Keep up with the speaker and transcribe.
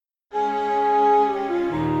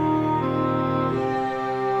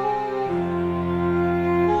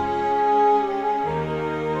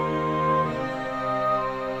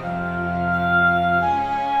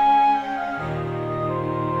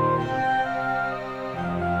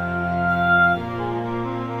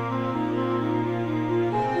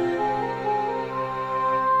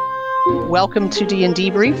welcome to D&D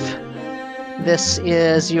Brief. This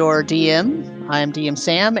is your DM. I am DM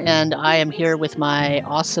Sam, and I am here with my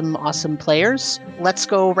awesome players. Let's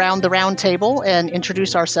go around the round table and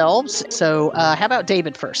introduce ourselves. So how about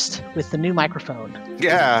David first, with the new microphone?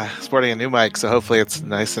 Yeah, sporting a new mic, so hopefully it's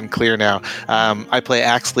nice and clear now. I play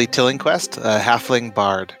Axley Tillingquest, a halfling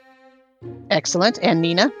bard. Excellent. And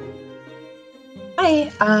Nina? Hi,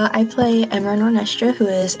 I play Emran Ornestra, who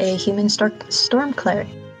is a human storm cleric.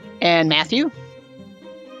 And Matthew?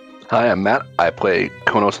 Hi, I'm Matt. I play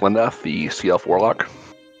Konos Lindaf, the Sea Elf Warlock.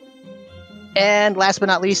 And last but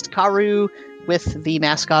not least, Karu with the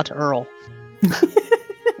mascot Earl.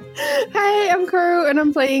 Hi, I'm Karu, and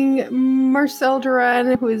I'm playing Marcel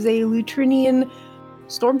Duran, who is a Lutrinian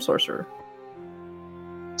storm sorcerer.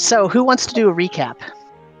 So, who wants to do a recap?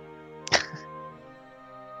 Do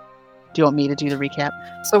you want me to do the recap?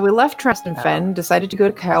 So we left Trestenfen, decided to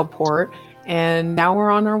go to Calport, and now we're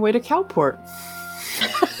on our way to Calport.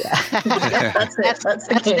 That's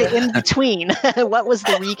the in between. What was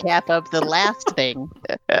the recap of the last thing?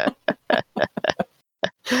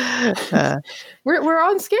 We're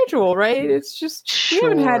on schedule, right? It's just we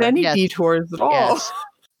haven't had any detours at all.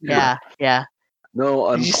 Yes. Yeah. No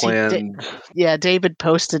unplanned. David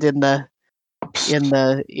posted in the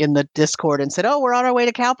Discord and said, "Oh, we're on our way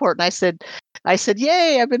to Calport." And I said,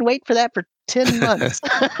 "Yay! I've been waiting for that for 10 months."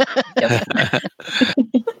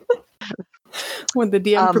 When the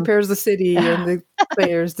DM prepares the city and the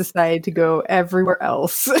players decide to go everywhere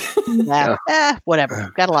else.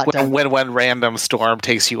 Whatever. Got a lot done. When one random storm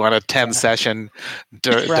takes you on a 10-session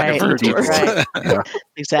divergence. Right. Yeah.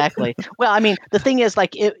 Exactly. Well, I mean, the thing is,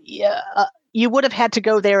 like, you would have had to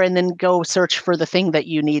go there and then go search for the thing that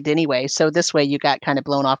you need anyway. So this way you got kind of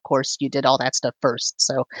blown off course. You did all that stuff first.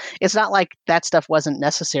 So it's not like that stuff wasn't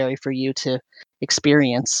necessary for you to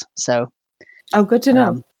experience. So. Oh, good to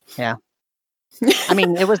know. Yeah. I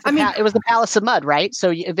mean, it was the Palace of Mud, right?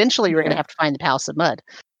 So eventually you're going to have to find the Palace of Mud.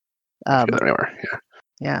 Yeah.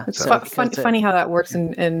 It's funny how that works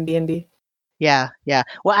in D&D. Yeah.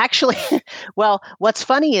 Well, actually, what's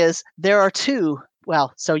funny is there are two.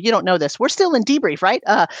 Well, so you don't know this. We're still in debrief, right?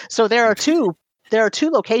 So there are two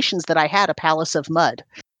locations that I had a Palace of Mud.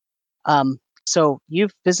 So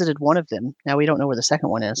you've visited one of them. Now we don't know where the second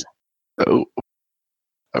one is. Oh.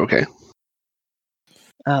 Okay.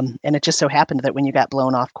 And it just so happened that when you got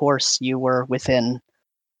blown off course, you were within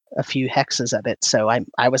a few hexes of it. So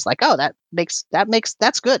I was like, oh,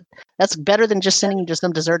 that's good. That's better than just sending you to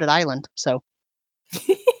some deserted island. So,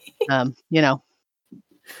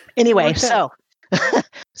 Anyway, so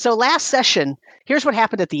last session, here's what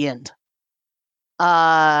happened at the end.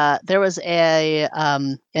 There was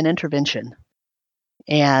an intervention,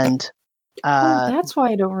 and that's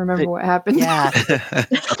why I don't remember what happened. Yeah,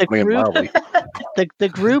 the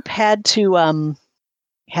group had to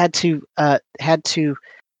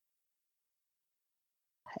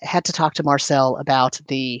talk to Marcel about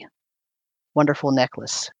the wonderful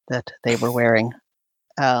necklace that they were wearing,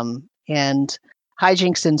 and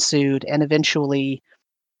hijinks ensued, and eventually,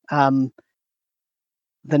 the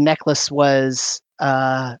necklace was.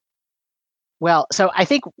 So I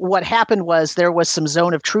think what happened was there was some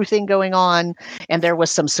zone of truthing going on, and there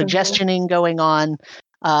was some suggestioning going on,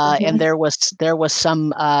 and there was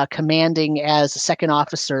some commanding as a second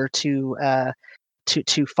officer to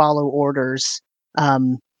follow orders.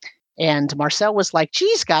 And Marcel was like,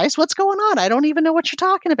 "Geez, guys, what's going on? I don't even know what you're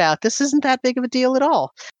talking about. This isn't that big of a deal at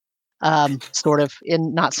all." Sort of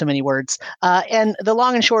in not so many words. And the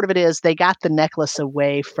long and short of it is they got the necklace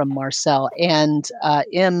away from Marcel, and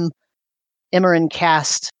Imran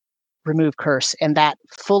cast Remove Curse, and that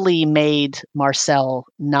fully made Marcel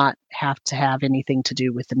not have to have anything to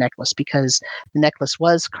do with the necklace, because the necklace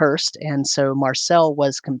was cursed, and so Marcel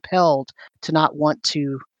was compelled to not want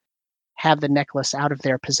to have the necklace out of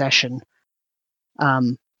their possession.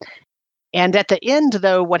 And at the end,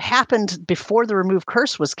 though, what happened before the Remove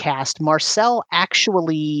Curse was cast, Marcel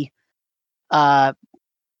actually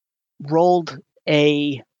rolled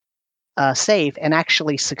a save and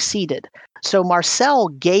actually succeeded. So Marcel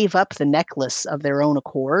gave up the necklace of their own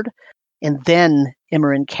accord, and then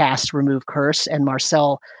Imran cast Remove Curse, and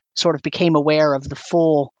Marcel sort of became aware of the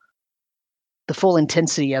full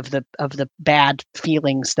intensity of the bad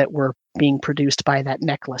feelings that were being produced by that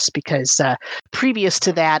necklace, because previous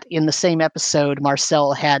to that, in the same episode,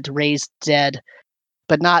 Marcel had raised dead,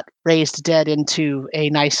 but not raised dead into a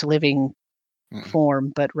nice living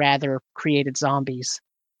form, but rather created zombies.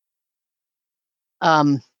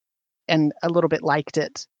 And a little bit liked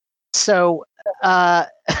it. So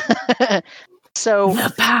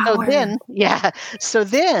then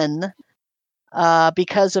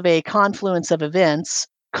because of a confluence of events,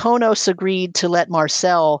 Konos agreed to let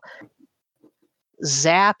Marcel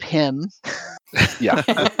zap him Yeah,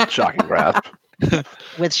 shocking grasp.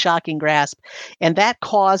 with shocking grasp, and that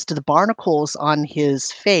caused the barnacles on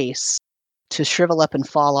his face to shrivel up and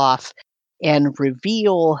fall off and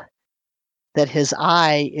reveal that his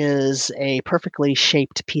eye is a perfectly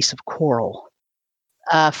shaped piece of coral.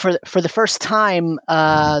 For the first time,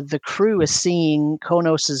 the crew is seeing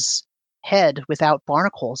Konos's head without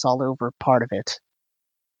barnacles all over part of it.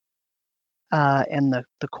 And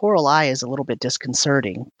the coral eye is a little bit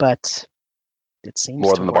disconcerting, but it seems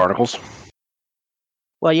More to than the work. barnacles.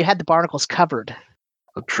 Well, you had the barnacles covered,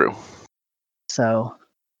 True. so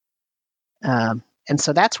and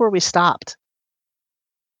so that's where we stopped.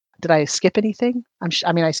 Did I skip anything?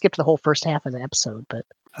 I mean, I skipped the whole first half of the episode, but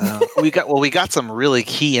we got some really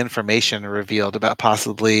key information revealed about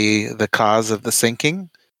possibly the cause of the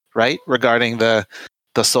sinking, right? Regarding the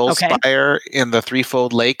soul Okay. spire in the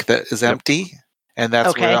threefold lake that is empty, and that's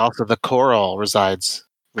Okay. where also the coral resides,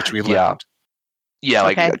 which we Yeah. learned. Yeah,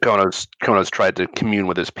 like Okay. Konos tried to commune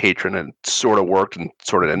with his patron and it sort of worked and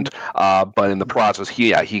sort of didn't. But in the process,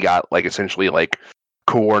 he got like essentially like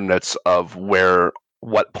coordinates of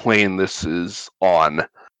what plane this is on.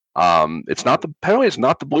 Apparently it's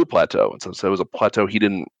not the Blue Plateau. So it was a plateau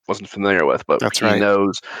he wasn't familiar with, but That's he right.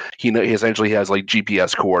 knows he essentially has like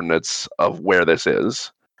GPS coordinates of where this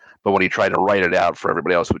is. But when he tried to write it out for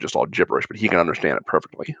everybody else, it was just all gibberish. But he can understand it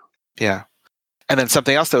perfectly. Yeah. And then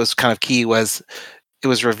something else that was kind of key was it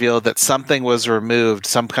was revealed that something was removed,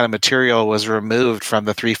 some kind of material was removed from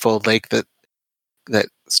the threefold lake that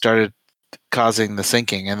started causing the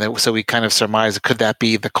sinking. And so we kind of surmised, could that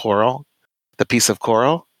be the coral, the piece of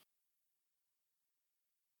coral?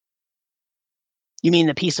 you mean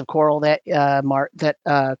the piece of coral that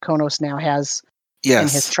Konos now has in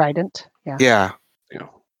his Yes. trident? Yeah. Yeah.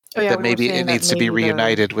 Oh, yeah, That we were maybe saying it that needs to be maybe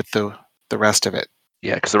reunited with the rest of it.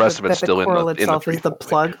 Yeah, because the rest of it's that still the coral in the itself is the threefold lake.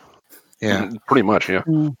 plug. Yeah. Pretty much, yeah.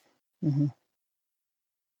 Mm-hmm.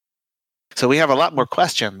 So we have a lot more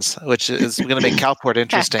questions, which is going to make Calport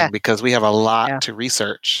interesting because we have a lot to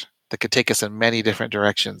research that could take us in many different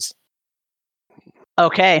directions.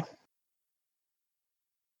 Okay.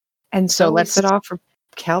 And So so let's- we set off for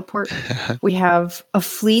Calport. We have a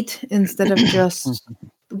fleet instead of just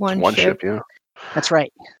one ship. Yeah. That's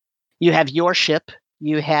right. You have your ship.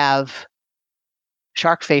 You have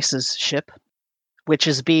Sharkface's ship, which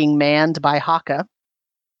is being manned by Haka,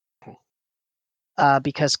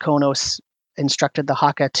 because Konos instructed the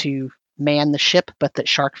Haka to man the ship, but that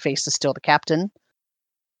Sharkface is still the captain.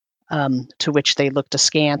 To which they looked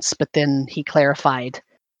askance, but then he clarified,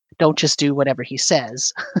 don't just do whatever he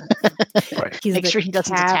says. Right. He's Make the sure he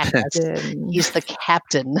doesn't attack us. captain. He's the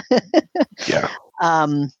captain. Yeah.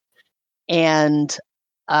 And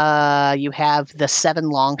you have the 7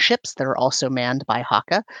 long ships that are also manned by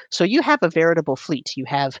Haka. So you have a veritable fleet. You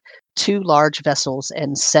have 2 large vessels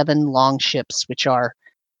and 7 long ships, which are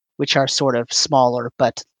sort of smaller,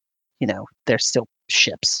 but they're still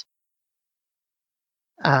ships.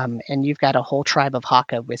 And you've got a whole tribe of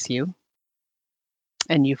Haka with you.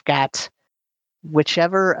 And you've got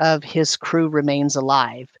whichever of his crew remains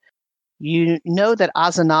alive. You know that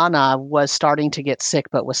Azanana was starting to get sick,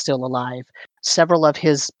 but was still alive. Several of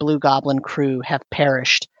his Blue Goblin crew have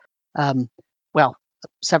perished. Well,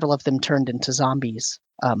 several of them turned into zombies,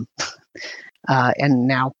 and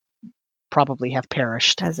now probably have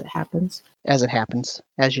perished. As it happens. As it happens,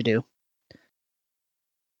 as you do.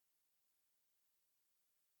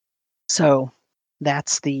 So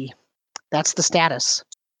that's the status.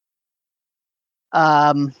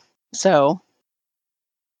 So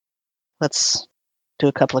let's do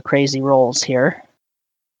a couple of crazy rolls here.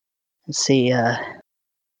 Let's see.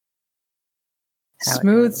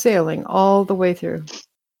 Smooth sailing all the way through.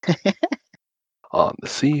 On the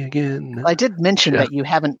sea again. Well, I did mention that you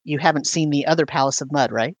haven't seen the other Palace of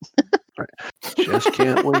Mud, right? Just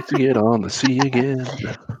can't wait to get on the sea again.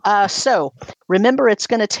 So remember, it's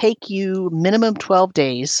going to take you minimum 12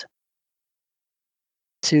 days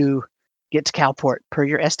to get to Calport, per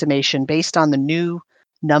your estimation, based on the new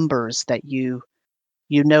numbers that you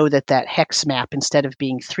know that hex map, instead of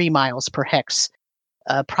being 3 miles per hex,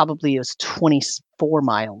 probably is 24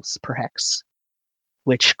 miles per hex,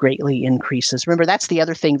 which greatly increases. Remember, that's the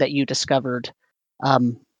other thing that you discovered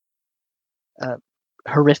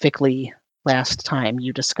horrifically last time.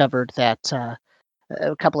 You discovered that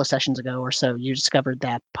a couple of sessions ago or so, you discovered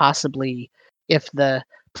that possibly if the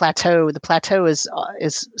plateau is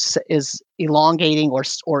elongating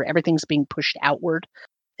or everything's being pushed outward,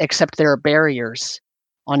 except there are barriers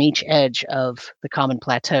on each edge of the common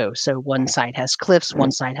plateau. So one side has cliffs,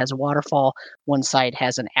 one side has a waterfall, one side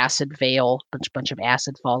has an acid veil, bunch of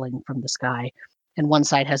acid falling from the sky, and one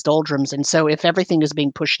side has doldrums. And so if everything is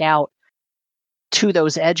being pushed out to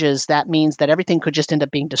those edges, that means that everything could just end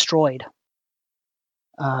up being destroyed.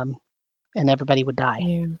 And everybody would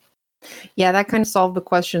die. Yeah, that kind of solved the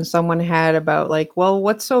question someone had about like, well,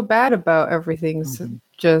 what's so bad about everything's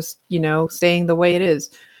just, staying the way it is?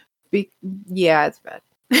 Yeah, it's bad.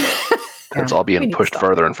 It's all being pushed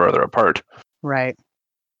further and further apart. Right.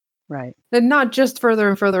 And not just further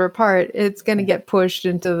and further apart. It's going to get pushed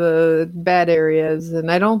into the bad areas. And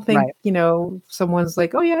I don't think, someone's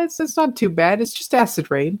like, oh yeah, it's not too bad. It's just acid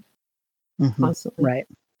rain. Constantly. Right.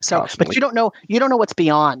 So, but you don't know what's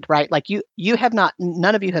beyond, right? Like you have not,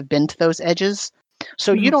 none of you have been to those edges.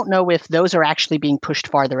 So you don't know if those are actually being pushed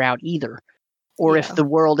farther out either, or if the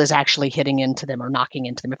world is actually hitting into them or knocking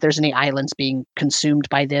into them, if there's any islands being consumed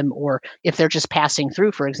by them, or if they're just passing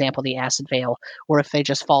through, for example, the acid veil, or if they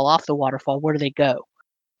just fall off the waterfall, where do they go?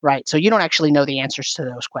 Right. So you don't actually know the answers to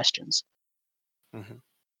those questions.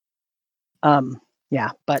 Yeah,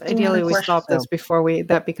 but ideally we stop this before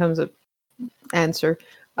that becomes an answer.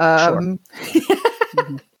 Sure.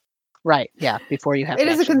 Right. Yeah. Before you have it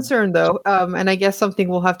is a concern though. And I guess something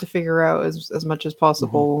we'll have to figure out as much as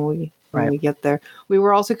possible when we get there. We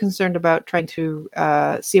were also concerned about trying to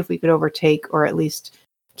see if we could overtake or at least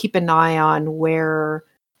keep an eye on where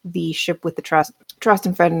the ship with the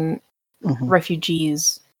Trastenfen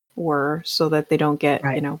refugees were, so that they don't get,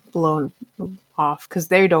 blown off, because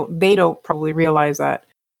they don't probably realize that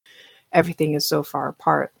everything is so far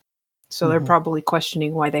apart. So they're probably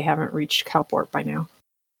questioning why they haven't reached Calport by now.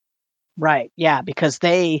 Right. Yeah, because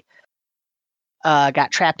they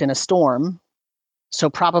got trapped in a storm. So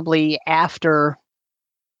probably after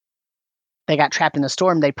they got trapped in the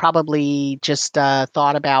storm, they probably just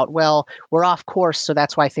thought about, well, we're off course, so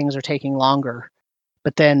that's why things are taking longer.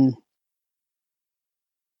 But then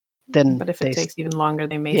but if it takes even longer,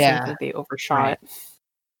 they may think that they overshot.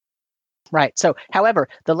 Right. So, however,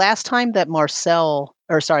 the last time that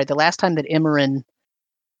Imran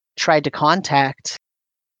tried to contact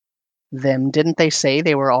them, didn't they say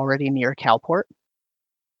they were already near Calport?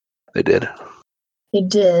 They did. They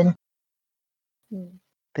did.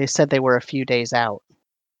 They said they were a few days out.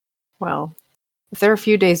 Well, if they're a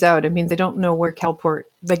few days out, it means they don't know where Calport.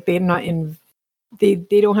 Like they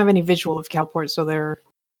don't have any visual of Calport, so they're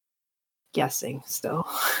guessing still.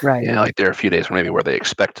 Right. Yeah, like they're a few days from maybe where they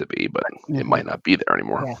expect to be, but it might not be there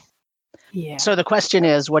anymore. Yeah. So the question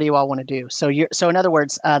is, what do you all want to do? So in other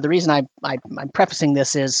words, the reason I'm prefacing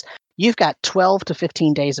this is you've got 12 to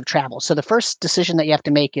 15 days of travel. So the first decision that you have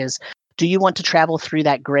to make is, do you want to travel through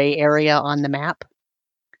that gray area on the map?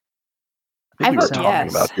 I think we were talking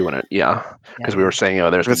about doing it, because we were saying, we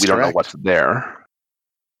don't know what's there.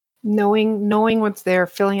 Knowing what's there,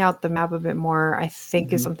 filling out the map a bit more, I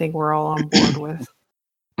think is something we're all on board with.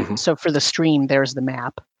 So for the stream, there's the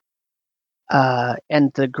map.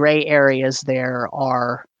 And the gray areas there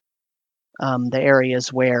are the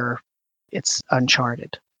areas where it's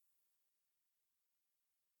uncharted.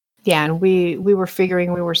 Yeah, and we were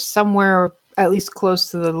figuring we were somewhere at least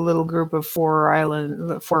close to the little group of four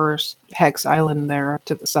Hex Island there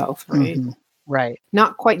to the south, right? Right.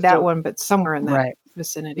 Not quite that one, but somewhere in that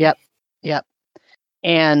vicinity. Yep.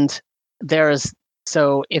 And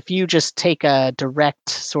so if you just take a direct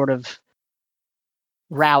sort of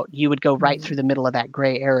route, you would go right through the middle of that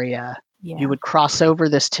gray area. Yeah. You would cross over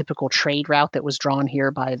this typical trade route that was drawn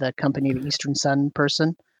here by the company, the Eastern Sun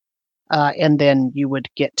person. And then you would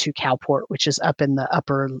get to Calport, which is up in the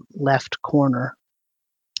upper left corner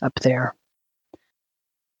up there.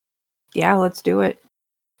 Yeah, let's do it.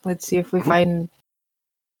 Let's see if we find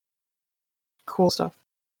cool stuff.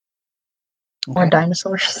 Or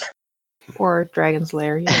dinosaurs. Or Dragon's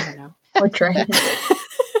Lair, you never know. Or dragons.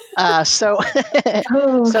 So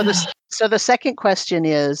the second question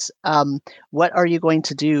is, what are you going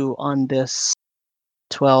to do on this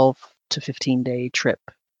 12 to 15 day trip?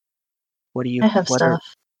 What do you? I have stuff.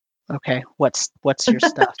 Okay, what's your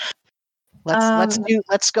stuff?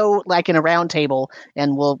 Let's go like in a round table,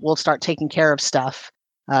 and we'll start taking care of stuff.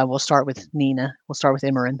 We'll start with Nina. We'll start with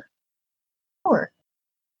Imran. Sure.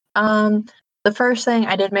 The first thing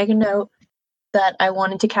I did make a note that I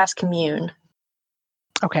wanted to cast Commune.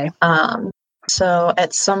 Okay. So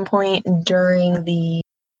at some point during the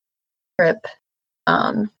trip,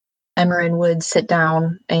 Imran would sit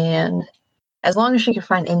down, and as long as she could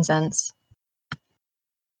find incense,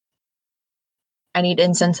 I need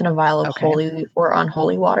incense in a vial of holy or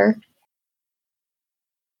unholy water.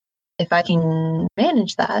 If I can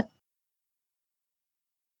manage that,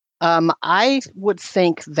 I would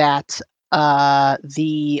think that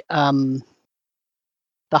the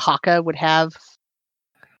Haka would have,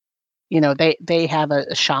 they have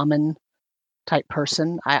a shaman type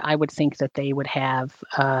person. I would think that they would have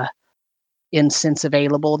incense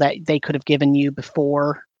available that they could have given you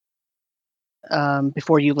before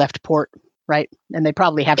you left port, right? And they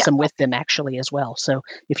probably have some with them actually as well. So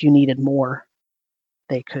if you needed more,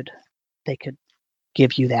 they could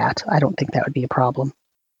give you that. I don't think that would be a problem.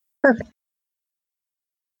 Perfect.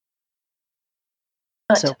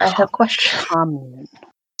 But So I have a question. Commune.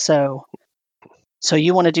 So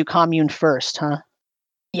you want to do commune first, huh?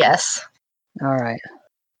 Yes. All right.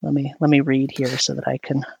 Let me read here so that I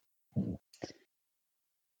can.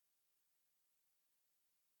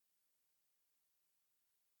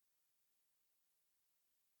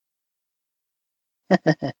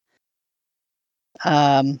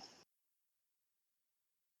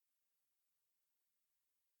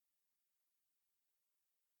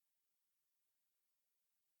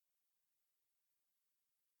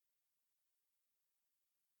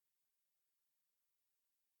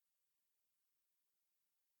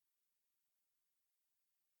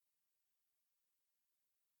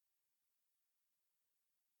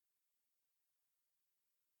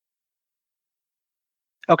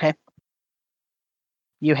 Okay.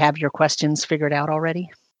 You have your questions figured out already?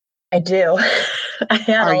 I do. I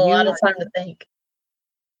had a lot of time to think.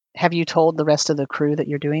 Have you told the rest of the crew that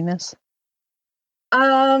you're doing this?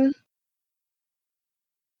 I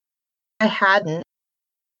hadn't.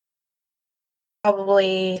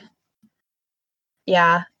 Probably,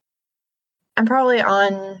 yeah. I'm probably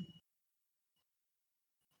on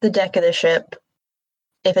the deck of the ship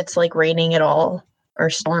if it's like raining at all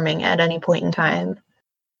or storming at any point in time.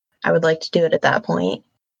 I would like to do it at that point.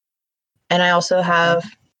 And I also have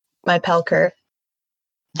my Pelker,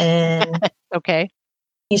 and okay,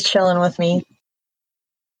 he's chilling with me.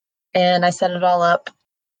 And I set it all up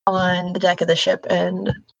on the deck of the ship,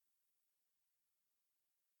 and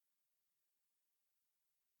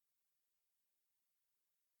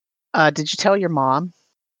did you tell your mom?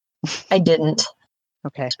 I didn't.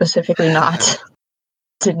 Okay. Specifically not.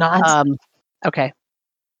 Did not. Okay.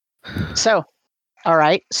 So, all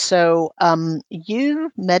right. So,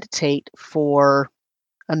 you meditate for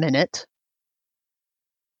a minute,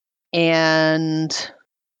 and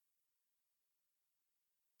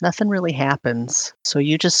nothing really happens. So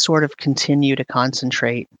you just sort of continue to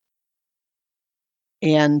concentrate.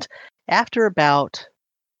 And after about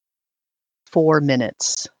 4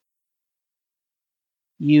 minutes,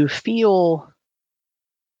 you feel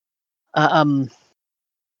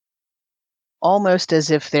almost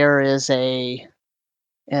as if there is an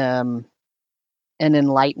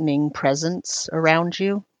enlightening presence around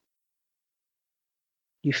you.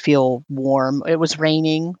 You feel warm. It was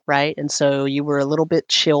raining, right? And so you were a little bit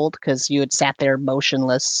chilled because you had sat there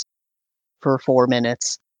motionless for 4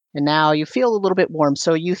 minutes. And now you feel a little bit warm.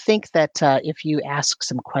 So you think that if you ask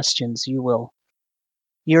some questions,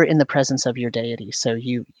 you're in the presence of your deity. So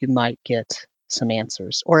you might get some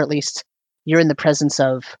answers, or at least you're in the presence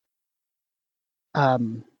of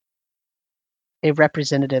a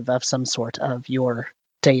representative of some sort of your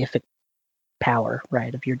deific power,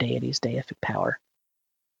 right? Of your deity's deific power.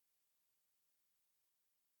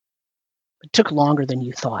 It took longer than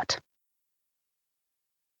you thought.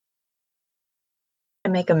 I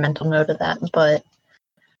make a mental note of that, but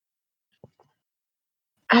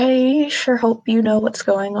I sure hope you know what's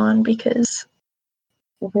going on because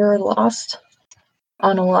we're lost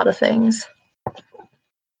on a lot of things.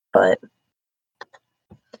 But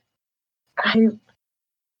I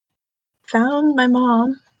found my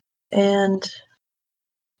mom, and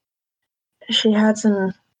she had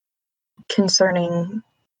some concerning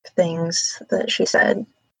things that she said,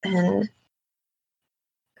 and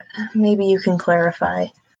maybe you can clarify.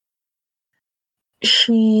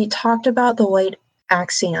 She talked about the white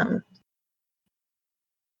axiom,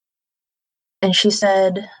 and she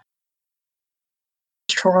said,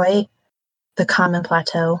 destroy the common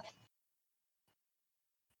plateau.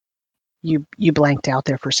 You blanked out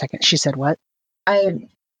there for a second. She said what? I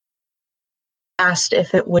asked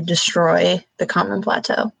if it would destroy the common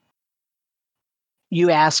plateau.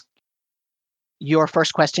 You asked, your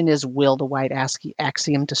first question is, will the white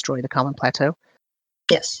axiom destroy the common plateau?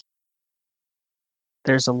 Yes.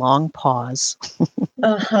 There's a long pause.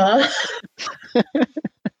 Uh-huh.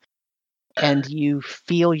 And you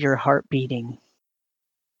feel your heart beating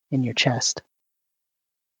in your chest.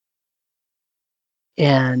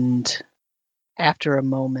 And after a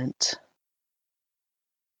moment,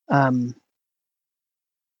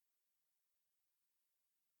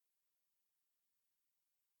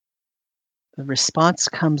 The response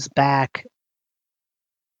comes back,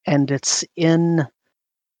 and it's in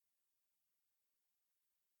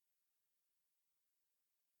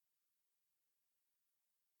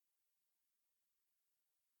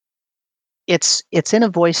it's in a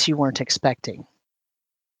voice you weren't expecting.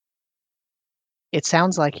 It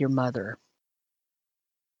sounds like your mother.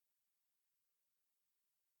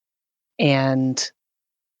 And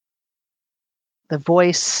the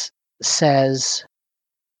voice says,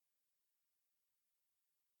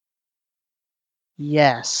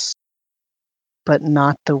 yes, but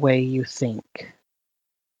not the way you think.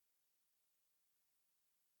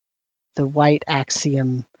 The white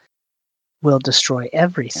axiom will destroy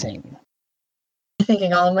everything. I'm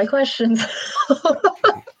thinking all of my questions.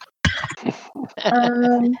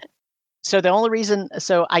 So the only reason,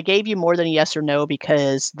 so I gave you more than a yes or no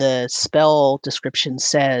because the spell description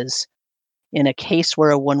says, in a case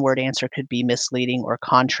where a one-word answer could be misleading or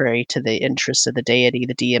contrary to the interests of the deity,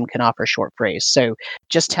 the DM can offer a short phrase. So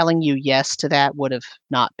just telling you yes to that would have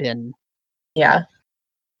not been Yeah.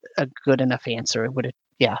 a good enough answer. It would have,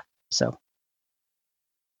 yeah. So.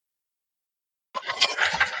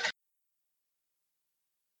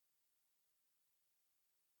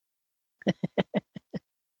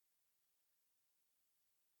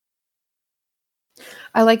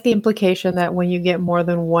 I like the implication that when you get more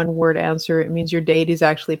than one word answer, it means your deity's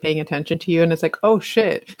actually paying attention to you, and it's like, oh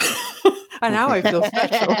shit. And now I feel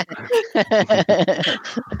special.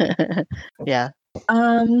 Yeah.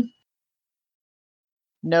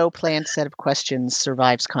 No planned set of questions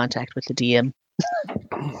survives contact with the DM.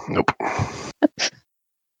 Nope.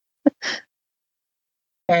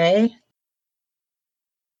 Okay.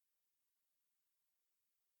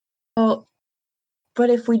 Well, but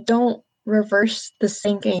if we don't reverse the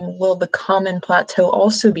sinking, will the common plateau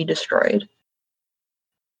also be destroyed?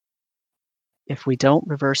 If we don't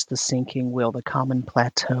reverse the sinking, will the common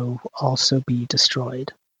plateau also be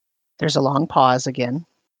destroyed? There's a long pause again.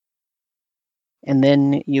 And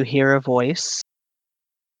then you hear a voice.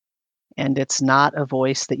 And it's not a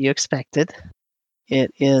voice that you expected.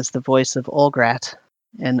 It is the voice of Olgrat.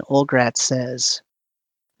 And Olgrat says,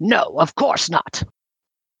 no, of course not.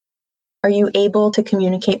 Are you able to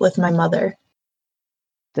communicate with my mother?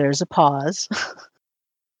 There's a pause.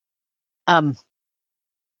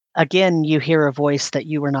 Again, you hear a voice that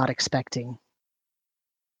you were not expecting.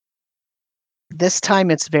 This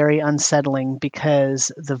time it's very unsettling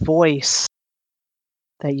because the voice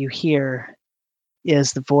that you hear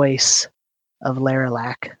is the voice of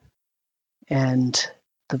Laralac. And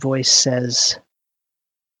the voice says,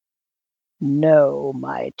 no,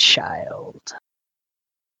 my child.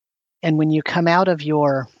 And when you come out of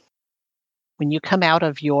your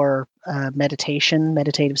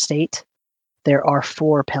meditative state, there are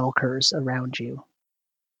 4 Pelkers around you.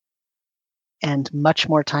 And much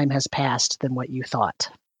more time has passed than what you thought.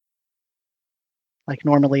 Like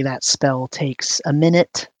normally that spell takes a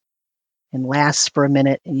minute and lasts for a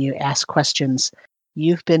minute and you ask questions.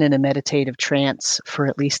 You've been in a meditative trance for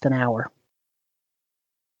at least an hour.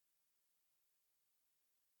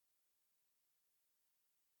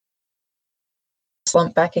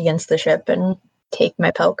 Slump back against the ship and take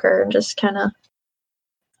my Pelker and just kind of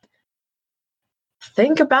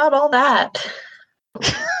think about all that.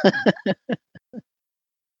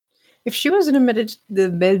 If she was in a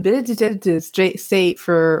meditative state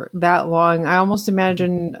for that long, I almost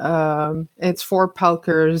imagine it's 4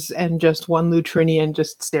 Pelkers and just 1 Lutrinian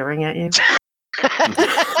just staring at you.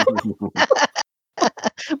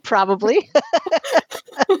 Probably.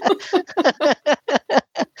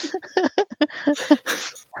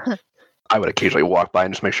 I would occasionally walk by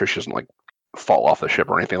and just make sure she doesn't like fall off the ship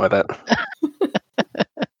or anything like that.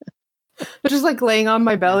 Just like laying on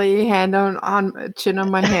my belly, hand on chin on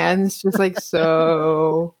my hands, just like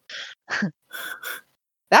so.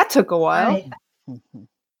 That took a while.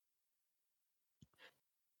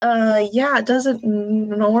 Yeah, it doesn't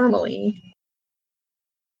normally.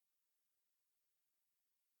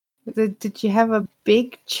 Did you have a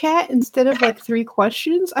big chat instead of like 3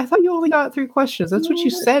 questions? I thought you only got 3 questions. That's what you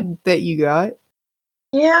said that you got.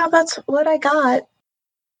 Yeah, that's what I got.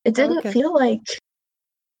 It didn't feel like.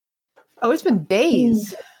 Oh, it's been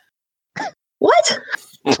days. What?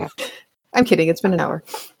 I'm kidding. It's been an hour.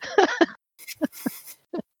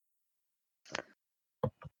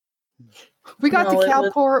 We got to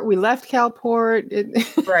Calport. We left Calport.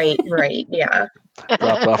 Right. Yeah.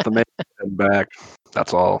 Dropped off the main and back.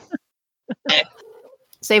 That's all.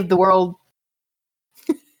 Saved the world.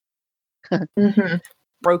 Mm-hmm.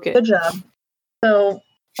 Broke it. Good job. So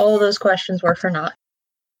all of those questions were for naught.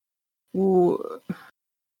 Ooh.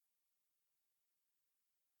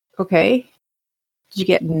 Okay. Did you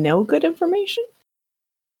get no good information?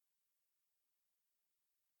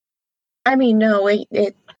 I mean, no,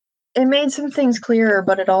 it made some things clearer,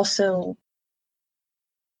 but it also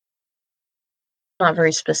not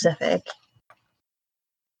very specific.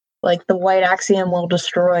 Like the white axiom will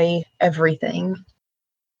destroy everything.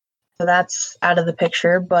 So that's out of the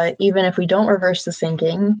picture, but even if we don't reverse the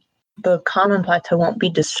sinking, the common plateau won't be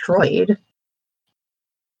destroyed.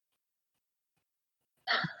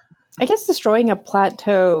 I guess destroying a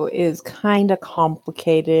plateau is kind of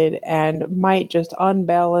complicated and might just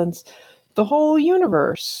unbalance the whole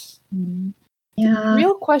universe. Yeah. The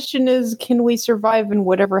real question is, can we survive in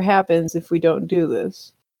whatever happens if we don't do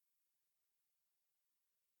this?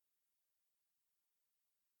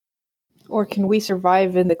 Or can we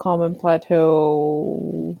survive in the common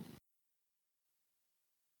plateau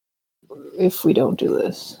if we don't do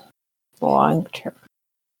this long term?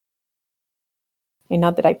 And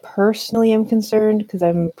not that I personally am concerned, because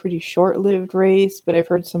I'm a pretty short-lived race, but I've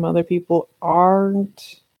heard some other people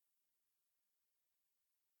aren't.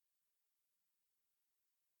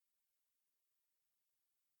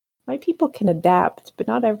 My people can adapt, but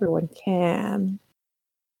not everyone can.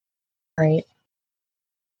 Right.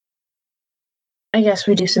 I guess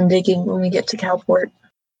we do some digging when we get to Calport.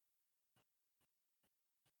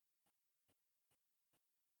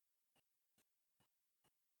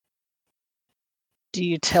 Do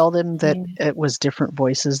you tell them that it was different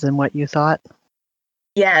voices than what you thought?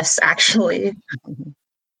 Yes, actually.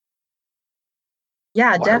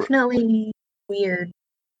 Yeah, Why- definitely weird.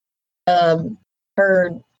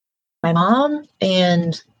 Heard my mom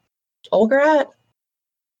and Olgrat.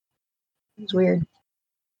 It was weird.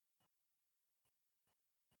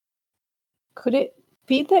 Could it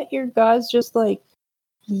be that your god's just like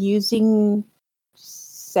using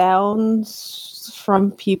sounds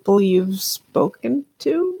from people you've spoken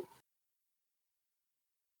to?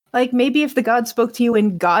 Like maybe if the god spoke to you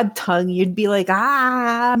in god tongue, you'd be like,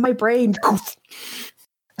 ah, my brain.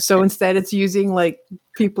 So instead it's using like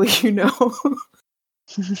people you know.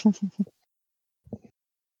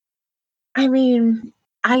 I mean,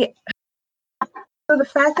 so the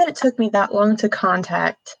fact that it took me that long to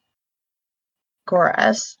contact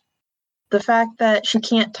Goras, the fact that she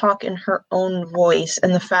can't talk in her own voice,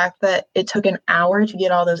 and the fact that it took an hour to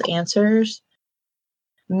get all those answers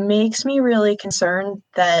makes me really concerned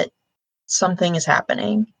that something is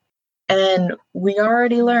happening. And we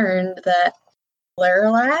already learned that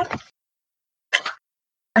Laralac,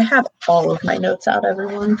 I have all of my notes out,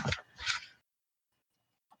 everyone.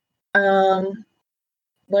 Laralac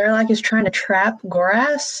is trying to trap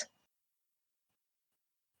Goras.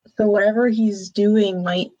 So whatever he's doing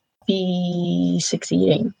might be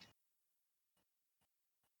succeeding.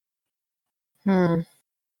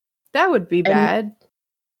 That would be bad.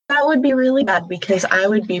 That would be really bad, because I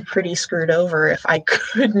would be pretty screwed over if I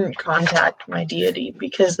couldn't contact my deity,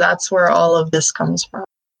 because that's where all of this comes from.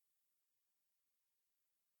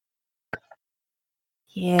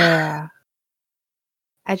 Yeah.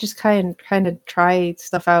 I just kind of try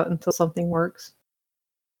stuff out until something works.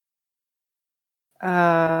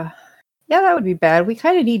 Yeah, that would be bad. We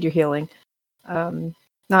kind of need your healing.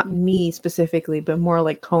 Not me specifically, but more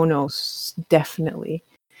like Konos, definitely.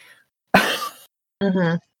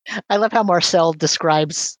 Mm-hmm. I love how Marcel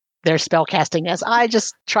describes their spellcasting as, I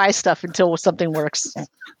just try stuff until something works. That's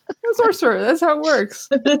sorcerer. That's how it works.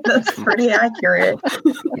 That's pretty accurate.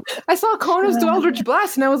 I saw Konos do Eldritch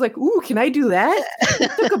Blast, and I was like, ooh, can I do that?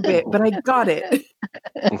 It took a bit, but I got it.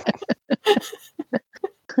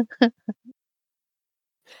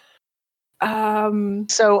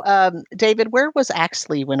 So, David, where was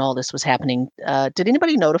Axley when all this was happening? Did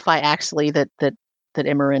anybody notify Axley that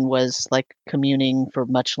Imran was like communing for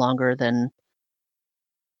much longer than?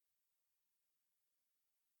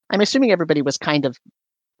 I'm assuming everybody was kind of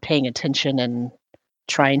paying attention and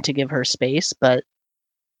trying to give her space, but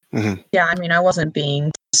Yeah, I mean, I wasn't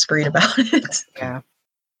being discreet about it. yeah.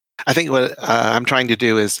 I think what I'm trying to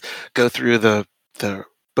do is go through the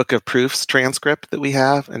Book of Proofs transcript that we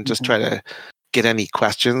have and just try to get any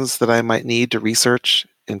questions that I might need to research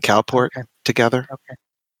in Calport together. Okay.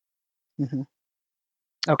 Mm-hmm.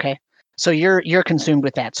 Okay. So you're consumed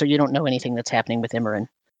with that, so you don't know anything that's happening with Imran.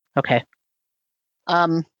 Okay.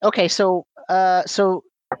 Okay. So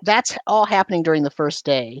that's all happening during the first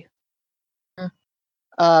day.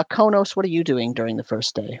 Konos, what are you doing during the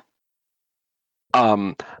first day?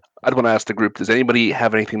 I'd want to ask the group: does anybody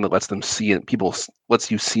have anything that lets them see it?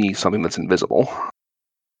 Lets you see something that's invisible?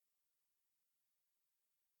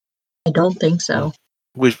 I don't think so.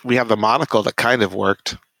 We have the monocle that kind of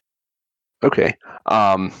worked. Okay.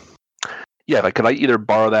 Yeah, like, could I either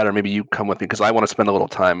borrow that or maybe you come with me? Because I want to spend a little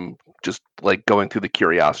time just like going through the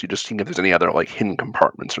curiosity, just seeing if there's any other like hidden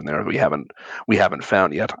compartments in there we haven't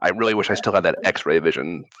found yet. I really wish I still had that X-ray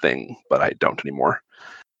vision thing, but I don't anymore.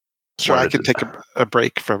 Sure, I Wanted can to- take a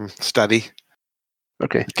break from study.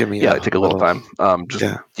 Okay. Give me Yeah, take a little time. Just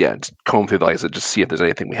yeah. just comb through the like I said, just see if there's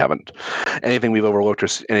anything we've overlooked or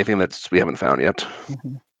anything we haven't found yet.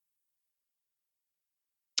 Mhm.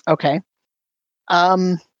 Okay.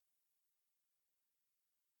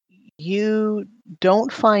 You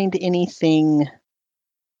don't find anything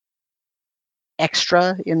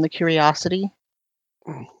extra in the curiosity,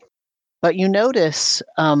 but you notice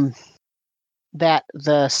that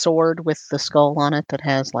the sword with the skull on it that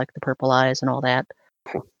has like the purple eyes and all that,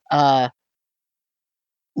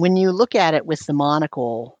 when you look at it with the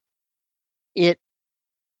monocle, it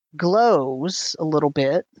glows a little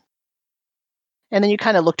bit. And then you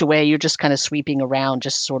kind of looked away. You're just kind of sweeping around,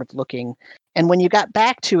 just sort of looking. And when you got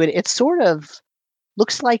back to it, it sort of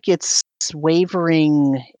looks like it's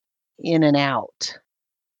wavering in and out.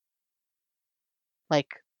 Like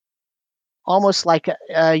almost like,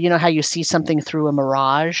 you know how you see something through a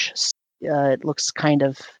mirage? It looks kind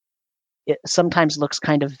of, it sometimes looks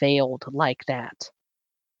kind of veiled like that.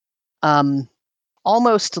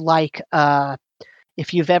 Almost like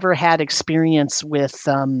if you've ever had experience with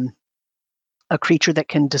a creature that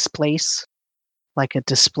can displace, like a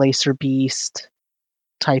displacer beast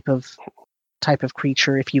type of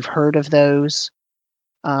creature. If you've heard of those,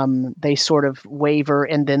 they sort of waver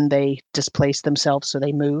and then they displace themselves, so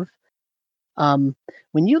they move. When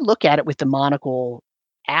you look at it with the monocle,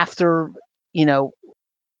 after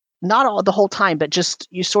not all the whole time, but just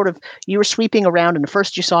you were sweeping around, and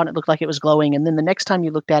first you saw it, it looked like it was glowing, and then the next time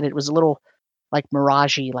you looked at it, it was a little like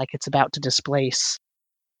miragey, like it's about to displace.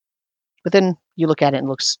 But then you look at it and it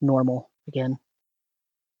looks normal again.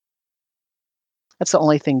 That's the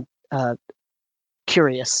only thing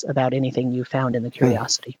curious about anything you found in the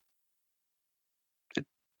curiosity. It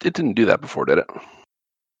didn't do that before, did it?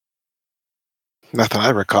 Not that I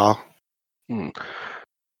recall. I'm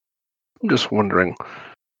just wondering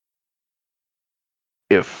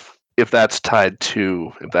if that's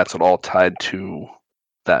at all tied to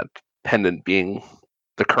that pendant being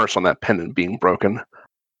the curse on that pendant being broken.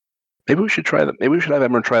 Maybe we should try that. Maybe we should have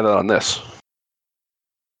Emma try that on this.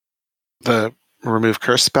 The remove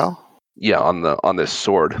curse spell? Yeah, on this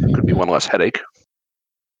sword. Could be one less headache.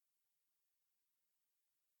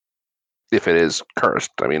 If it is cursed.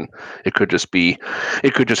 I mean, it could just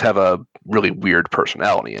have a really weird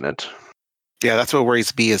personality in it. Yeah, that's what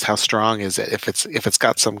worries me, is how strong is it? If it's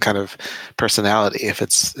got some kind of personality, if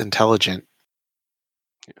it's intelligent.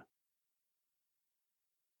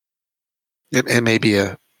 Yeah. It may be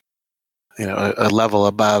a level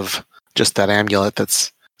above just that amulet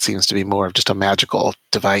that seems to be more of just a magical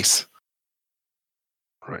device.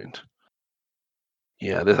 Right.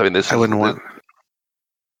 Yeah, this I wouldn't want.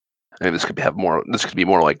 I mean, this could be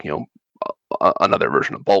more like another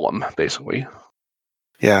version of Bolum, basically.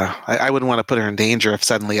 Yeah, I wouldn't want to put her in danger if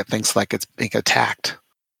suddenly it thinks like it's being attacked.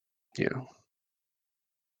 Yeah.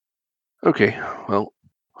 Okay. Well.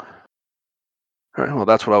 All right. Well,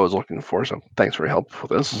 that's what I was looking for. So thanks for your help with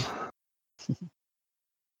this.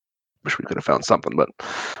 Wish we could have found something, but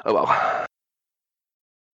oh well.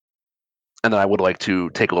 And then I would like to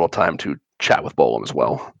take a little time to chat with Bolum as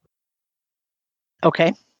well.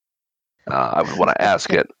 Okay. I would want to ask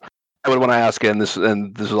it. And this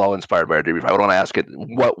is all inspired by our debrief. I would want to ask it,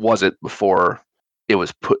 what was it before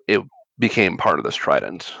it became part of this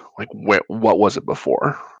trident? Like, what was it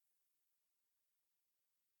before?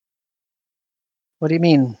 What do you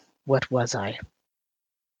mean? What was I?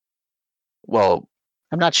 Well,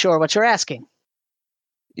 I'm not sure what you're asking.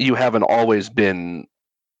 You haven't always been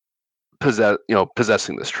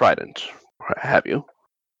possessing this trident, have you?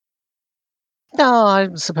 No, I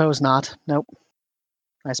suppose not. Nope.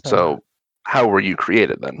 I suppose So, not. How were you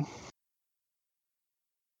created then?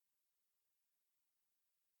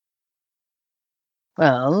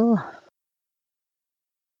 Well,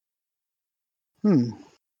 no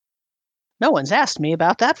one's asked me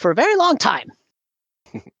about that for a very long time.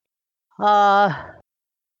 Well,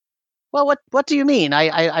 what do you mean?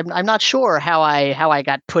 I'm not sure how I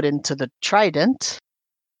got put into the trident.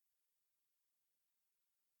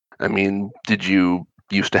 I mean, did you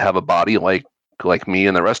used to have a body like me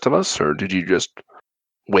and the rest of us, or did you just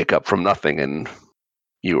wake up from nothing and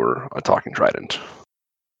you were a talking trident?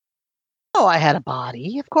 Oh, I had a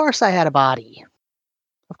body. Of course I had a body.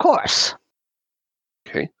 Of course.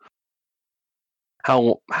 Okay.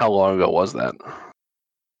 How long ago was that?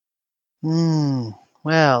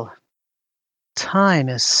 Well, Time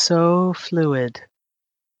is so fluid.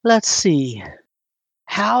 Let's see.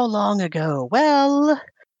 How long ago? Well,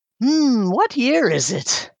 what year is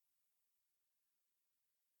it?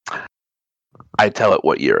 I tell it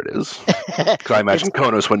what year it is. Because I imagine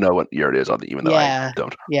Konos would know what year it is, even though I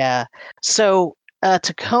don't. Yeah. So to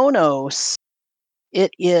Konos,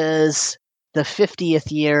 it is the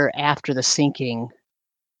 50th year after the sinking.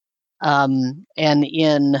 And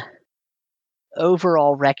in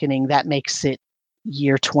overall reckoning, that makes it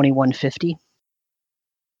year 2150.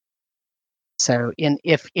 So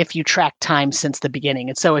if you track time since the beginning,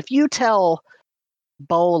 and so if you tell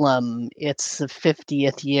Bolam it's the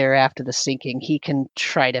 50th year after the sinking, he can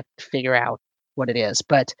try to figure out what it is.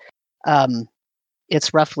 But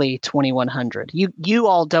it's roughly 2100. You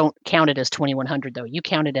all don't count it as 2100 though. You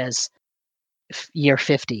count it as year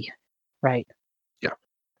 50, right? Yeah,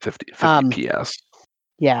 50 PS.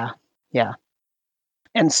 Yeah.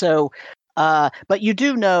 And so, but you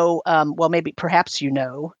do know, well, maybe perhaps you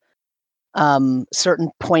know certain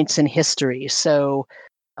points in history. So,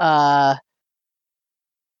 Bolam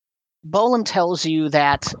tells you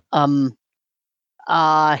that the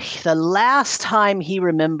last time he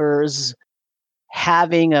remembers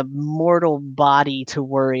having a mortal body to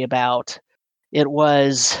worry about, it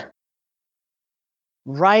was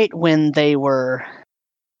right when they were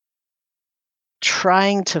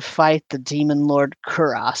trying to fight the demon lord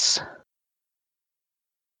Kuras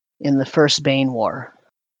in the first Bane War.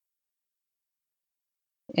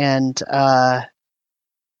 And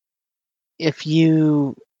if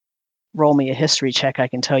you roll me a history check, I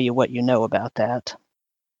can tell you what you know about that.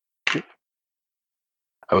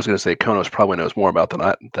 I was going to say Konos probably knows more about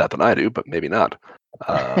that than I do, but maybe not.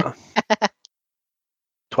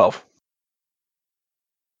 12.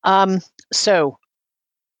 So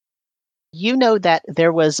you know that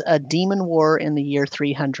there was a demon war in the year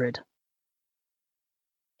 300,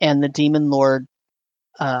 and the demon lord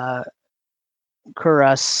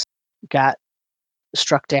Kuras got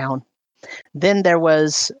struck down. Then there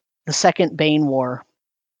was the second Bane War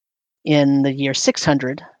in the year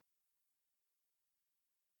 600.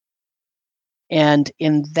 And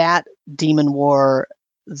in that demon war,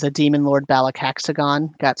 the demon lord Balak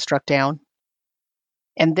Hexagon got struck down.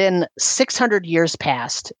 And then 600 years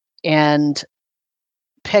passed, and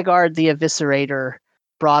Pegard the Eviscerator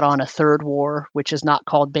brought on a third war, which is not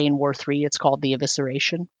called Bane War 3, it's called the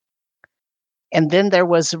Evisceration. And then there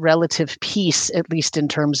was relative peace, at least in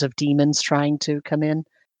terms of demons trying to come in,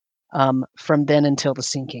 from then until the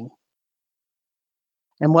sinking.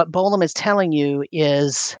 And what Bolam is telling you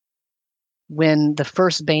is when the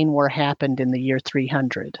first Bane War happened in the year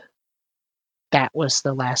 300, that was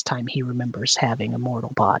the last time he remembers having a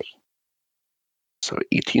mortal body. So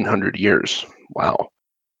 1800 years. Wow.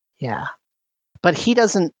 Yeah. But he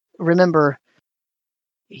doesn't remember.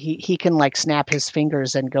 He can like snap his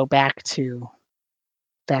fingers and go back to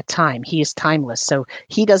that time. He is timeless. So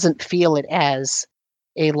he doesn't feel it as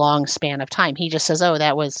a long span of time. He just says,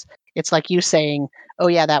 it's like you saying, oh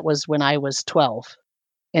yeah, that was when I was 12.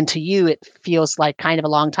 And to you, it feels like kind of a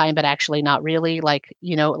long time, but actually not really. Like,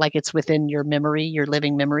 like it's within your memory, your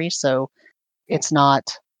living memory. So it's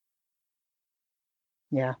not.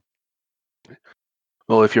 Yeah.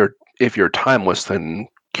 Well, if you're timeless, then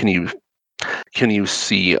can you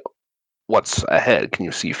see what's ahead? Can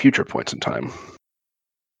you see future points in time?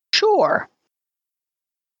 Sure.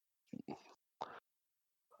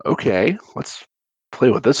 Okay, let's play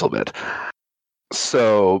with this a little bit.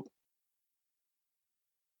 So,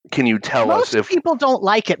 can you tell us if people don't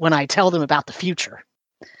like it when I tell them about the future?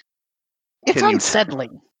 It's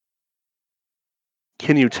unsettling.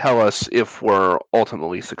 Can you tell us if we're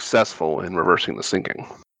ultimately successful in reversing the sinking?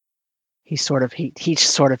 He sort of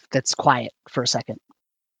that's quiet for a second.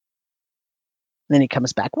 And then he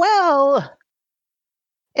comes back. Well,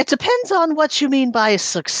 it depends on what you mean by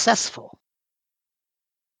successful.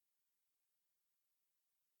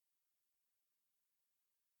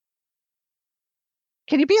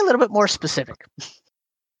 Can you be a little bit more specific?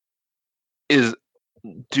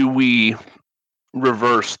 Do we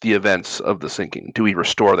reverse the events of the sinking? Do we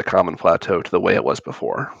restore the common plateau to the way it was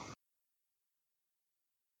before?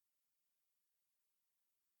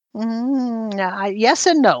 Yes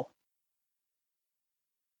and no.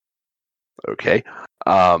 Okay.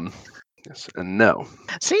 Yes and no.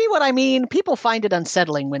 See what I mean? People find it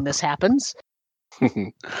unsettling when this happens.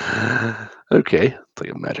 Okay. It's like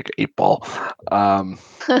a magic 8-ball.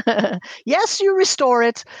 Yes, you restore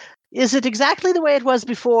it. Is it exactly the way it was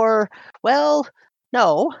before? Well,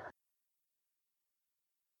 no.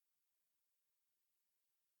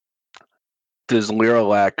 Does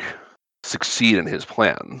Lyralak succeed in his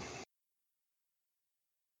plan?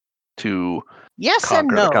 to Yes and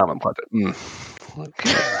conquer no. the common plateau.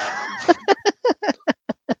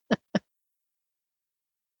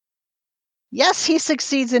 Yes, he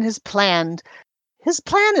succeeds in his plan. His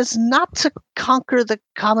plan is not to conquer the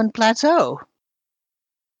common plateau.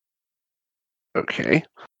 Okay.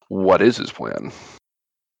 What is his plan?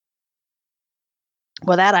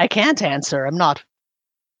 Well, that I can't answer. I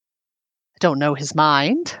don't know his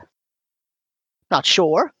mind. Not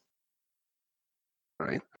sure.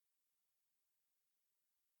 Right.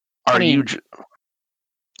 I mean,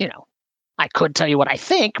 I could tell you what I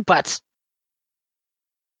think, but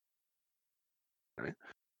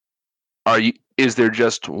is there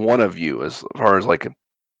just one of you as far as like,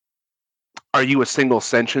 are you a single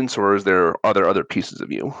sentience or are there other pieces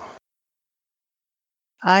of you?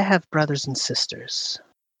 I have brothers and sisters.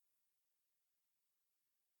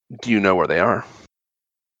 Do you know where they are?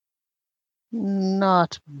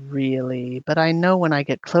 Not really, but I know when I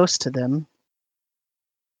get close to them.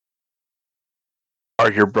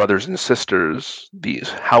 Are your brothers and sisters these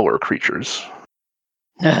howler creatures?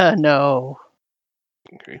 No.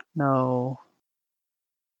 Okay. No.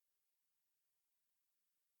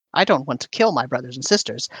 I don't want to kill my brothers and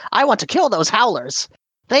sisters. I want to kill those howlers.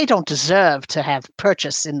 They don't deserve to have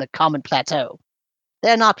purchase in the common plateau.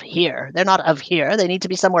 They're not here. They're not of here. They need to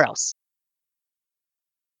be somewhere else.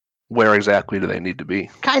 Where exactly do they need to be?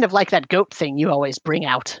 Kind of like that goat thing you always bring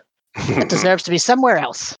out. It deserves to be somewhere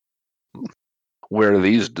else. Where do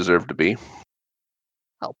these deserve to be?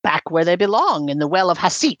 Oh, back where they belong, in the well of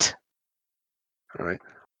Hasit. All right.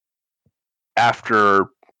 After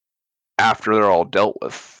they're all dealt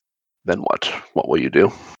with, then what? What will you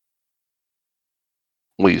do?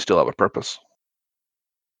 Will you still have a purpose?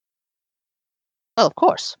 Oh, of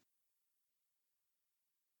course.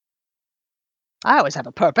 I always have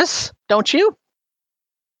a purpose, don't you?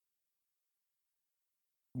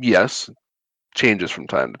 Yes. Changes from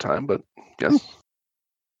time to time, but yes.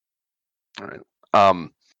 All right.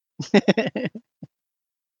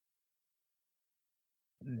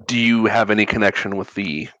 Do you have any connection with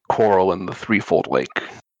the coral in the Threefold Lake?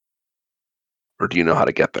 Or do you know how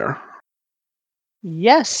to get there?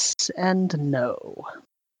 Yes and no.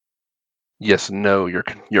 Yes, no, you're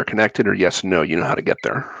connected, or yes, no, you know how to get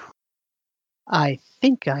there. I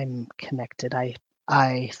think I'm connected.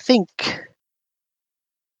 I think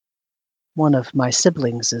one of my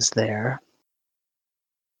siblings is there.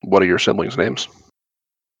 What are your siblings' names?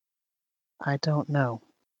 I don't know.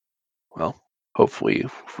 Well, hopefully,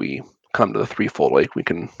 if we come to the Threefold Lake, we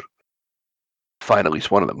can find at least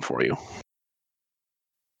one of them for you.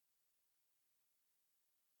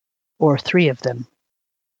 Or 3 of them.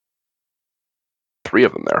 3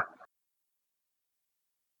 of them there.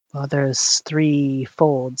 Well, there's 3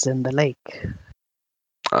 folds in the lake.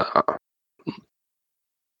 Very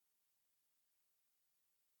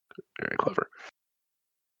clever.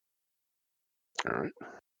 All right.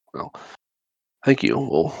 Well, thank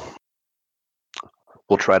you.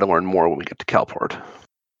 We'll try to learn more when we get to Calport.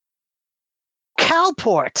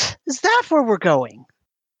 Calport! Is that where we're going?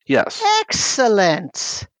 Yes.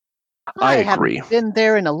 Excellent! I agree. haven't been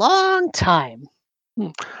there in a long time.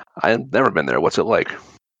 I've never been there. What's it like?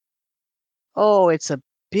 Oh, it's a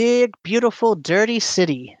big, beautiful, dirty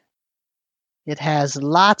city. It has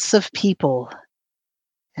lots of people.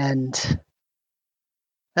 And,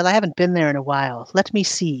 well, I haven't been there in a while. Let me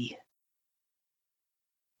see.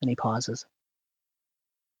 And he pauses.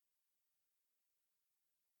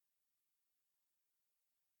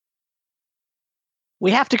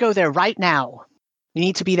 We have to go there right now. We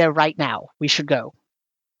need to be there right now. We should go.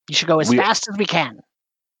 You should go as fast as we can.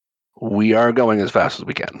 We are going as fast as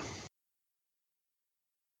we can.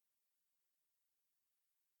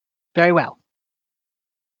 Very well.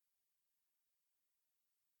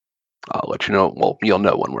 I'll let you know. Well, you'll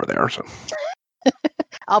know when we're there. So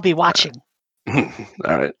I'll be watching. All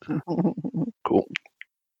right. Cool.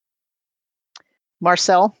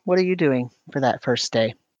 Marcel, what are you doing for that first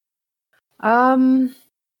day?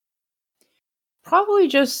 Probably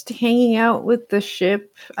just hanging out with the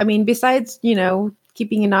ship. I mean, besides,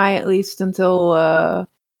 keeping an eye at least until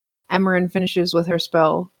Amarin finishes with her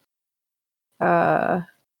spell. I'm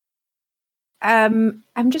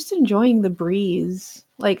just enjoying the breeze.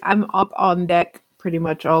 Like, I'm up on deck pretty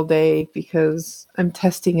much all day because I'm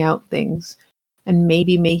testing out things and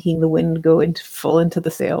maybe making the wind go full into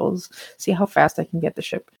the sails. See how fast I can get the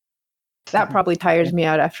ship. That probably tires me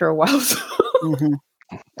out after a while. So. Mm-hmm.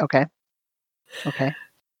 Okay.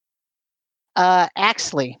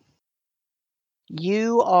 Axley,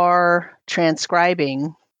 you are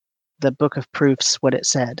transcribing the Book of Proofs, what it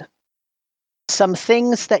said. Some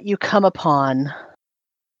things that you come upon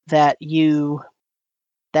that you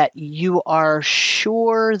are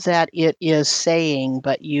sure that it is saying,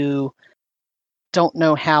 but you don't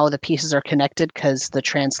know how the pieces are connected because the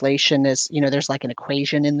translation is, there's like an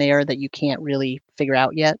equation in there that you can't really figure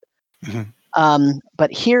out yet. Mm-hmm.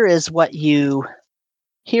 But here is what here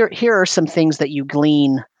are some things that you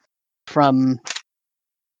glean from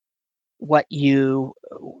what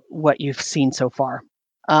you've seen so far.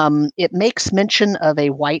 It makes mention of a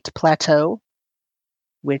white plateau,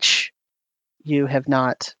 which you have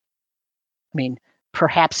not. I mean,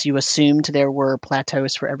 perhaps you assumed there were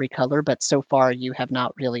plateaus for every color, but so far you have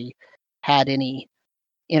not really had any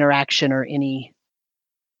interaction or any.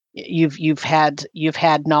 You've had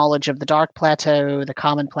knowledge of the dark plateau, the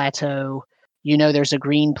common plateau. There's a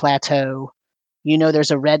green plateau.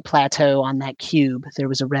 There's a red plateau on that cube. There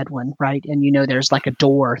was a red one, right? And there's like a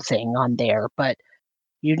door thing on there, but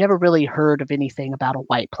you never really heard of anything about a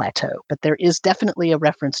white plateau. But there is definitely a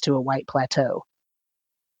reference to a white plateau.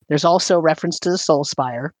 There's also a reference to the Soul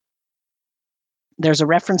Spire. There's a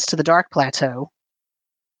reference to the Dark Plateau.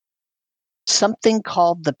 Something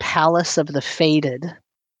called the Palace of the Fated.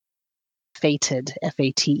 Fated,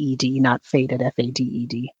 F-A-T-E-D, not faded,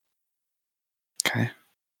 F-A-D-E-D. Okay.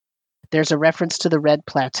 There's a reference to the Red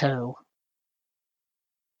Plateau.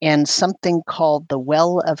 And something called the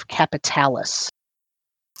Well of Capitalis.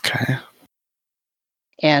 Okay.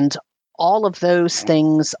 And all of those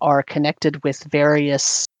things are connected with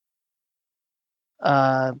various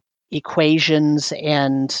equations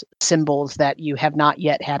and symbols that you have not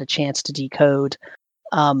yet had a chance to decode.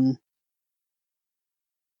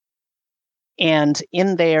 And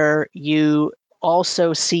in there, you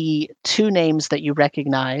also see two names that you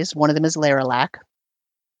recognize. One of them is Laralac.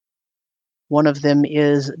 One of them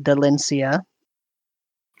is Delencia.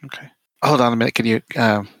 Okay. Hold on a minute. Can you?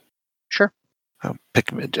 Sure.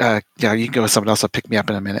 Pick me. Yeah, you can go with someone else. I'll pick me up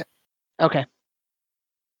in a minute. Okay.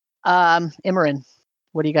 Imran,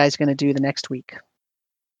 what are you guys going to do the next week?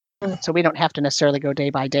 So we don't have to necessarily go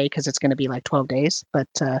day by day because it's going to be like 12 days, but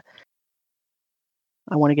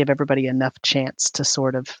I want to give everybody enough chance to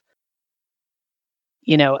sort of,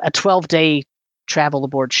 a 12-day travel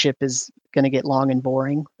aboard ship is going to get long and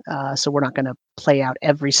boring. So we're not going to play out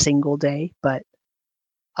every single day, but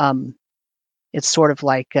it's sort of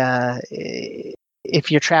like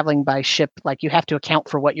if you're traveling by ship, like you have to account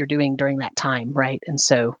for what you're doing during that time, right? And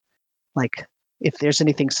so, like, if there's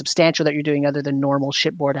anything substantial that you're doing other than normal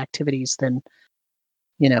shipboard activities, then,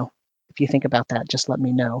 if you think about that, just let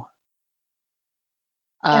me know.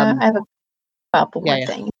 I have a couple more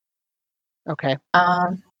things. Okay.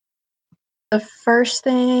 The first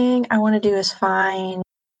thing I want to do is find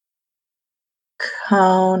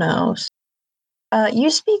Konos. You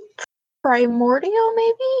speak Primordial,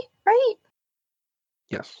 maybe, right?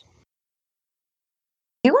 Yes.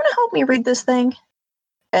 You want to help me read this thing?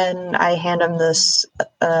 And I hand him this,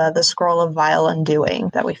 the scroll of vile undoing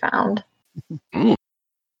that we found.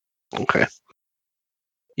 Okay.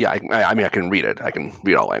 Yeah, I mean, I can read it. I can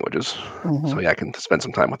read all languages. Mm-hmm. So yeah, I can spend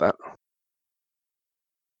some time with that.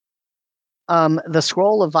 The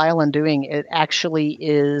scroll of vile undoing, it actually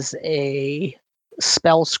is a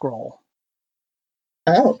spell scroll.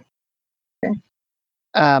 Oh. Okay.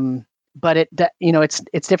 But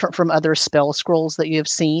it's different from other spell scrolls that you have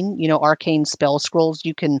seen. Arcane spell scrolls,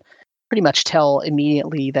 you can pretty much tell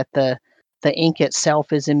immediately that the ink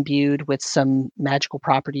itself is imbued with some magical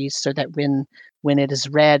properties, so that when it is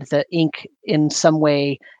read, the ink in some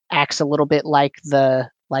way acts a little bit like the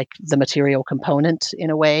material component in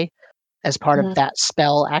a way as part of that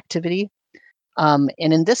spell activity. And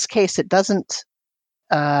in this case, it doesn't.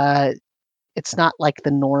 It's not like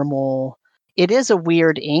the normal. It is a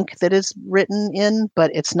weird ink that is written in,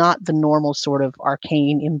 but it's not the normal sort of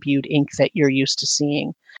arcane imbued ink that you're used to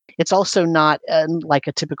seeing. It's also not like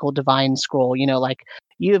a typical divine scroll, like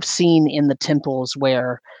you have seen in the temples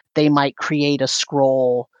where they might create a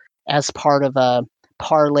scroll as part of a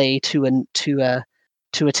parlay to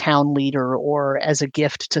a town leader or as a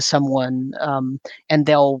gift to someone, and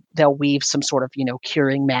they'll weave some sort of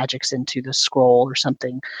curing magics into the scroll or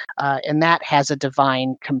something, and that has a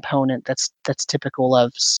divine component that's typical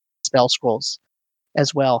of spell scrolls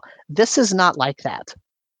as well. This is not like that.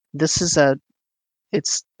 This is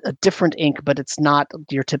it's a different ink, but it's not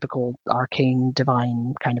your typical arcane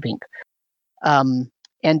divine kind of ink.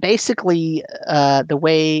 And basically, the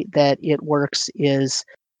way that it works is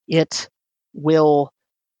it will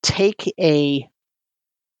take a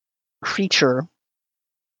creature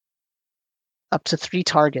up to 3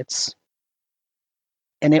 targets,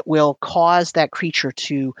 and it will cause that creature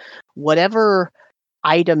to whatever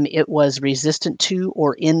item it was resistant to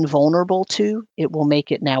or invulnerable to, it will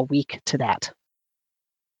make it now weak to that.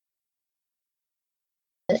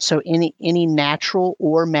 So any natural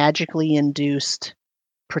or magically induced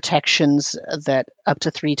protections that up to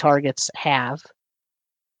 3 targets have.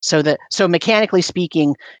 So mechanically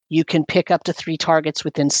speaking, you can pick up to 3 targets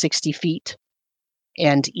within 60 feet,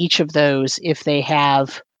 and each of those, if they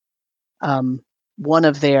have one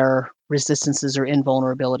of their resistances or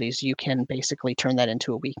invulnerabilities, you can basically turn that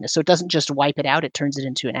into a weakness. So it doesn't just wipe it out; it turns it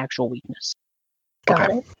into an actual weakness. Got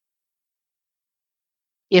it.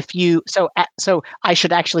 If you so I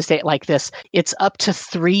should actually say it like this: it's up to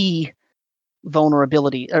 3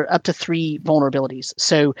 vulnerability or up to 3 vulnerabilities.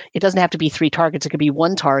 So it doesn't have to be 3 targets. It could be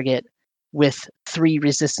 1 target with 3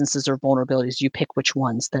 resistances or vulnerabilities. You pick which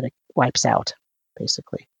ones that it wipes out,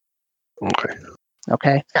 basically.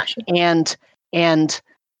 Okay. Gotcha. And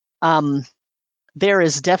there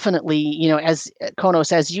is definitely, as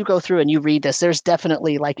Konos, as you go through and you read this, there's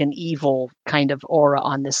definitely like an evil kind of aura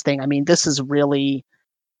on this thing. I mean, this is really,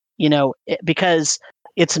 because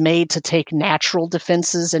it's made to take natural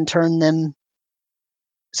defenses and turn them.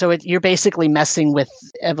 So you're basically messing with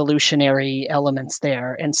evolutionary elements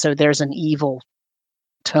there, and so there's an evil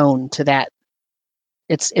tone to that.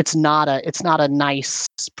 It's not a nice,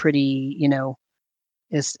 pretty,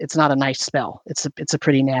 it's not a nice spell. It's a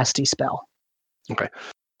pretty nasty spell. Okay,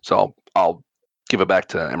 so I'll give it back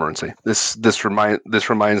to Emergency. This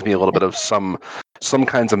reminds me a little bit of some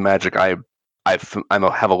kinds of magic I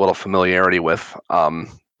have a little familiarity with,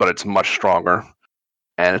 but it's much stronger,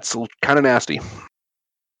 and it's kind of nasty.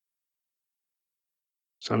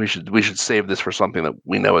 So we should save this for something that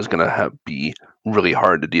we know is going to be really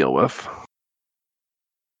hard to deal with.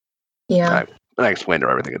 Yeah. I explained her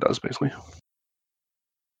everything it does, basically.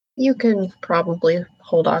 You can probably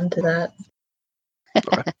hold on to that.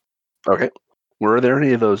 Okay. Were there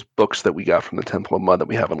any of those books that we got from the Temple of Mud that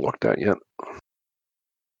we haven't looked at yet?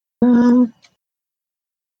 Um.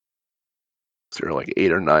 Is there like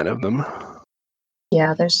 8 or 9 of them?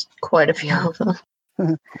 Yeah, there's quite a few of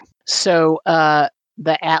them. So,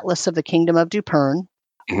 the Atlas of the Kingdom of Dupern,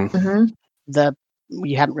 Mm-hmm.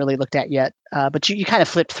 you haven't really looked at yet, but you kind of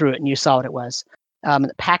flipped through it and you saw what it was.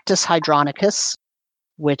 Pactus Hydronicus,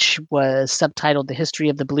 which was subtitled The History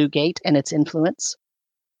of the Blue Gate and Its Influence.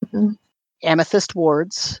 Mm-hmm. Amethyst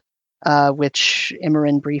Wards, which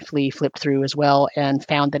Imran briefly flipped through as well and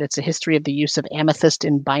found that it's a history of the use of amethyst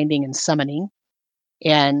in binding and summoning,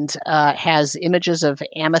 and has images of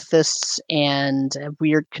amethysts and a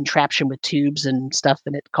weird contraption with tubes and stuff,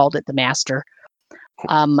 and it called it the Master.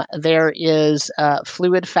 There is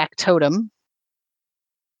Fluid Factotum,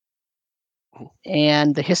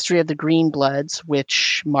 and the History of the Green Bloods,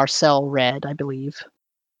 which Marcel read, I believe.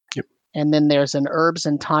 Yep. And then there's an Herbs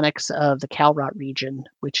and Tonics of the Calrot region,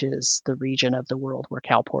 which is the region of the world where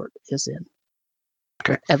Calport is in.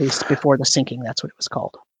 Okay. At least before the sinking, that's what it was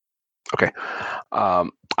called. Okay.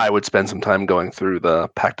 I would spend some time going through the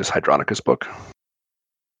Pactus Hydronicus book.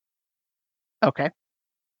 Okay.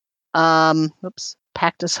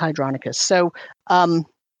 Pactus Hydronicus. So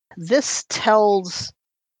this tells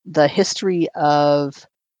the history of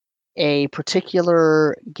a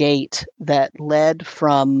particular gate that led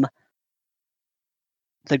from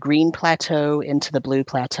the Green Plateau into the Blue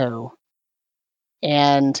Plateau.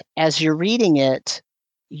 And as you're reading it,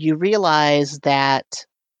 you realize that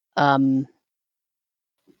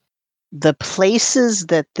the places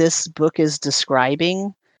that this book is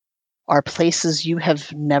describing are places you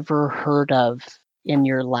have never heard of in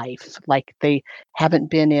your life. Like they haven't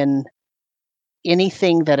been in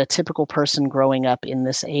anything that a typical person growing up in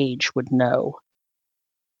this age would know.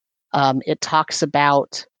 It talks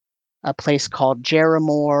about a place called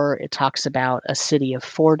Jeremore. It talks about a city of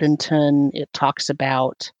Fordenton. It talks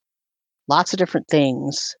about lots of different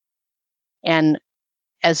things. And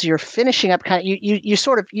as you're finishing up, kind of, you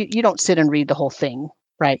sort of you don't sit and read the whole thing,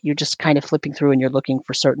 right? You're just kind of flipping through and you're looking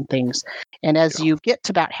for certain things. And as you get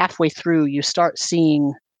to about halfway through, you start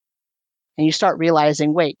seeing and you start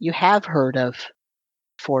realizing, wait, you have heard of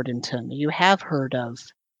Fordenton. You have heard of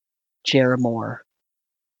Jeremore.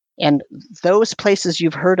 And those places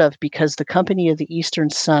you've heard of because the Company of the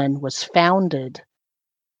Eastern Sun was founded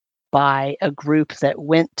by a group that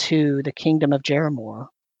went to the Kingdom of Jeremore,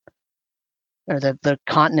 or the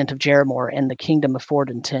continent of Jeremore and the Kingdom of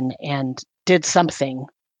Fordenton, and did something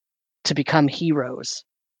to become heroes.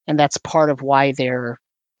 And that's part of why they're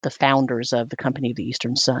the founders of the Company of the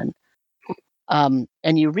Eastern Sun. And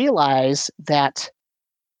you realize that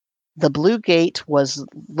the Blue Gate was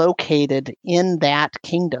located in that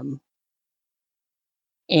kingdom.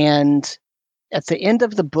 And at the end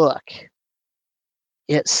of the book,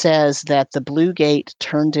 it says that the Blue Gate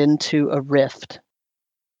turned into a rift.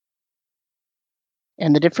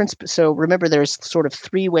 And the difference, so remember there's sort of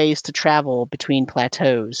three ways to travel between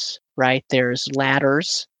plateaus, right? There's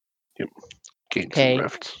ladders. Yep. Gates Okay. and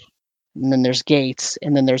rifts. And then there's gates,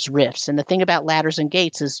 and then there's rifts. And the thing about ladders and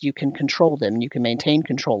gates is you can control them, you can maintain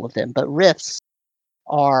control of them. But rifts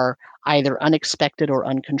are either unexpected or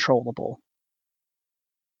uncontrollable.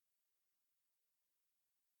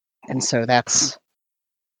 And so that's...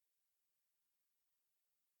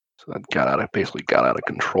 So that basically got out of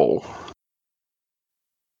control.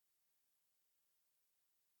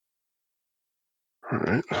 All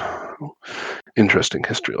right. Interesting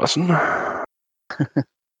history lesson. I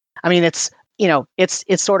mean, it's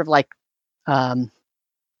sort of like,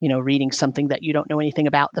 reading something that you don't know anything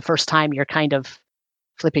about. The first time you're kind of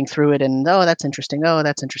flipping through it and, oh, that's interesting. Oh,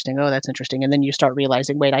 that's interesting. Oh, that's interesting. And then you start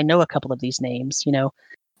realizing, wait, I know a couple of these names,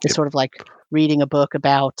 It's sort of like reading a book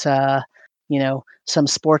about, some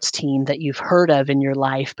sports team that you've heard of in your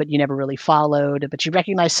life, but you never really followed, but you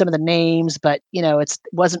recognize some of the names, but,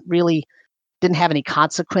 didn't have any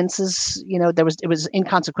consequences. It was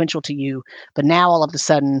inconsequential to you, but now all of a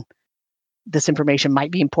sudden this information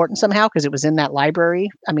might be important somehow because it was in that library.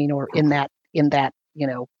 I mean, or in that,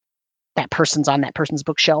 that person's on that person's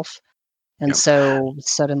bookshelf. And so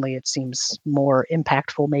suddenly it seems more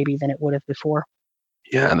impactful maybe than it would have before.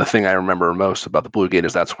 Yeah, and the thing I remember most about the Blue Gate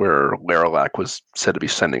is that's where Laralac was said to be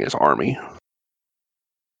sending his army.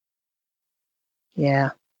 Yeah.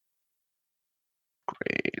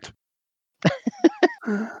 Great.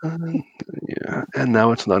 Yeah, and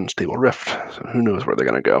now it's an unstable rift, so who knows where they're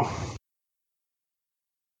going to go.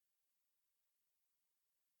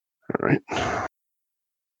 All right.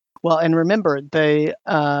 Well, and remember, those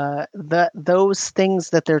things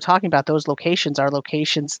that they're talking about, those locations are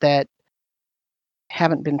locations that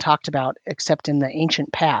haven't been talked about except in the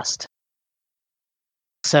ancient past.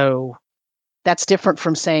 So that's different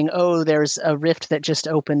from saying, oh, there's a rift that just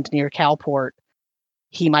opened near Calport.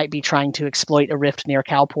 He might be trying to exploit a rift near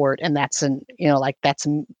Calport, and that's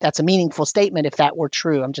that's a meaningful statement if that were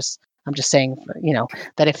true. I'm just saying,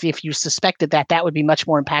 that if you suspected that would be much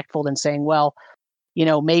more impactful than saying, well,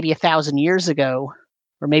 maybe 1,000 years ago,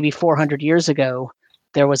 or maybe 400 years ago,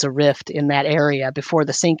 there was a rift in that area before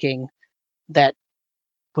the sinking that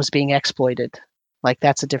was being exploited. Like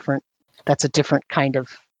that's a different kind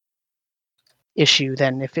of issue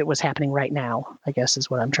than if it was happening right now, I guess is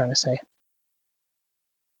what I'm trying to say.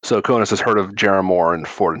 So Conus has heard of Jeremore and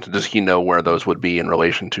Fort. Does he know where those would be in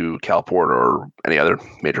relation to Calport or any other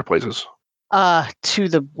major places? To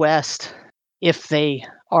the west, if they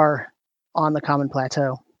are on the Common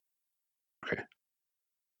Plateau. Okay.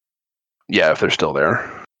 Yeah, if they're still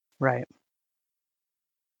there. Right.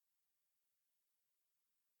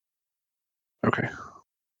 Okay.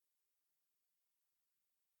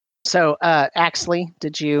 So, Axley,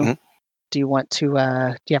 do you want to,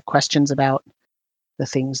 do you have questions about the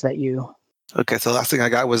things that you... Okay, so the last thing I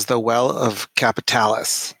got was the Well of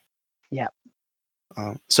Capitalis. Yeah.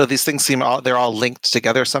 So these things they're all linked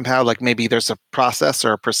together somehow, like maybe there's a process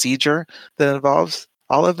or a procedure that involves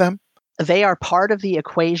all of them? They are part of the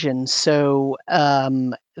equation, so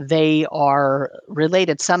they are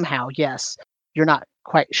related somehow, yes. You're not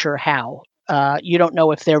quite sure how. You don't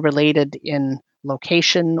know if they're related in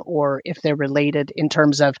location or if they're related in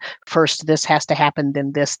terms of first this has to happen,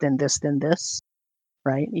 then this, then this, then this,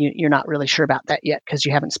 right? You're not really sure about that yet because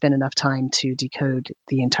you haven't spent enough time to decode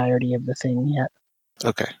the entirety of the thing yet.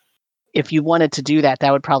 Okay. If you wanted to do that,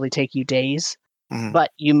 that would probably take you days, but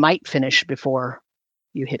you might finish before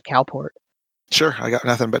you hit Calport. Sure, I got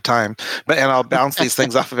nothing but time. And I'll bounce these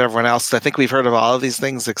things off of everyone else. I think we've heard of all of these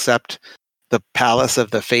things except the Palace of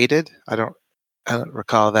the Fated. I don't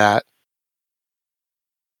recall that.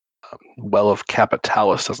 Well of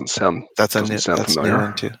Capitalis doesn't sound familiar. New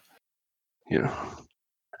one too. Yeah.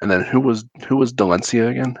 And then who was Dalencia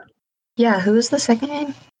again? Yeah, who was the second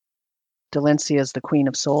name? Dalencia is the Queen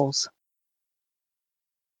of Souls.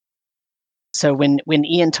 So when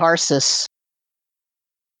Ian Tarsus,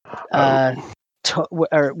 when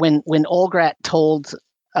Olgrat told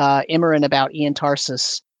Imran about Ian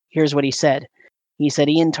Tarsus, here's what he said. He said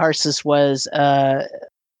Ian Tarsus was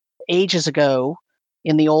ages ago,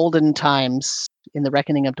 in the olden times, in the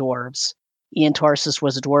reckoning of dwarves. Ian Tarsus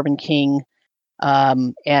was a dwarven king,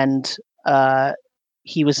 and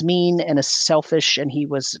he was mean and selfish, and he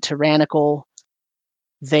was tyrannical.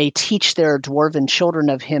 They teach their dwarven children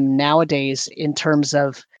of him nowadays in terms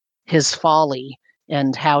of his folly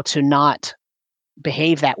and how to not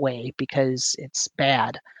behave that way because it's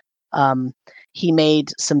bad. He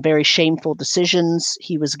made some very shameful decisions.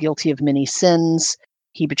 He was guilty of many sins.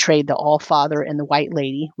 he betrayed the All-Father and the White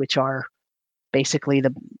Lady, which are basically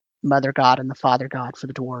the mother god and the father god for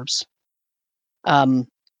the dwarves.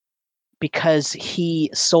 Because he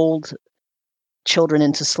sold children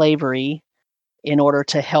into slavery in order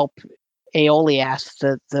to help Aeoliath,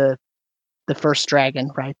 the first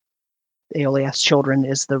dragon, right? Aeoliath's children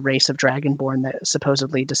is the race of dragonborn that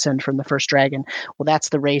supposedly descend from the first dragon. Well, that's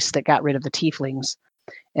the race that got rid of the tieflings.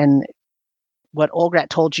 And what Olgrat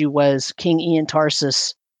told you was King Ian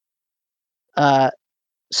Tarsus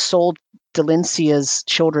sold Delincia's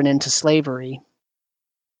children into slavery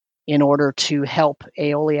in order to help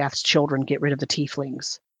Aeoliath's children get rid of the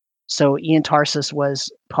tieflings. So Ian Tarsus was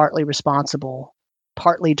partly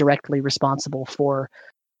directly responsible for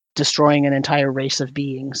destroying an entire race of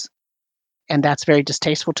beings. And that's very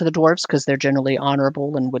distasteful to the dwarves because they're generally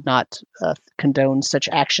honorable and would not condone such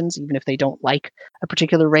actions, even if they don't like a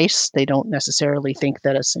particular race. They don't necessarily think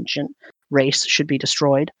that a sentient race should be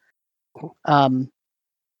destroyed.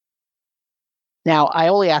 Now,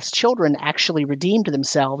 Aeoliath's children actually redeemed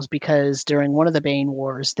themselves because during one of the Bane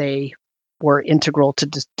Wars, they were integral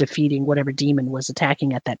to defeating whatever demon was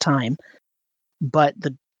attacking at that time. But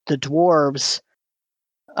the dwarves,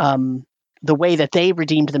 the way that they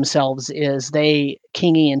redeemed themselves is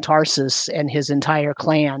King Ian Tarsus and his entire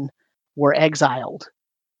clan were exiled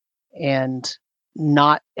and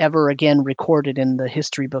not ever again recorded in the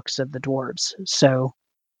history books of the dwarves. So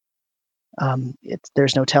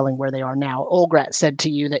there's no telling where they are now. Olgrat said to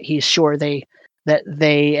you that he's sure that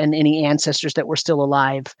they and any ancestors that were still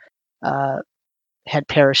alive had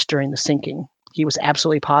perished during the sinking. He was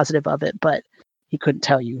absolutely positive of it, but he couldn't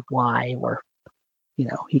tell you why, or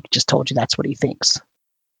he just told you that's what he thinks.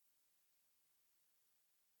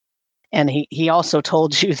 And he also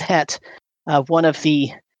told you that one of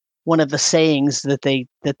the sayings that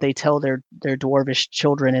they tell their dwarvish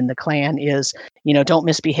children in the clan is, don't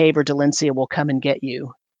misbehave or Delincia will come and get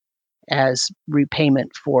you, as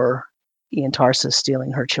repayment for Ian Tarsus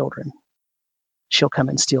stealing her children. She'll come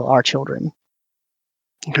and steal our children.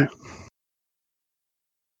 Okay.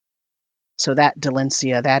 So that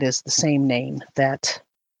Delincia, that is the same name that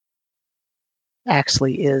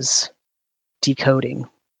Axley is decoding.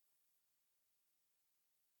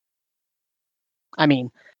 I mean,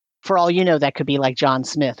 for all you know, that could be like John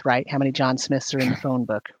Smith, right? How many John Smiths are in the phone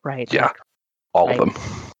book, right? Yeah, all of them.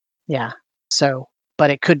 Yeah. So, but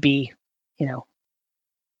it could be,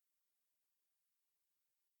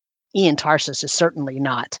 Ian Tarsus is certainly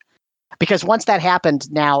not. Because once that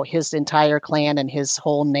happened, now his entire clan and his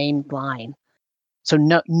whole name line. So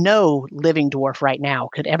no living dwarf right now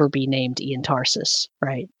could ever be named Ian Tarsus,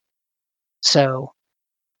 right? So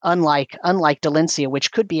unlike Delincia,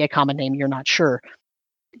 which could be a common name, you're not sure,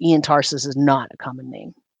 Ian Tarsus is not a common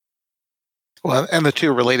name. Well, and the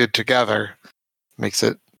two related together makes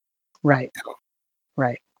it right.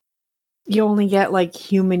 Right. You only get like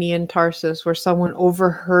human Ian Tarsus, where someone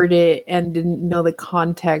overheard it and didn't know the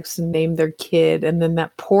context and named their kid, and then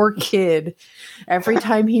that poor kid, every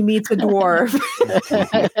time he meets a dwarf.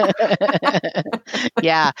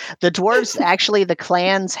 Yeah, the dwarves, actually, the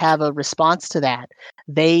clans have a response to that.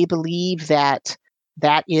 They believe that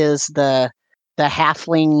is the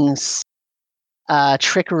halflings'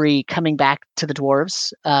 trickery coming back to the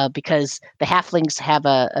dwarves, because the halflings have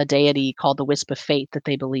a deity called the Wisp of Fate that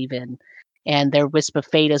they believe in. And their wisp of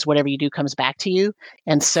fate is whatever you do comes back to you.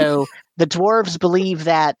 And so the dwarves believe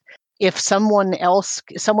that if someone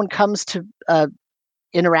comes to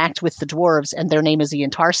interact with the dwarves and their name is Ian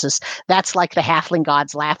Tarsus, that's like the halfling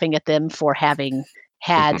gods laughing at them for having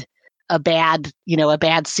had a bad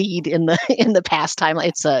seed in the past time.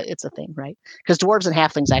 It's a thing, right? Because dwarves and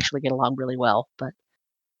halflings actually get along really well. But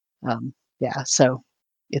yeah, so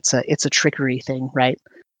it's a trickery thing, right?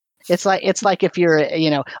 It's like if you're,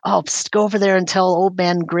 go over there and tell Old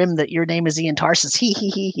Man Grimm that your name is Ian Tarsus, he,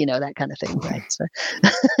 that kind of thing, right?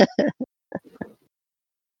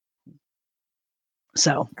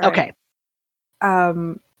 So okay.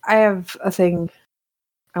 I have a thing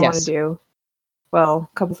I want to do. Well,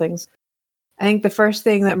 a couple things. I think the first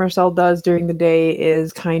thing that Marcel does during the day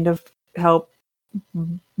is kind of help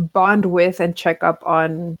bond with and check up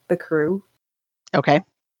on the crew. Okay.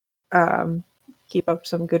 Keep up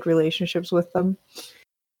some good relationships with them.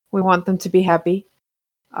 We want them to be happy.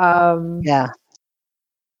 Yeah.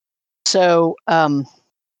 So,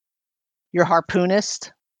 your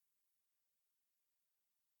harpoonist,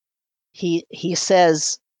 he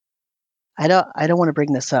says, I don't want to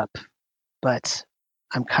bring this up, but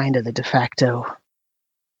I'm kind of the de facto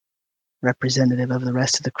representative of the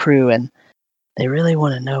rest of the crew, and they really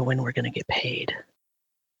want to know when we're going to get paid.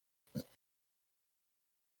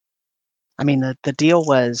 I mean, the deal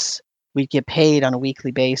was we'd get paid on a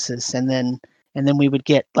weekly basis, and then we would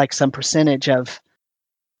get like some percentage of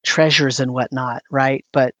treasures and whatnot, right?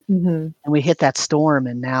 But and we hit that storm,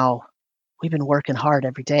 and now we've been working hard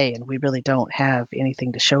every day, and we really don't have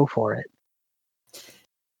anything to show for it.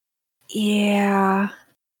 Yeah.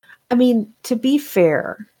 I mean, to be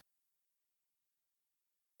fair,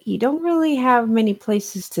 you don't really have many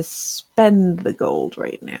places to spend the gold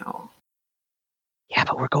right now. Yeah,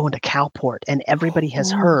 but we're going to Calport, and everybody has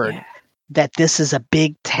heard that this is a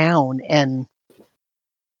big town, and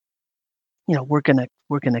we're gonna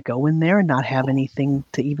go in there and not have anything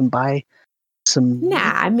to even buy some. Nah,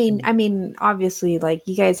 I mean, obviously, like,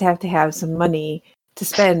 you guys have to have some money to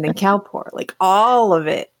spend in Calport, like all of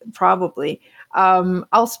it, probably.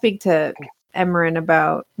 I'll speak to Emmerin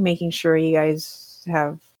about making sure you guys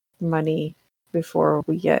have money before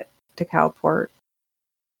we get to Calport.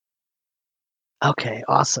 Okay,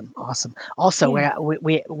 awesome. Also,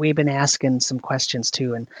 we've been asking some questions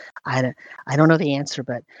too, and I don't know the answer,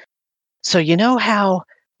 but so you know how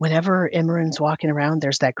whenever Emmerin's walking around,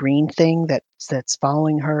 there's that green thing that's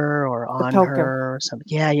following her or on her or something.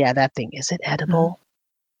 Yeah, that thing. Is it edible?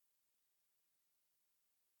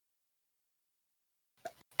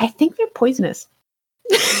 I think they're poisonous.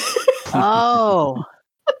 Oh.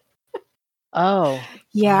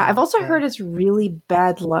 Yeah, I've also heard it's really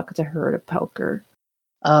bad luck to hurt a Pelker.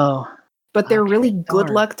 Oh. But they're really good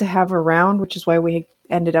luck to have around, which is why we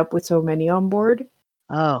ended up with so many on board.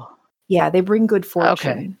 Oh. Yeah, they bring good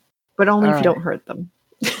fortune. Okay. But only if you don't hurt them.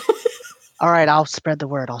 All right, I'll spread the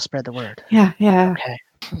word. Yeah. Okay.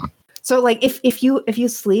 So like if you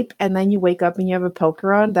sleep and then you wake up and you have a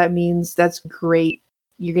Pelker on, that means that's great.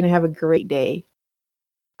 You're gonna have a great day.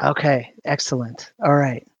 Okay, excellent. All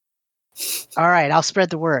right, I'll spread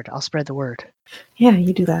the word. Yeah,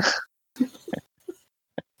 you do that.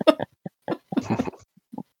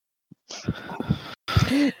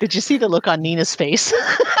 Did you see the look on Nina's face?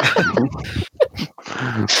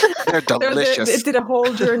 They're delicious. It did a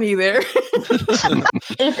whole journey there.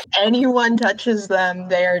 If anyone touches them,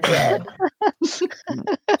 they are dead.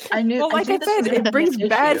 I knew. Well, like I said, it brings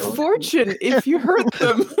bad fortune if you hurt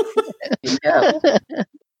them. Yeah.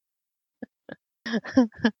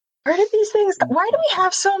 Where did these things go? Why do we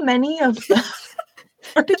have so many of them?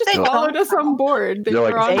 They just followed us on board. They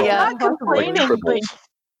were on not complaining, but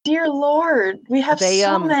dear Lord, we have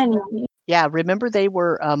so many. Yeah, remember they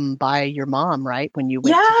were by your mom, right? When you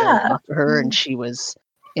went to go talk to her, and she was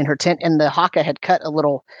in her tent, and the Haka had cut a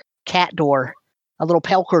little cat door, a little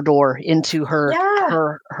Pelker door into her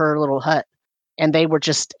little hut, and they were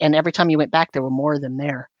and every time you went back, there were more of them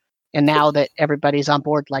there. And now that everybody's on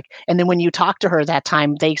board, and then when you talked to her that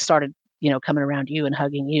time, they started, coming around you and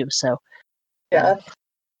hugging you. So yeah.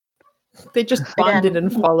 They just bonded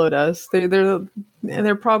and followed us.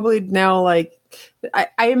 They're probably now like, I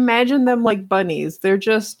imagine them like bunnies. They're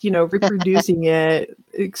just, reproducing at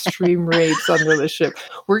extreme rates under the ship.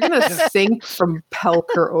 We're gonna sink from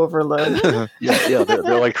Pelker overload. Yeah,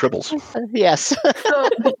 they're like tribbles. Yes. So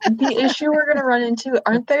the issue we're gonna run into,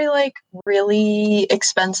 aren't they like really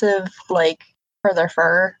expensive? Like for their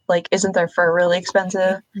fur, isn't their fur really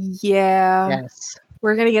expensive? Yeah. Yes.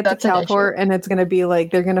 We're going to get to Calport, and it's going to be like,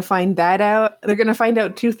 they're going to find that out. They're going to find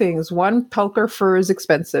out two things. One, Pelker fur is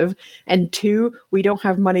expensive. And two, we don't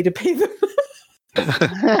have money to pay them.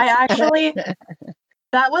 That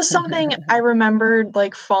was something I remembered,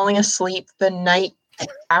 falling asleep the night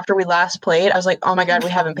after we last played. I was like, oh my God, we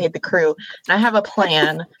haven't paid the crew. And I have a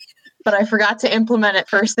plan, but I forgot to implement it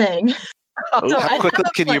first thing. So how quickly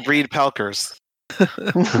can you breed Pelkers?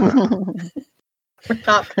 We're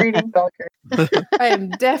not breeding Pelkers. I am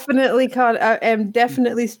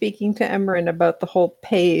definitely speaking to Emmerin about the whole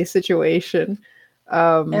pay situation.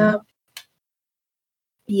 Yeah.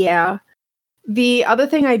 The other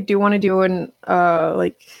thing I do want to do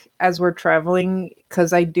as we're traveling,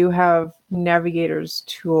 because I do have navigator's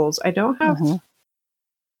tools. I don't have. I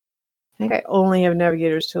think I only have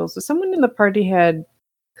navigator's tools. So someone in the party had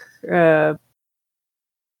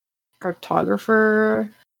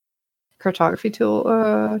cartography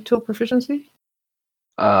tool proficiency?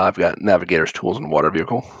 I've got navigator's tools and water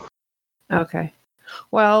vehicle. Okay.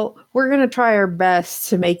 Well, we're going to try our best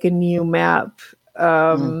to make a new map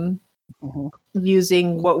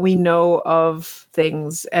using what we know of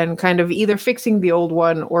things and kind of either fixing the old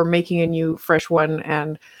one or making a new fresh one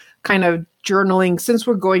and kind of journaling, since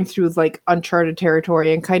we're going through uncharted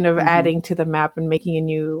territory, and kind of adding to the map and making a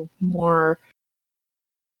new, more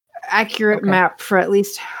accurate map for at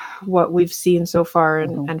least what we've seen so far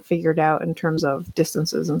and figured out in terms of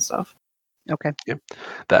distances and stuff. Okay. Yeah.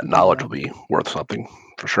 That knowledge will be worth something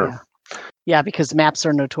for sure. Yeah, because maps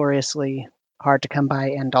are notoriously hard to come by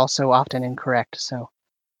and also often incorrect. So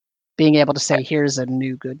being able to say, here's a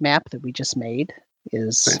new good map that we just made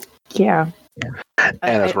is... Yeah. And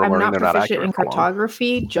as we're I'm learning, not they're not proficient accurate in for long.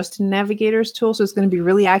 cartography, just in Navigator's tool, so it's going to be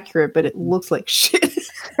really accurate, but it looks like shit.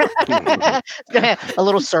 A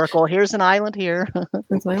little circle. Here's an island here.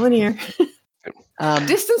 It's an island here.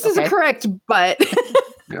 Distances are correct, but...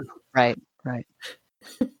 Right.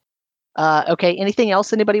 Okay, anything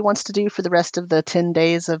else anybody wants to do for the rest of the 10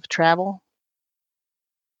 days of travel?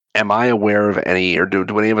 Am I aware of any, or do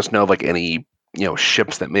any of us know of like any,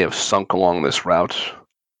 ships that may have sunk along this route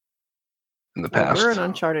in the past? We're in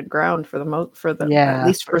uncharted ground for the Yeah, at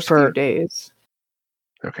least first few days.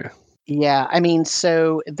 Okay. Yeah, I mean,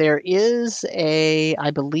 so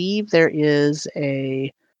I believe there is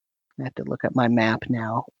I have to look up my map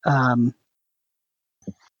now.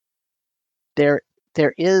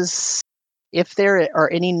 There is, if there are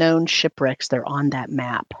any known shipwrecks, they're on that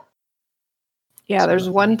map. Yeah, there's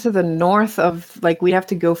one to the north of, we have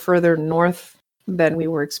to go further north than we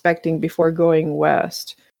were expecting before going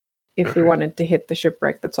west if we wanted to hit the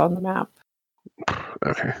shipwreck that's on the map.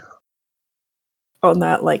 Okay. On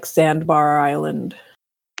that, sandbar island.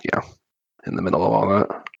 Yeah, in the middle of all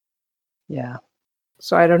that. Yeah.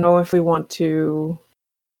 So I don't know if we want to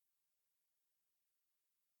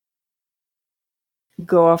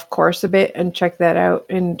go off course a bit and check that out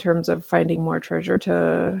in terms of finding more treasure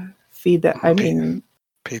to feed that. I mean,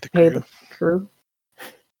 pay the crew.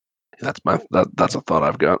 That's a thought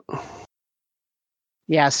I've got.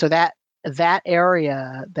 Yeah, so that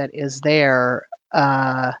area that is there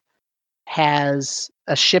has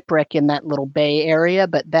a shipwreck in that little bay area,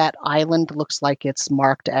 but that island looks like it's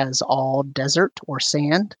marked as all desert or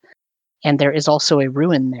sand, and there is also a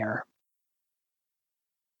ruin there.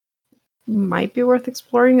 Might be worth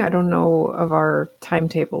exploring. I don't know of our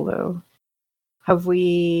timetable though.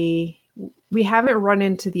 We haven't run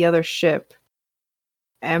into the other ship.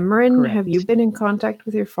 Emran, Correct. have you been in contact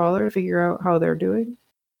with your father to figure out how they're doing?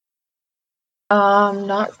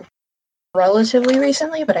 Not relatively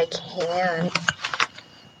recently, but I can.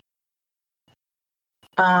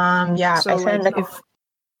 Yeah, So, I sent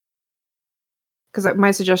because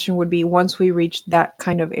my suggestion would be once we reach that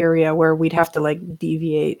kind of area where we'd have to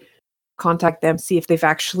deviate, contact them, see if they've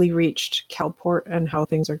actually reached Calport and how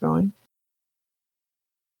things are going.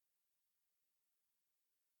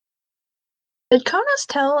 Did Konos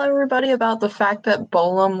tell everybody about the fact that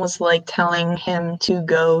Bolam was telling him to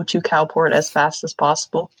go to Calport as fast as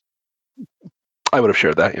possible? I would have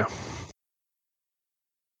shared that, yeah.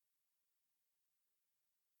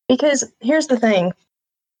 Because here's the thing.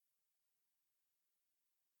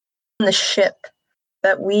 The ship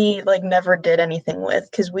that we never did anything with,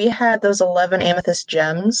 because we had those 11 amethyst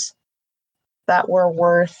gems that were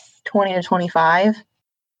worth 20 to 25.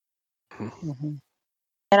 Mm-hmm.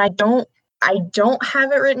 And I don't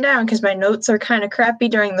have it written down because my notes are kind of crappy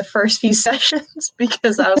during the first few sessions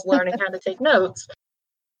because I was learning how to take notes.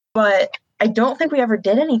 But I don't think we ever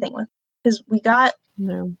did anything with it because we got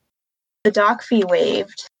the dock fee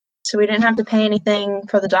waived. So we didn't have to pay anything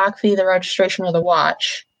for the dock fee, the registration, or the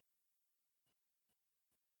watch.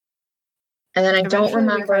 And then I don't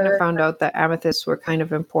remember. We kind of found out that amethysts were kind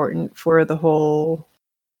of important for the whole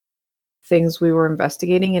things we were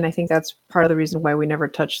investigating, and I think that's part of the reason why we never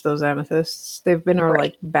touched those amethysts. They've been our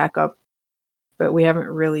backup, but we haven't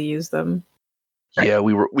really used them. Yeah,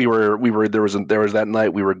 we were there was that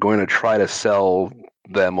night we were going to try to sell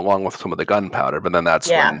them along with some of the gunpowder, but then that's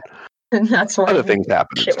when other things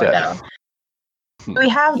happened instead. We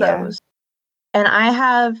have those. And I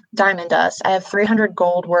have diamond dust. I have 300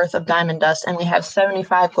 gold worth of diamond dust, and we have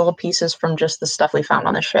 75 gold pieces from just the stuff we found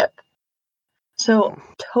on the ship. So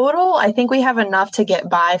total, I think we have enough to get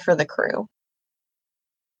by for the crew.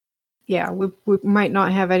 Yeah, we might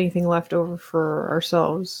not have anything left over for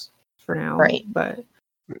ourselves for now. Right. But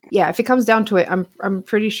yeah, if it comes down to it, I'm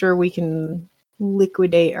pretty sure we can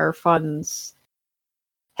liquidate our funds.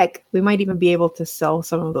 Heck, we might even be able to sell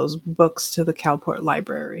some of those books to the Calport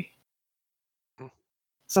library.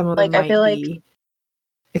 Some of them might be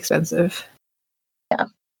expensive. Yeah.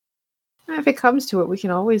 If it comes to it, we can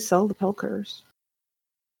always sell the Pelkers.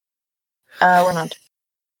 We're not.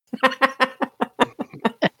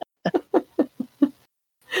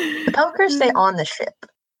 The Pelkers stay on the ship,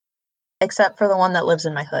 except for the one that lives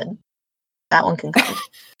in my hood. That one can come.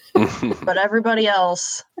 But everybody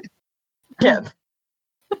else, ship.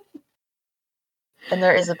 And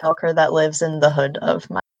there is a Pelker that lives in the hood of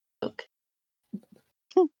my book.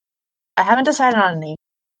 I haven't decided on a name.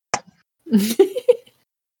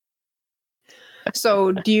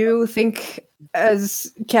 So, do you think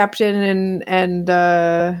as captain and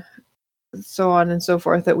so on and so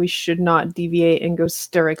forth, that we should not deviate and go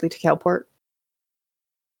directly to Calport?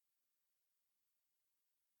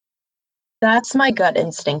 That's my gut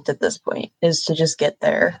instinct at this point, is to just get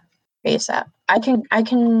there ASAP. I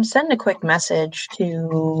can send a quick message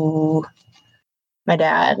to my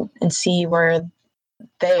dad and see where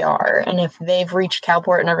they are, and if they've reached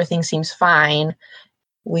Calport and everything seems fine,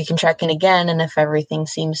 we can check in again, and if everything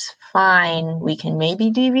seems fine, we can maybe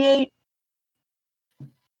deviate.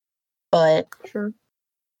 But Sure.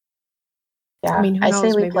 yeah, I mean, who I say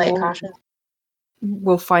knows? we Maybe play it we'll- cautious.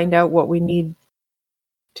 We'll find out what we need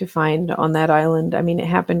to find on that island. I mean, it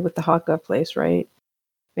happened with the Haka place, right?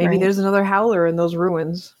 Maybe Right. there's another howler in those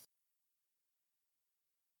ruins.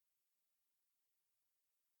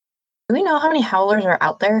 Do we know how many howlers are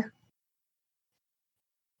out there?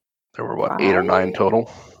 There were, 8 or 9 total?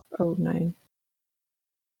 Oh, 9.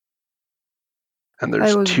 And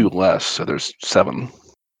there's I was- 2 less, so there's 7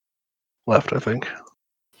 left, I think.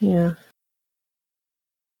 Yeah.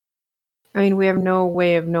 I mean, we have no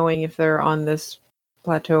way of knowing if they're on this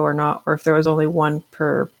plateau or not, or if there was only one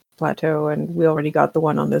per plateau, and we already got the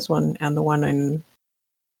one on this one and the one in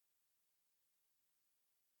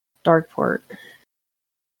Darkport.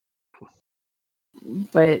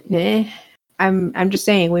 But I'm just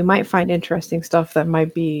saying we might find interesting stuff that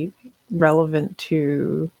might be relevant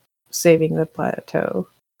to saving the plateau.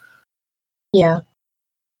 Yeah.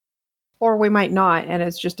 Or we might not, and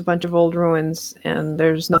it's just a bunch of old ruins, and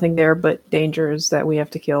there's nothing there but dangers that we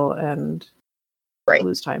have to kill and Right.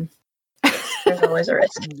 lose time. There's always a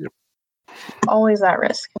risk. Yep. Always that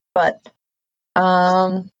risk. But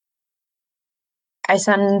I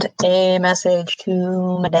send a message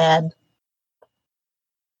to my dad.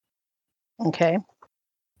 Okay.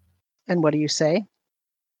 And what do you say?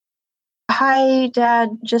 Hi, Dad.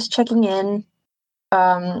 Just checking in.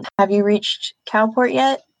 Have you reached Calport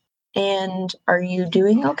yet? And are you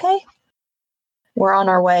doing okay? We're on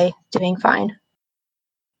our way, doing fine.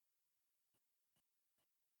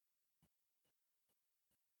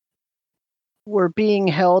 We're being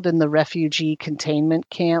held in the refugee containment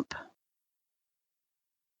camp.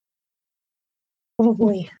 Oh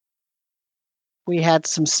boy. We had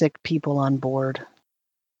some sick people on board.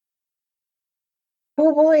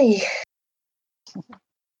 Oh boy.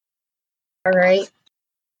 All right.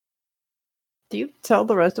 Do you tell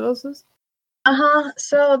the rest of us this?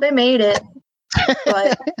 So they made it,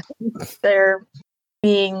 but they're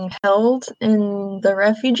being held in the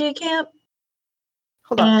refugee camp.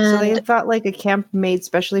 Hold on. So they And- thought like a camp made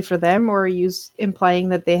specially for them, or are you implying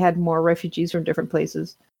that they had more refugees from different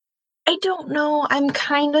places? I don't know. I'm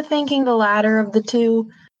kind of thinking the latter of the two.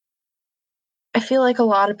 I feel like a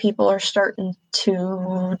lot of people are starting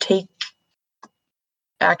to take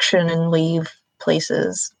action and leave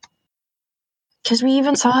places. Because we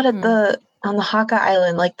even saw it at on the Haka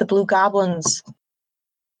Island, like the Blue Goblins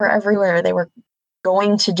were everywhere. They were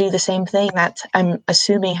going to do the same thing that I'm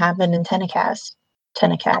assuming happened in Tenacast.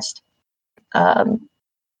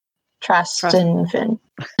 Trust and Finn.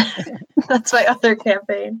 That's my other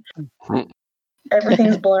campaign.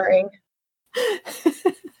 Everything's blurring.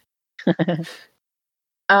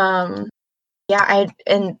 Yeah,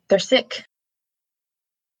 and they're sick.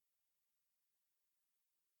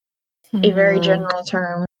 A very general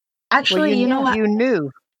term. Actually, you know what?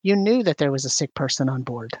 You knew that there was a sick person on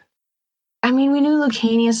board. I mean, we knew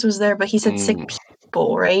Lucanius was there, but he said sick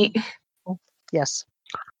people, right? Yes.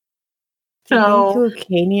 Do you So- think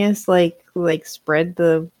Lucanius like spread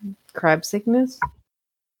the crab sickness?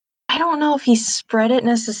 I don't know if he spread it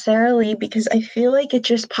necessarily because I feel like it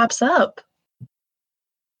just pops up.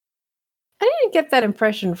 I didn't get that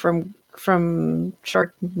impression from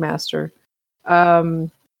Shark Master,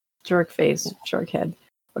 Shark Face, Shark Head,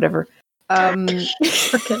 whatever. Okay.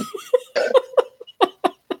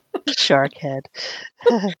 Shark head.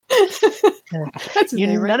 That's his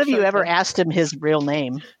name, right? None of you Shark ever Head. asked him his real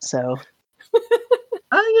name, so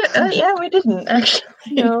Oh yeah, yeah, we didn't actually.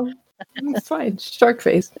 No, it's fine. Shark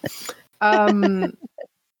Face.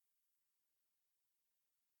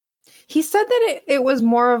 He said that it was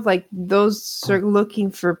more of like those sort of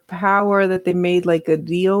looking for power, that they made like a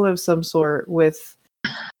deal of some sort with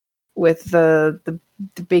the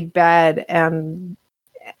big bad and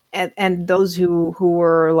those who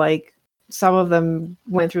were like, some of them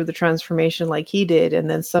went through the transformation like he did, and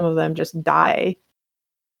then some of them just die.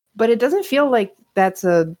 But it doesn't feel like that's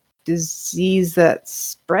a disease that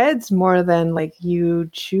spreads more than like you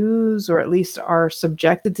choose, or at least are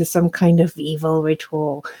subjected to some kind of evil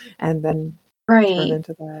ritual and then turn Right.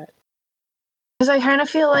 into that. Because I kind of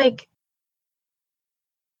feel like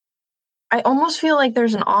I almost feel like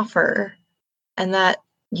there's an offer, and that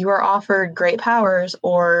you are offered great powers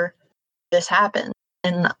or this happens.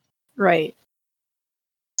 And Right.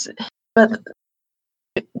 but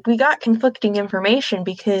we got conflicting information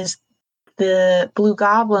because the blue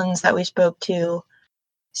goblins that we spoke to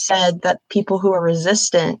said that people who are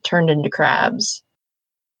resistant turned into crabs.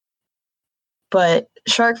 But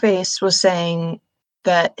Sharkface was saying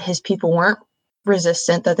that his people weren't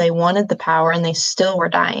resistant, that they wanted the power and they still were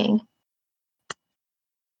dying.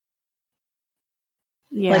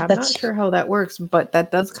 Yeah, Like, I'm not that's- sure how that works, but that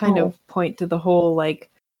does kind of point to the whole, like,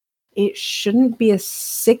 it shouldn't be a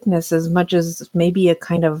sickness as much as maybe a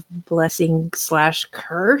kind of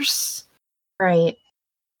blessing/curse. Right.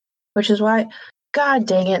 Which is why, God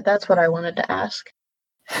dang it, that's what I wanted to ask.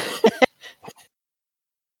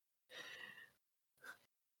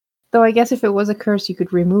 Though I guess if it was a curse, you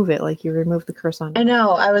could remove it, like you remove the curse on. I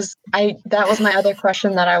know, that was my other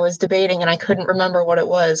question that I was debating and I couldn't remember what it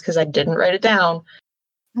was because I didn't write it down,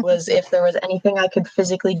 was if there was anything I could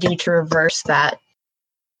physically do to reverse that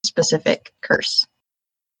specific curse.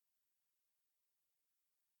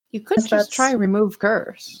 You could Yes, just try that's- remove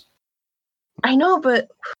curse. I know, but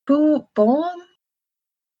who, Bolum?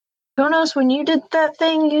 Konos, when you did that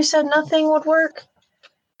thing, you said nothing would work?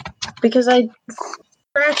 Because I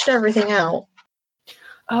scratched everything out.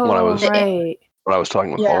 Oh, When I was- right. When I was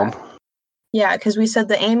talking with Yeah. Paul. Yeah, because we said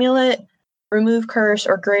the amulet, remove curse,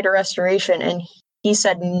 or greater restoration, and he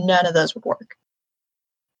said none of those would work.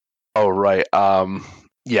 Oh, right.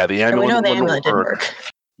 Yeah, the And we amulet know the wouldn't amulet didn't work. work.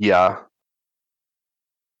 Yeah.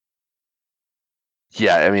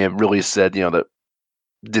 Yeah, I mean, it really said, that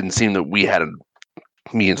didn't seem that we had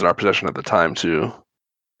means in our possession at the time to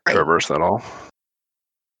Right. reverse that all.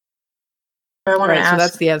 I want to Right, so ask.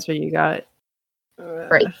 that's the answer you got.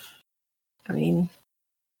 Right. I mean,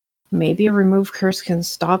 maybe a remove curse can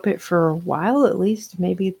stop it for a while at least.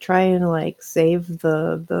 Maybe try and like save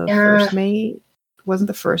the Yeah. first mate. Wasn't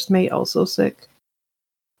the first mate also sick?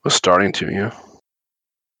 Was starting to, yeah.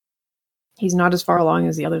 He's not as far along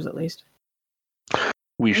as the others at least.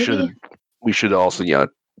 We Maybe. should also,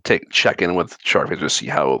 check in with Sharkface to see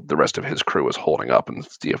how the rest of his crew is holding up and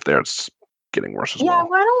see if they're getting worse as Yeah, well.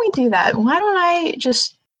 why don't we do that? Why don't I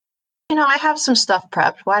just, I have some stuff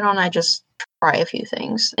prepped. Why don't I just try a few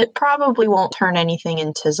things? It probably won't turn anything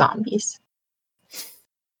into zombies.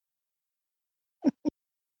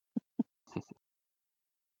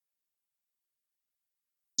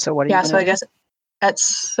 So what are you Yeah, gonna so I guess at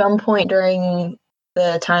some point during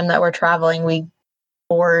the time that we're traveling, we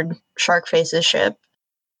board Sharkface's ship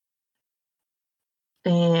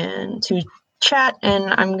and to chat,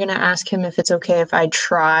 and I'm going to ask him if it's okay if I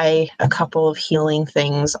try a couple of healing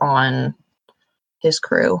things on his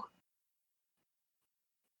crew.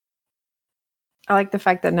 I like the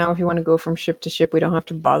fact that now if you want to go from ship to ship, we don't have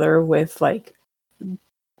to bother with like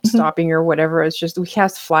stopping or whatever. It's just we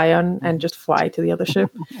cast fly on and just fly to the other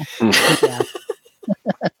ship. Yeah.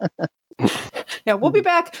 Yeah, we'll be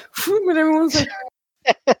back. And everyone's like,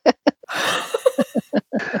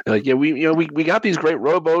 Like, yeah, we got these great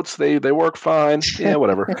rowboats. They work fine. Yeah,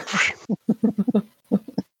 whatever.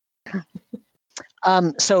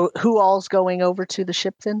 So who all's going over to the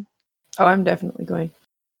ship then? oh, I'm definitely going.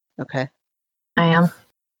 Okay. I am.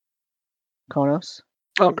 Konos?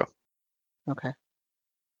 I'll go. Okay.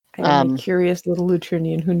 I am Um, a curious little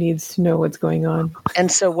Lutrinian who needs to know what's going on.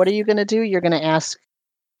 And so what are you gonna do? You're gonna ask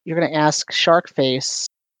Sharkface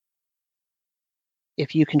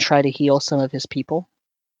if you can try to heal some of his people.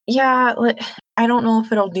 Yeah, I don't know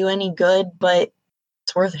if it'll do any good, but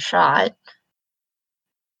it's worth a shot.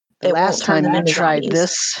 The It won't last turn time them you into tried zombies.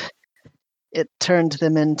 this, it turned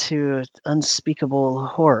them into unspeakable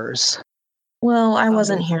horrors. Well, I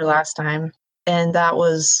wasn't Zombies. here last time, and that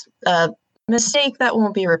was a mistake that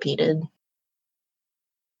won't be repeated.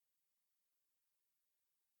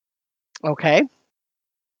 Okay.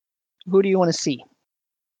 Who do you want to see?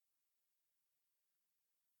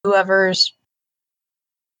 Whoever's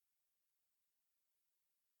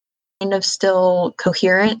kind of still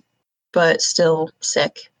coherent, but still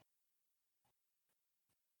sick.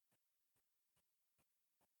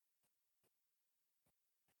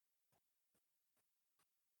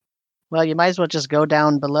 Well, you might as well just go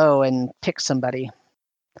down below and pick somebody.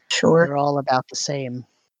 Sure. They're all about the same.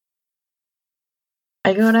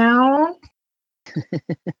 I go down.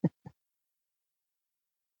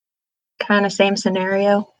 Kind of same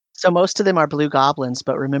scenario. So most of them are blue goblins,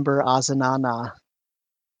 but remember Azanana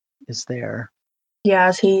is there. Yeah,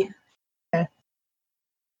 is he?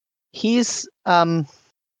 He's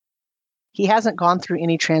he hasn't gone through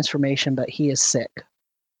any transformation, but he is sick.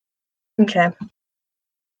 Okay.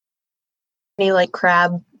 any like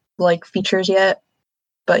crab like features yet,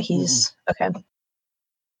 but he's okay.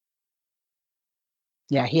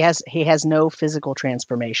 Yeah, he has no physical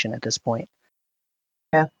transformation at this point.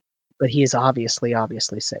 Yeah. But he is obviously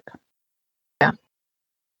sick. Yeah.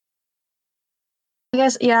 I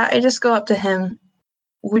guess, yeah, I just go up to him.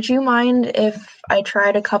 Would you mind if I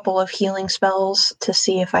tried a couple of healing spells to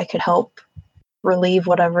see if I could help relieve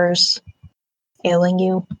whatever's ailing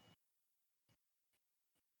you?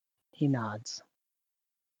 He nods.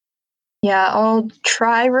 Yeah, I'll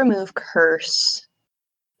try remove curse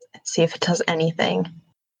and see if it does anything.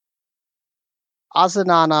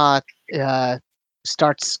 Azanana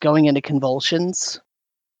starts going into convulsions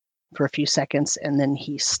for a few seconds, and then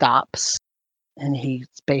he stops, and he's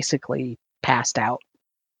basically passed out.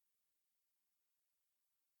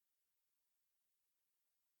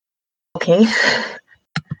 Okay.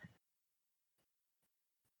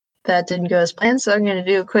 That didn't go as planned, so I'm going to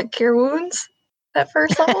do a quick cure wounds at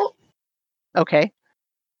first level. Okay.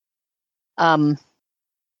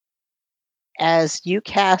 As you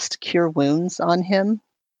cast Cure Wounds on him,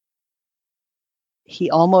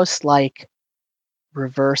 he almost like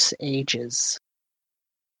reverse ages.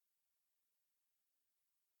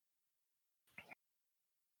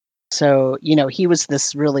 So, he was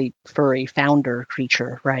this really furry founder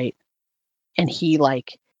creature, right? And he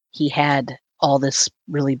had all this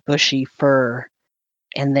really bushy fur,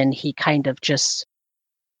 and then he kind of just,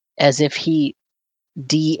 as if he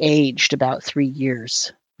de-aged about 3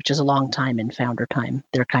 years, which is a long time in founder time.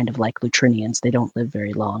 They're kind of like Lutrinians. They don't live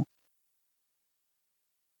very long.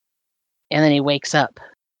 And then he wakes up.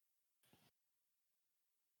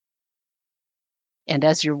 And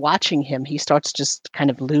as you're watching him, he starts just kind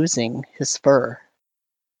of losing his fur.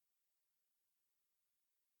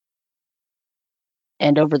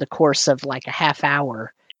 And over the course of like a half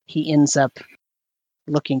hour, he ends up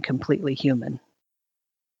looking completely human.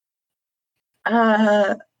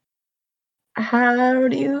 How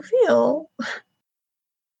do you feel?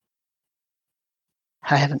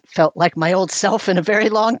 I haven't felt like my old self in a very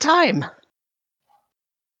long time.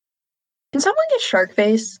 Can someone get shark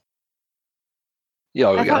face?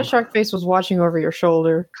 Yeah, I thought Sharkface was watching over your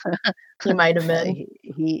shoulder. He might have been.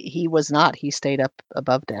 He was not. He stayed up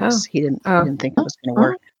above decks. He didn't think it was going to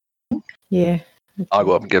work. Yeah. I'll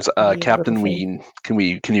go up and give Yeah, Captain. Can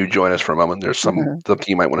you join us for a moment? There's something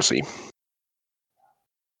you might want to see.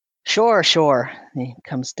 Sure. He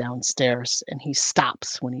comes downstairs and he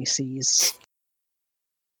stops when he sees.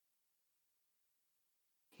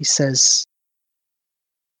 He says,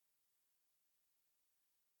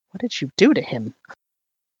 "What did you do to him?"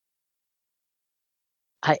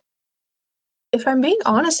 If I'm being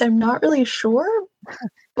honest, I'm not really sure,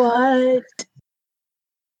 but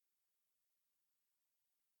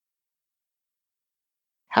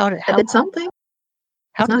How I did something.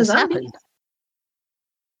 How did not a this zombie. happen?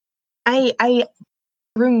 I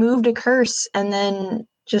removed a curse and then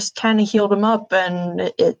just kind of healed him up, and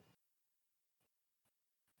it.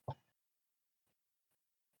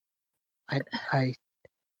 I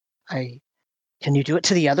can you do it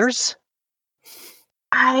to the others?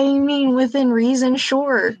 I mean, within reason,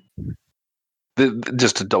 sure.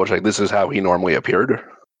 Just to double check, this is how he normally appeared.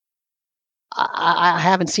 I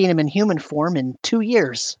haven't seen him in human form in 2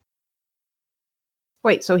 years.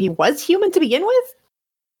 Wait, so he was human to begin with?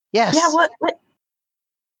 Yes. Yeah. What?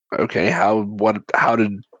 Okay. How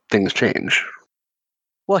did things change?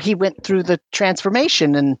 Well, he went through the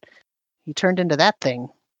transformation and he turned into that thing.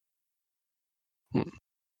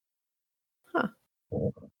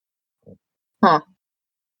 Huh.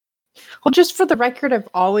 Well, just for the record, I've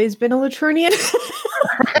always been a Latrinian.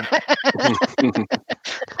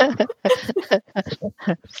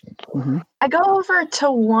 I go over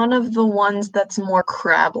to one of the ones that's more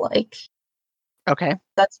crab-like. Okay.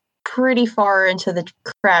 That's pretty far into the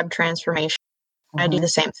crab transformation. I do the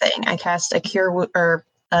same thing. I cast a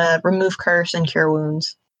remove curse and cure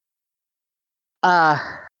wounds.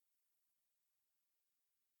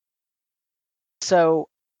 So,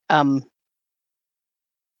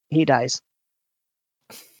 he dies.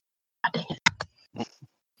 God dang it.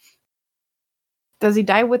 Does he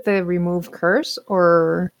die with the remove curse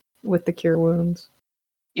or with the cure wounds?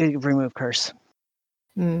 You remove curse.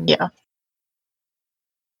 Yeah.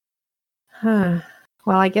 Huh.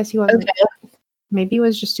 Well, I guess he wasn't. Okay. Maybe he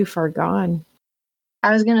was just too far gone.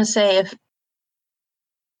 I was gonna say,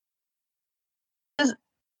 does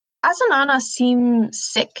Azanana seem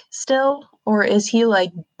sick still, or is he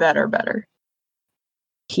like better?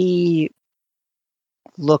 He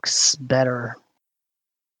looks better.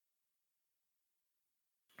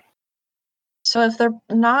 So if they're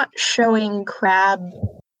not showing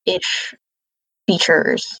crab-ish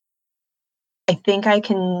features. I think I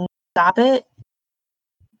can stop it,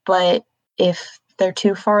 but if they're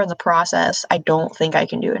too far in the process, I don't think I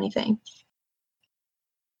can do anything.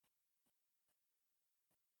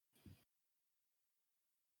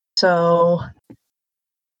 So,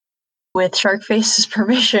 with Sharkface's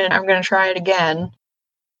permission, I'm going to try it again.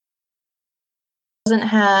 Doesn't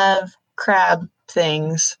have crab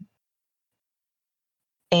things.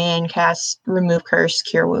 And cast Remove Curse,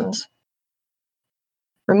 Cure Wounds.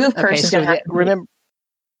 Remove Curse is going to remember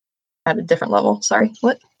at a different level. Sorry,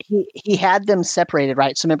 what? He had them separated,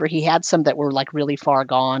 right? So remember, he had some that were like really far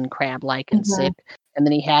gone, crab-like and sick, and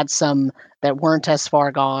then he had some that weren't as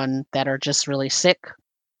far gone that are just really sick.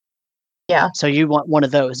 Yeah. So you want one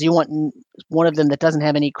of those. You want one of them that doesn't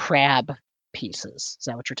have any crab pieces. Is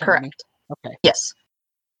that what you're telling me? Okay. Yes.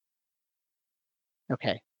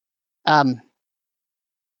 Okay.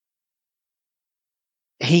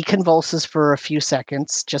 He convulses for a few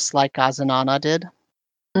seconds, just like Azanana did,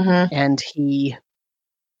 and he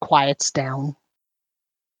quiets down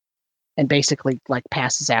and basically like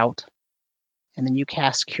passes out. And then you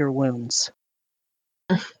cast Cure Wounds.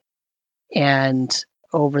 And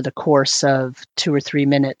over the course of 2 or 3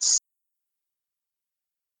 minutes,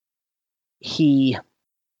 he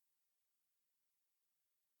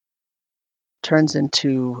turns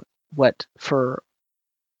into what, for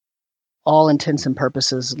all intents and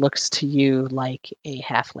purposes, looks to you like a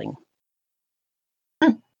halfling.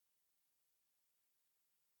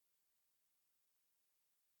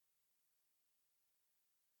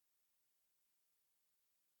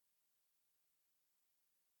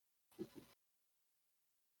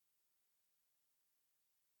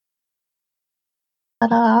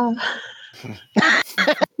 Ta-da. I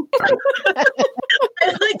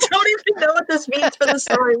don't even know what this means for the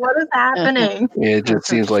story. What is happening? It just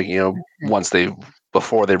seems like,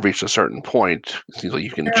 before they've reached a certain point, it seems like you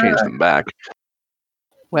can change them back.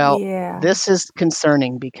 Well, yeah. This is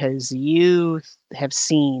concerning because you have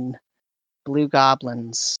seen blue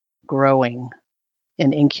goblins growing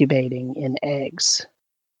and incubating in eggs.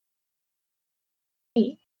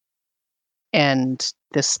 Right. And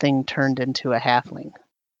this thing turned into a halfling.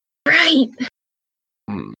 Right.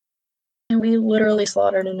 Hmm. And we literally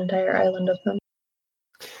slaughtered an entire island of them.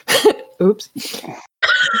 Oops.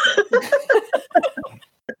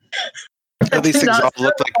 These things all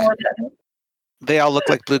look like they all look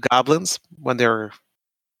like blue goblins when they're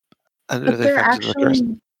under the they're effect of the curse.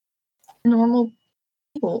 actually normal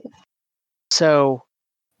people. So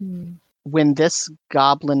when this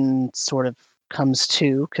goblin sort of comes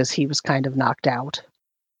to, because he was kind of knocked out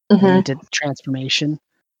when he did the transformation,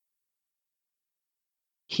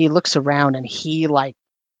 he looks around and he like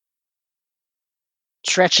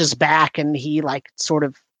stretches back and he like sort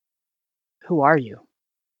of, who are you?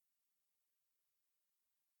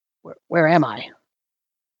 Where am I?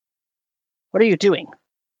 What are you doing?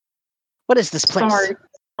 What is this place?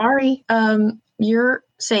 Sorry. You're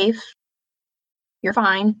safe. You're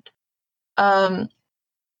fine. Do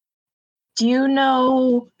you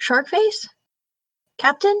know Sharkface?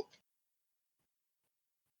 Captain?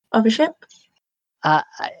 Of a ship?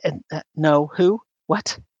 No. Who?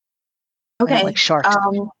 What? I Okay. don't like sharks.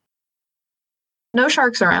 No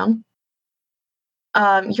sharks around.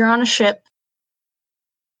 You're on a ship.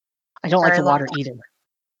 I don't like the water either.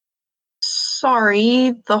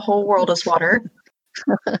 Sorry, the whole world is water.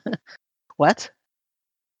 What?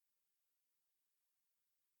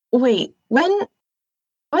 Wait, what's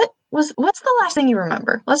the last thing you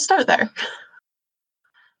remember? Let's start there.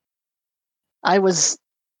 I was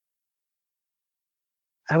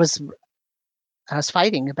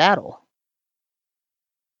fighting a battle.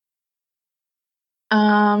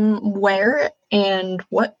 Where and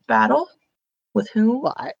what battle? With whom?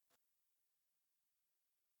 Well,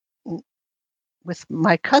 with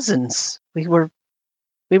my cousins. We were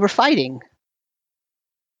fighting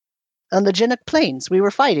on the Genik Plains. We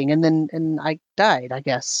were fighting, and I died, I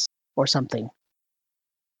guess, or something.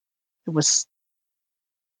 It was.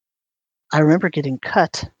 I remember getting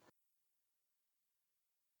cut.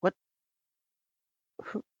 What?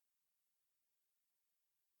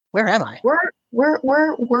 Where am I?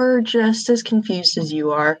 We're just as confused as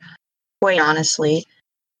you are, quite honestly.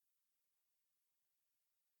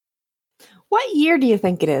 What year do you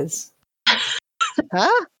think it is?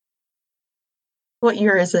 Huh? What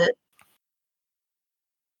year is it?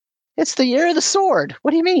 It's the year of the sword.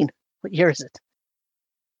 What do you mean? What year is it?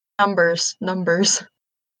 Numbers.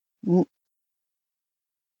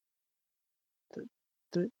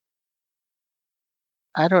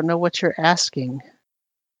 I don't know what you're asking.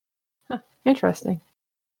 Interesting.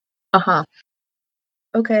 Uh-huh.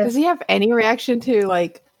 Okay. Does he have any reaction to,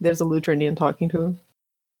 like, there's a Lutrinian talking to him?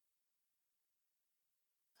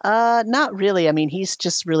 Not really. I mean, he's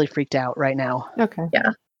just really freaked out right now. Okay.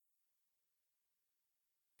 Yeah.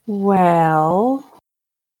 Well,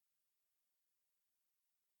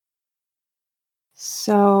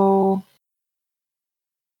 so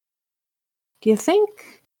do you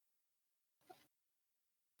think?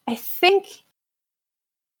 I think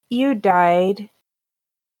you died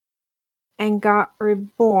and got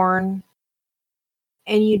reborn,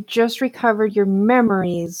 and you just recovered your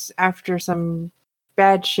memories after some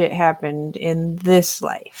bad shit happened in this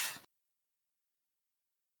life.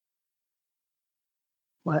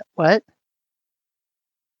 What?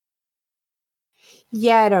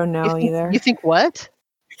 Yeah, I don't know either. You think what?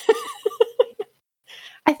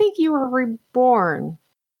 I think you were reborn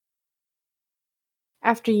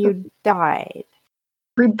after you died.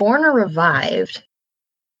 Reborn or revived?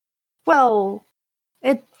 Well,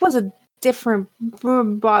 it was a different,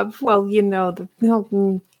 well, you know, the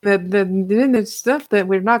stuff that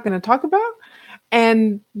we're not going to talk about.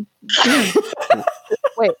 And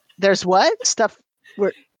Wait, there's what stuff?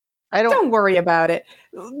 I don't worry about it.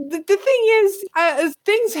 The thing is,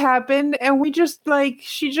 things happened, and we just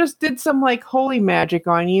she just did some holy magic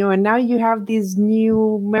on you, and now you have these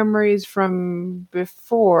new memories from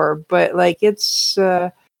before. But it's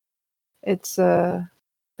been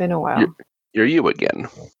a while. You're you again.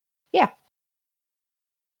 Yeah.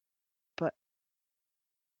 But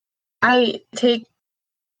I take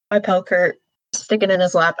my Pelkert, stick it in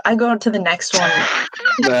his lap. I go to the next one.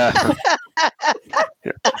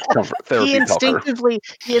 He instinctively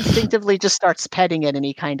just starts petting it, and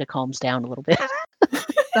he kind of calms down a little bit.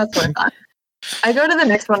 That's what I thought. I go to the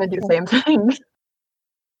next one and do the same thing.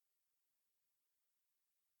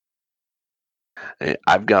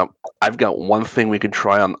 I've got one thing we could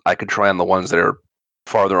try on. I could try on the ones that are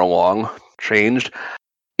farther along, changed.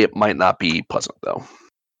 It might not be pleasant though.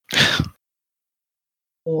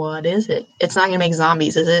 What is it? It's not gonna make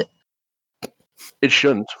zombies, is it? It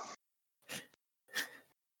shouldn't.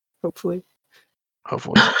 Hopefully.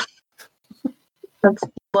 That's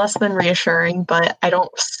less than reassuring, but I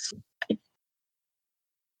don't.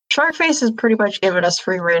 Sharkface has pretty much given us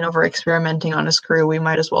free reign over experimenting on his crew. We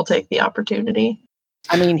might as well take the opportunity.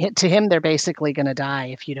 I mean, to him, they're basically going to die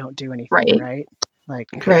if you don't do anything, right?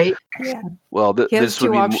 Right. Yeah. Well, he has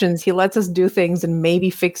two options. He lets us do things and maybe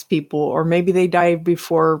fix people, or maybe they die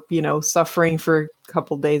before, suffering for a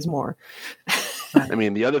couple days more. I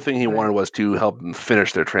mean, the other thing he wanted was to help them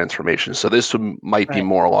finish their transformation. So this might be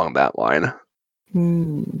more along that line.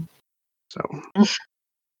 So.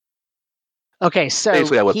 Okay, so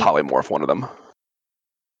basically, I would polymorph one of them.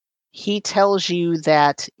 He tells you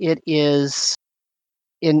that it is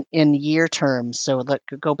in year terms. So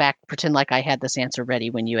go back, pretend like I had this answer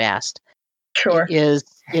ready when you asked. Sure. It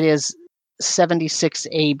is 76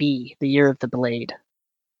 AB, the year of the blade.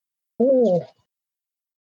 Oh.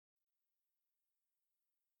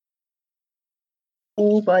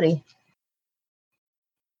 Oh, buddy.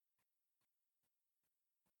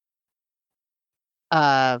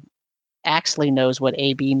 Axley knows what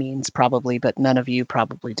AB means probably, but none of you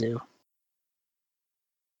probably do.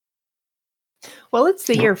 Well, it's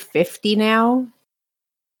the year 50 now.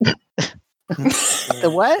 The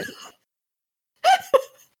what?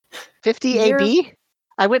 50 AB?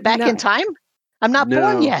 I went back in time? I'm not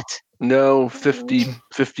born yet. No, 50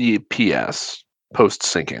 PS post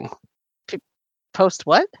sinking. Post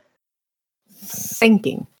what?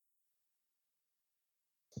 Sinking.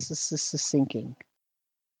 This is sinking.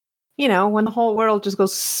 When the whole world just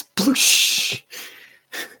goes sploosh.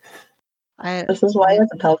 This is why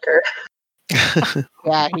it's a Pelkert.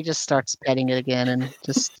 Yeah, he just starts petting it again and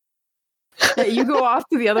just. Yeah, you go off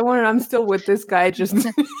to the other one, and I'm still with this guy, just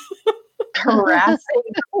harassing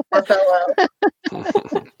poor fellow.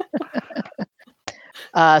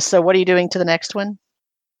 So, what are you doing to the next one?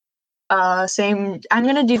 Same. I'm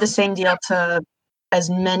gonna do the same deal to as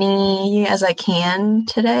many as I can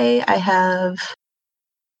today. I have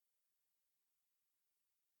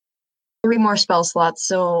 3 more spell slots,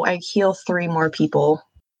 so I heal 3 more people.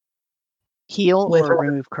 Heal or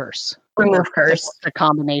remove curse? Remove curse. The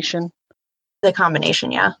combination? The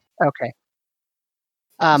combination, yeah. Okay.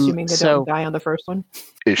 Assuming they don't die on the first one.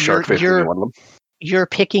 Is Sharkface one of them? You're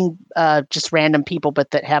picking just random people,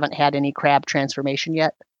 but that haven't had any crab transformation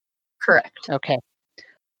yet? Correct. Okay.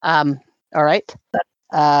 All right.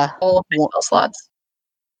 All of my spell slots.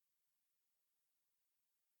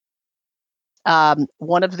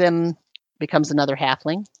 One of them becomes another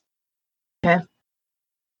halfling. Okay.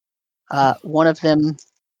 One of them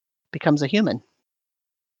becomes a human.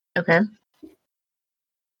 Okay.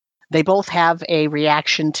 They both have a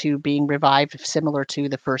reaction to being revived similar to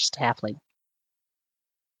the first halfling.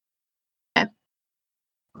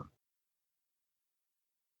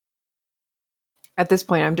 At this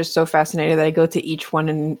point, I'm just so fascinated that I go to each one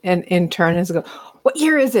and in turn and go, what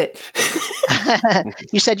year is it?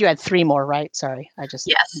 You said you had 3 more, right? Sorry, I just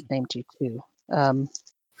named you 2.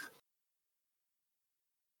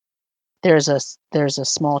 There's a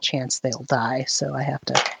small chance they'll die, so I have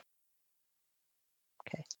to.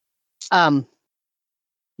 Okay.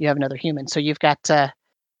 You have another human, so you've got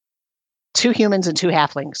 2 humans and 2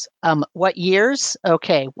 halflings. What years?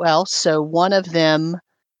 Okay, well, so one of them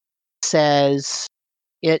says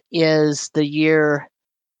it is the year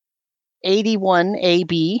 81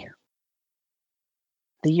 AB,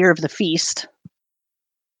 the year of the feast.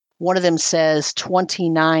 One of them says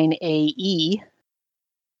 29 AE,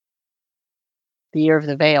 the year of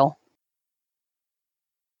the veil.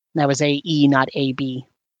 That was AE, not AB.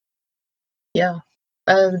 Yeah.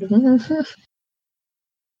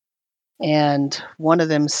 And one of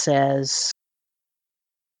them says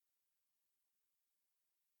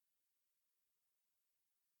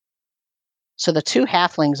so the 2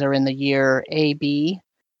 halflings are in the year AB,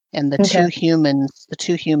 and the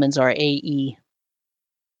 2 humans are AE.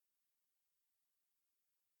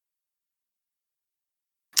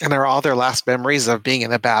 And are all their last memories of being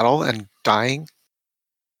in a battle and dying?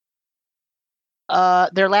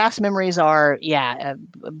 Their last memories are,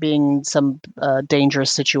 being some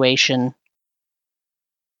dangerous situation,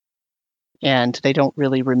 and they don't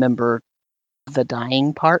really remember the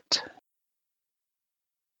dying part.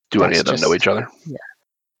 Do any of them know each other? Yeah,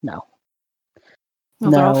 no.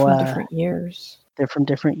 Well, they're all from different years. They're from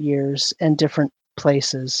different years and different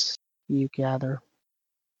places, you gather.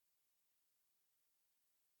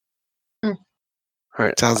 All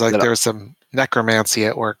right. Sounds like there's some necromancy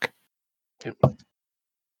at work. Yep.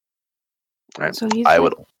 Right. So he's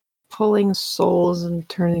pulling souls and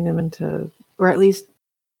turning them into, or at least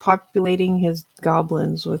populating his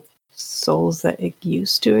goblins with souls that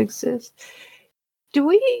used to exist. Do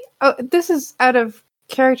we? Oh, this is out of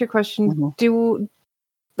character question. Mm-hmm.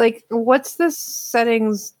 What's the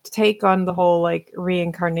setting's take on the whole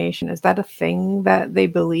reincarnation? Is that a thing that they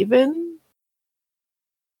believe in?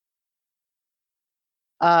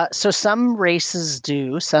 So some races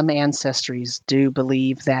do, some ancestries do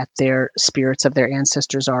believe that their spirits of their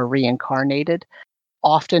ancestors are reincarnated.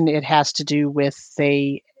 Often it has to do with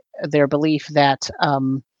their belief that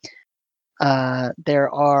there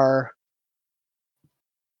are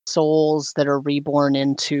souls that are reborn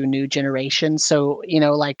into new generations. So,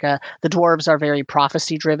 the dwarves are very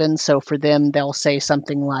prophecy driven. So for them, they'll say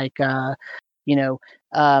something like, there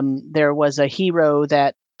was a hero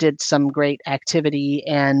that did some great activity,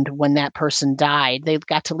 and when that person died, they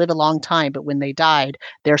got to live a long time, but when they died,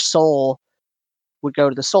 their soul would go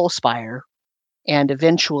to the soul spire, and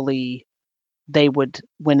eventually they would,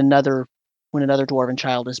 when another dwarven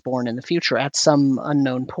child is born in the future at some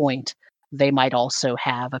unknown point, they might also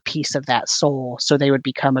have a piece of that soul, so they would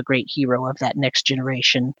become a great hero of that next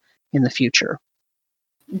generation in the future.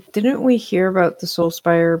 Didn't we hear about the soul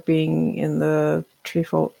spire being in the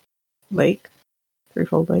Threefold Lake?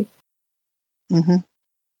 Mm-hmm.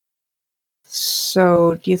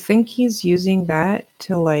 So do you think he's using that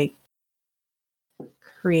to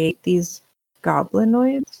create these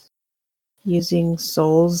goblinoids using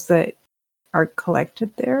souls that are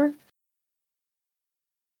collected there?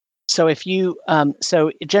 So if you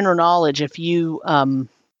so general knowledge, if you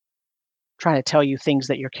trying to tell you things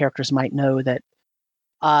that your characters might know, that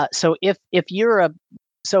so if you're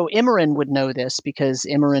so Imran would know this, because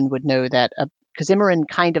Imran would know that, because Imran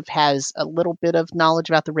kind of has a little bit of knowledge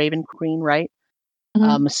about the Raven Queen, right?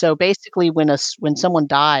 Mm-hmm. So basically, when someone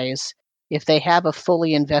dies, if they have a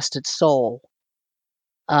fully invested soul,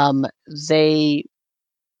 they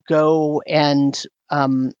go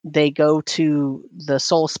to the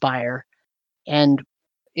soul spire, and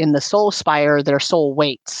in the soul spire, their soul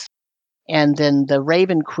waits, and then the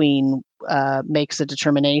Raven Queen makes a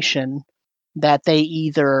determination that they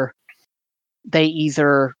either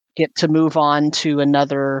get to move on to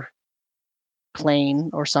another plane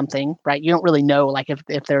or something, right? You don't really know,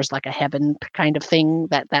 if there's a heaven kind of thing,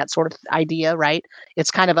 that sort of idea, right?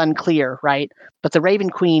 It's kind of unclear, right? But the Raven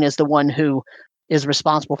Queen is the one who is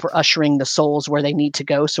responsible for ushering the souls where they need to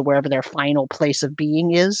go, so wherever their final place of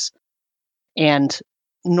being is. And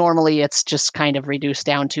normally it's just kind of reduced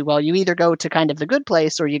down to, well, you either go to kind of the good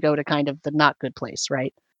place or you go to kind of the not good place,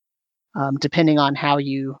 right? Depending on how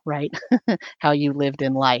you how you lived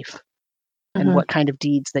in life and what kind of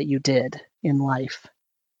deeds that you did in life.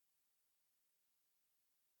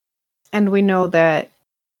 And we know that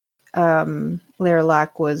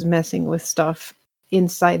Lairlac was messing with stuff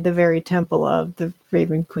inside the very temple of the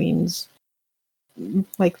Raven Queen's,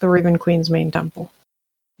 like the Raven Queen's main temple.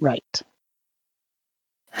 Right.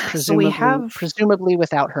 So we have, presumably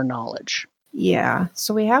without her knowledge. yeah.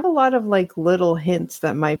 So we have a lot of like little hints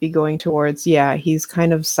that might be going towards, yeah, he's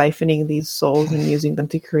kind of siphoning these souls and using them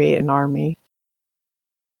to create an army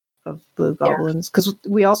of blue goblins. Because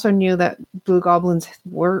we also knew that blue goblins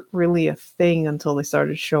weren't really a thing until they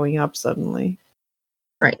started showing up suddenly.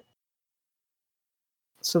 Right.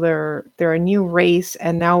 So they're a new race,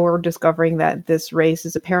 and now we're discovering that this race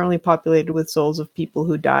is apparently populated with souls of people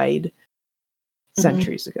who died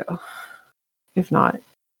centuries ago, if not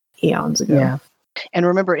eons ago. Yeah. And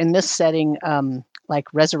remember, in this setting, like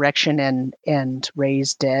resurrection and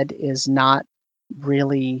raise dead is not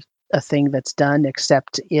really a thing that's done,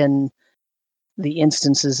 except in the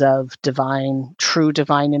instances of true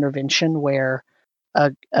divine intervention, where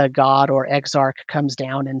a god or exarch comes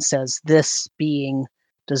down and says, this being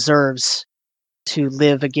deserves to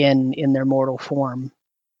live again in their mortal form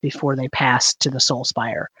before they pass to the soul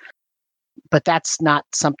spire. But that's not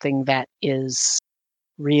something that is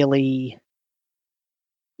really,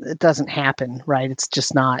 it doesn't happen, right? It's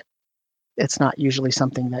just not, it's not usually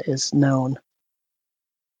something that is known.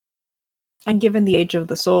 And given the age of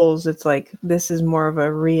the souls, it's like this is more of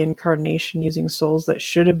a reincarnation using souls that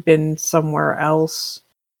should have been somewhere else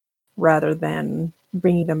rather than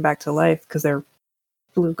bringing them back to life because they're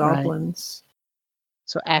blue goblins. Right.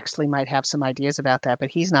 So Axley might have some ideas about that,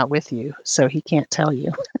 but he's not with you, so he can't tell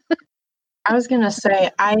you. I was going to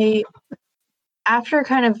say, after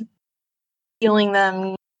kind of healing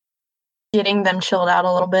them, getting them chilled out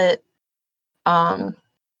a little bit, I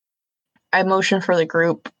motioned for the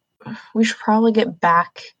group. We should probably get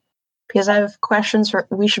back because I have questions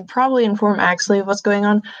we should probably inform Axley of what's going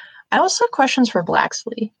on. I also have questions for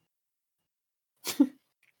Blacksley.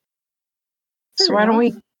 So why don't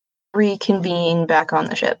we reconvene back on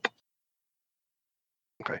the ship?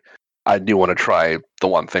 Okay. I do want to try the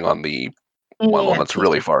one thing on the one that's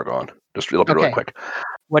really far gone. Just it'll be really quick.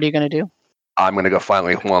 What are you going to do? I'm going to go find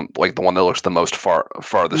the one that looks the most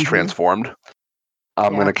farthest transformed.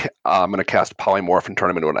 I'm going to cast polymorph and turn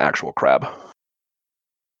him into an actual crab.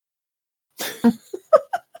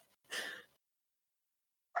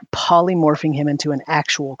 Polymorphing him into an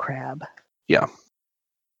actual crab. Yeah.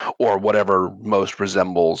 Or whatever most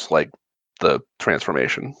resembles like the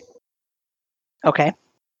transformation. Okay.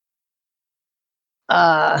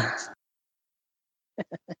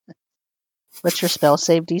 What's your spell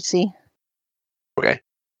save DC? Okay.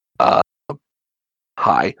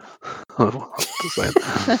 High.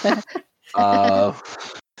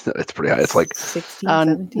 It's pretty high. It's like 16,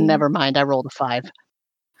 17. Never mind. I rolled a 5.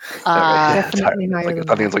 Definitely higher than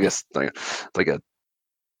I think it's like a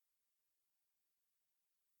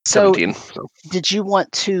so 17. So. Did you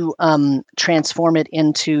want to transform it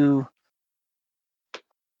into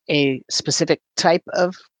a specific type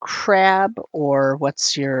of crab, or what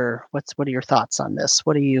are your thoughts on this?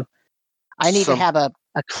 What do you? I need to have a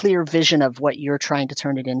clear vision of what you're trying to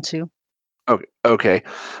turn it into. Okay.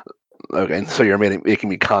 So you're making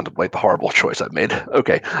me contemplate the horrible choice I've made.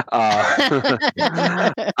 Okay.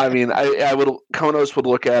 I mean, Konos would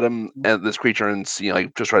look at him at this creature and see,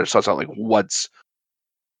 like, just try to suss out, like, what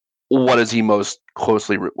is he most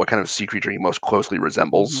closely, what kind of sea creature he most closely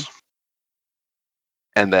resembles,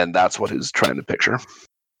 and then that's what he's trying to picture.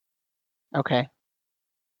 Okay.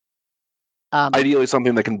 Ideally,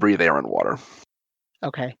 something that can breathe air and water.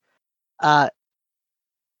 Okay.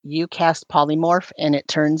 You cast polymorph, and it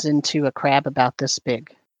turns into a crab about this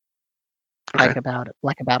big, like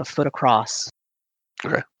about a foot across.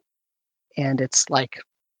 Okay. And it's like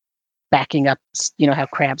backing up. You know how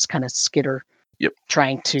crabs kind of skitter,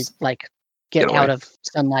 trying to like get out of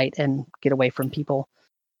sunlight and get away from people.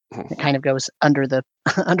 It kind of goes under the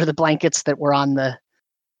under the blankets that were on the,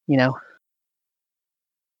 Yeah.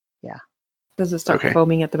 Does it start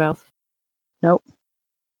foaming at the mouth? Nope.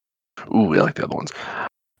 Ooh, we like the other ones.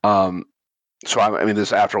 So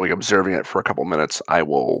this after like observing it for a couple minutes, I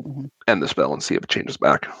will end the spell and see if it changes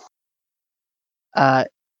back.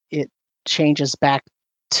 It changes back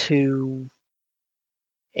to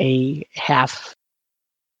a half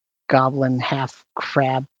goblin, half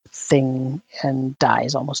crab thing and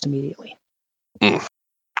dies almost immediately.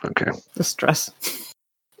 Okay. The stress.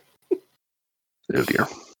 Oh dear.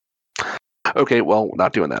 Okay, well,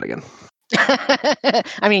 not doing that again.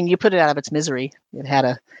 I mean, you put it out of its misery. It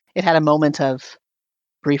had a moment of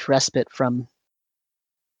brief respite from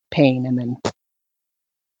pain, and then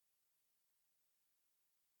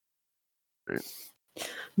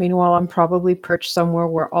Meanwhile, I'm probably perched somewhere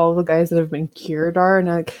where all the guys that have been cured are,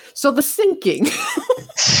 and so the sinking.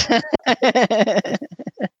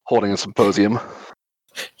 Holding a symposium.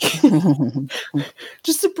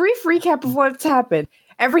 Just a brief recap of what's happened.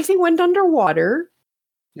 Everything went underwater,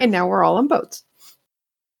 and now we're all on boats.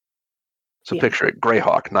 So Yeah. picture it,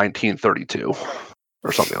 Greyhawk, 1932,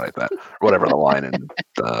 or something like that. Whatever the line in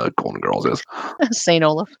Golden Girls is. St.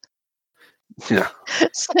 Olaf. Yeah.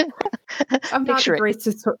 I'm not Picture the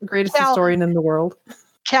it. greatest Cal- historian in the world.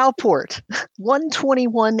 Calport,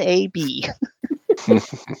 121 AB.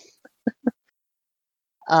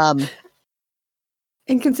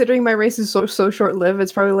 And considering my race is so short-lived,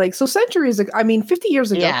 it's probably like, so centuries ago, 50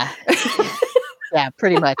 years ago. Yeah. Yeah,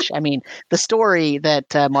 pretty much. I mean, the story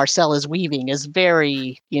that Marcel is weaving is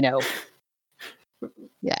very,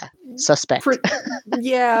 suspect.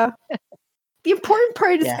 Yeah. The important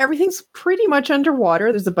part is everything's pretty much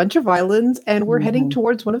underwater. There's a bunch of islands, and we're heading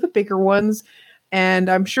towards one of the bigger ones. And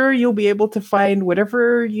I'm sure you'll be able to find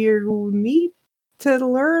whatever you need to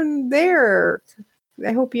learn there.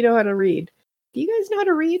 I hope you know how to read. Do you guys know how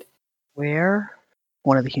to read? Where?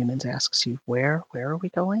 One of the humans asks you, where are we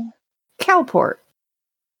going? Calport.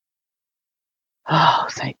 Oh,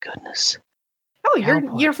 thank goodness. Oh,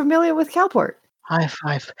 Calport. you're familiar with Calport. High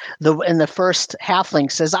five. The first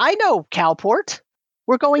halfling says, I know Calport.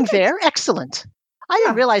 We're going there. Excellent. I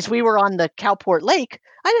didn't realize we were on the Calport Lake.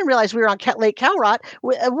 I didn't realize we were on Lake Calrot.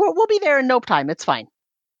 We'll be there in no time. It's fine.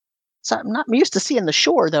 So I'm not used to seeing the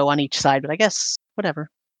shore, though, on each side, but I guess whatever.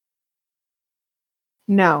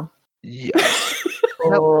 No. Yeah.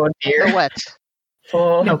 Oh, dear. Or what?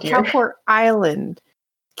 Oh, No, dear. Calport Island.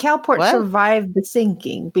 Calport What? survived the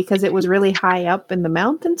sinking because it was really high up in the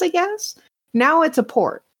mountains, I guess. Now it's a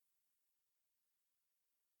port.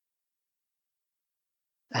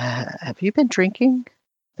 Have you been drinking?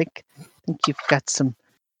 I think you've got some.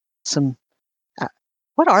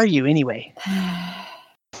 What are you anyway?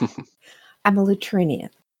 I'm a Lutrinian.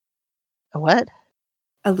 A what?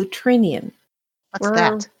 A Lutrinian. What's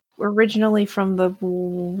that? We're originally from the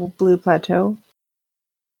Blue Plateau.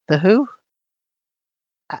 The who?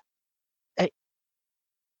 I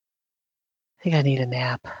think I need a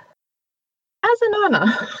nap.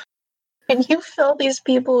 Azanana, can you fill these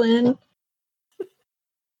people in?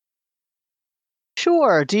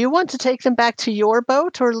 Sure. Do you want to take them back to your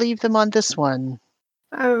boat or leave them on this one?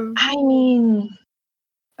 I mean,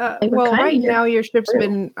 they were Well, kinda right your now your ship's crew.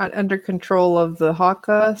 been under control of the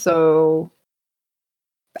Haka, so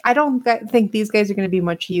I don't think these guys are going to be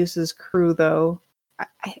much use as crew, though.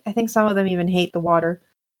 I think some of them even hate the water.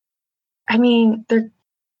 I mean, they're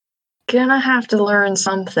gonna have to learn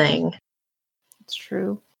something, It's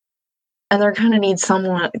true. and they're gonna need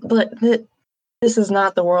someone. But this is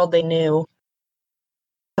not the world they knew.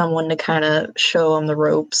 Someone to kind of show them the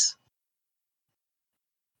ropes.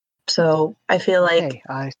 So I feel like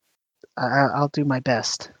Okay, I'll do my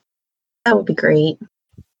best. that would be great.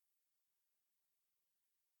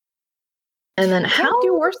 And then Can't how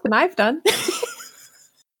do worse than I've done.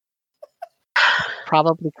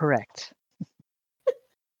 Probably correct.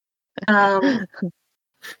 would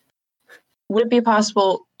it be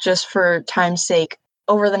possible, just for time's sake,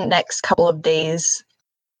 over the next couple of days,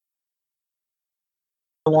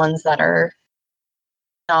 the ones that are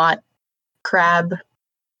not crab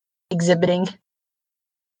exhibiting?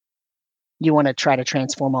 You want to try to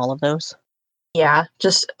transform all of those? Yeah,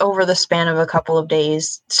 just over the span of a couple of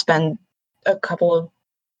days, spend a couple of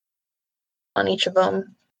on each of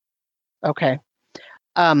them. Okay.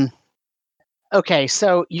 Okay,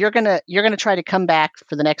 so you're gonna try to come back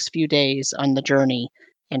for the next few days on the journey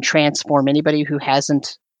and transform anybody who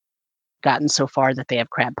hasn't gotten so far that they have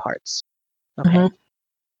crab parts. Okay. Mhm.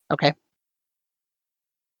 Okay.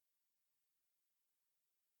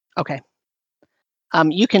 Okay.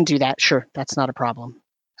 You can do that. Sure, that's not a problem.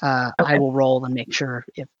 I Okay. will roll and make sure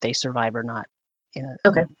if they survive or not in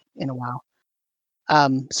a while.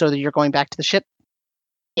 So that you're going back to the ship.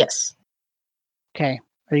 Yes. Okay.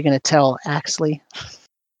 Are you going to tell Axley?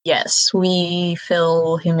 Yes, we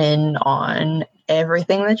fill him in on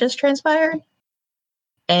everything that just transpired.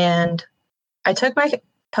 And I took my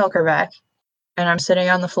Pelker back, and I'm sitting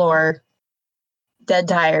on the floor, dead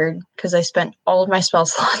tired, because I spent all of my spell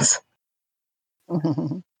slots.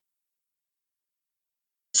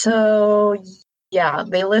 So, yeah,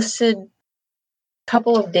 they listed a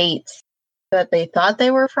couple of dates that they thought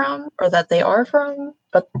they were from, or that they are from,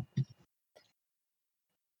 but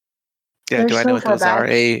Yeah, They're do I so know what far those are?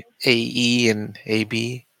 back. AE and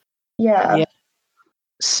AB? yeah. Yeah.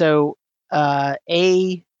 So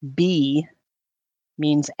AB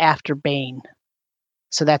means after Bane.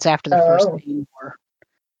 So that's after the first Oh. Bane War.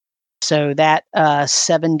 So that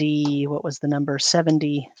 70, what was the number?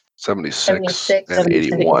 70. 76 and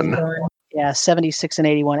 81. Yeah, 76 and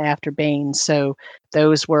 81 after Bane. So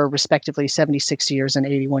those were respectively 76 years and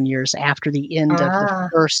 81 years after the end of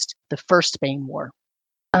the first Bane War.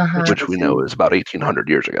 Which we know is about 1,800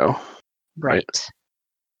 years ago. Right.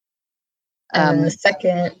 And then the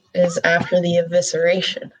second is after the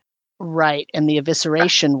evisceration. Right. And the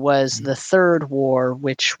evisceration was the third war,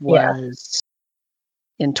 which was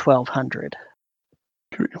in 1200.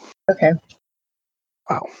 Okay.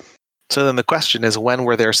 Wow. So then the question is, when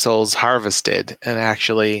were their souls harvested and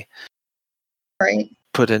actually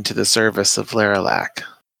put into the service of Larilac?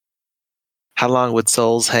 How long would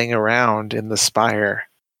souls hang around in the spire?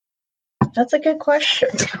 That's a good question.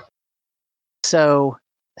 So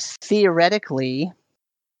theoretically,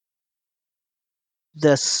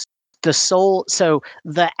 the soul. So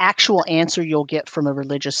the actual answer you'll get from a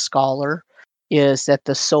religious scholar is that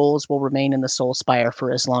the souls will remain in the soul spire for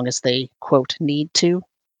as long as they, quote, need to,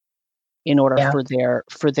 in order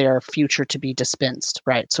for their future to be dispensed,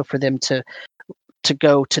 right? So for them to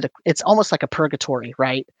go to it's almost like a purgatory,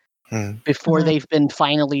 right? Before they've been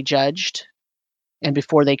finally judged, and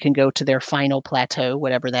before they can go to their final plateau,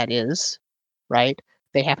 whatever that is, right?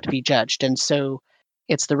 They have to be judged, and so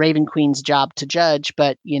it's the Raven Queen's job to judge,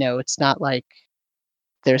 but it's not like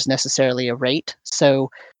there's necessarily a rate. So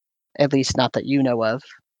at least not that you know of.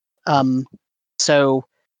 So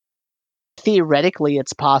theoretically,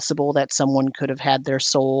 it's possible that someone could have had their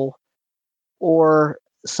soul, or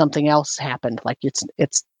something else happened. Like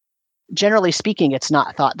it's generally speaking, it's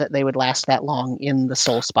not thought that they would last that long in the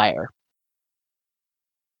soul spire.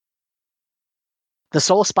 The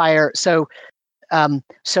soul spire. So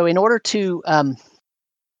in order to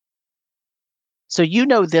so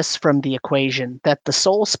this from the equation that the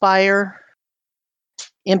soul spire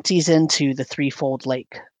empties into the threefold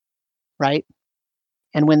lake, right?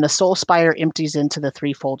 And when the soul spire empties into the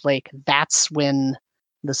threefold lake, that's when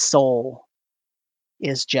the soul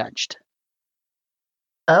is judged.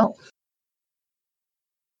 Oh.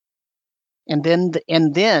 And then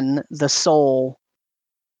the soul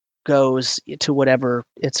goes to whatever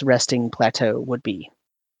its resting plateau would be.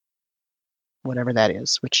 Whatever that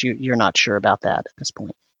is, which you're not sure about that at this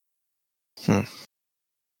point.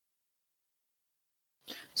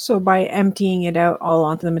 So by emptying it out all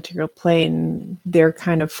onto the material plane, they're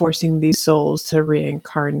kind of forcing these souls to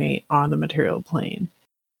reincarnate on the material plane.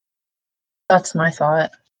 That's my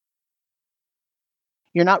thought.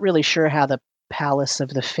 You're not really sure how the Palace of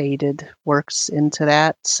the Faded works into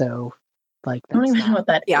that, so like I don't even know what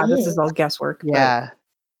that is. This is all guesswork. Yeah.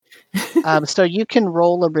 So you can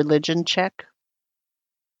roll a religion check.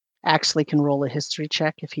 Actually can roll a history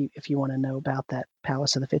check if you want to know about that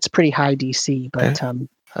Palace of the Faded. It's pretty high DC, but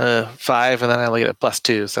 5, and then I only get a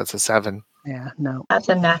 +2, so that's a 7. Yeah, no. That's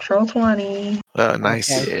a natural 20. Oh, nice.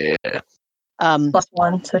 Okay. Yeah.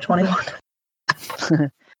 +1, so 21.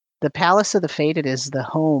 The Palace of the Faded is the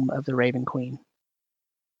home of the Raven Queen.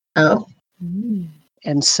 Oh.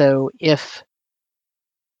 And so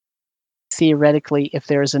theoretically, if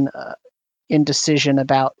there's an indecision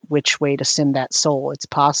about which way to send that soul, it's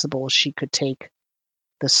possible she could take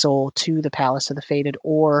the soul to the Palace of the Faded,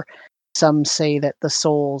 or some say that the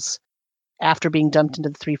souls, after being dumped into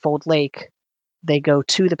the threefold lake, they go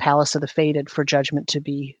to the Palace of the Faded for judgment to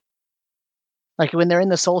be. Like when they're in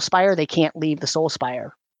the soul spire, they can't leave the soul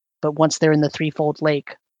spire. But once they're in the threefold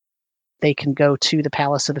lake, they can go to the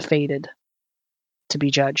Palace of the Faded to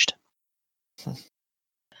be judged.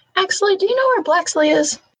 Actually, do you know where Blacksley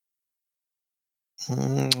is?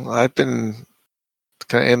 I've been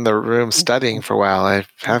kind of in the room studying for a while. I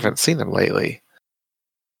haven't seen him lately.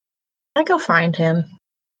 I go find him.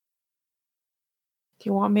 Do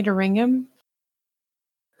you want me to ring him?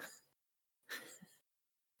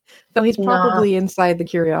 Though he's probably inside the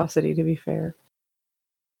Curiosity, to be fair.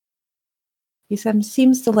 He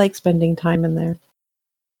seems to like spending time in there.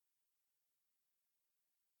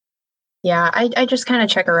 Yeah, I just kind of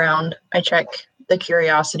check around. I check the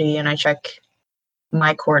Curiosity and I check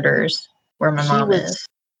my quarters where my mom is.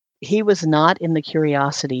 He was not in the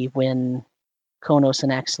Curiosity when Konos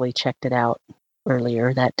and Axley checked it out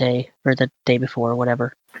earlier that day, or the day before, or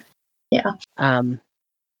whatever. Yeah.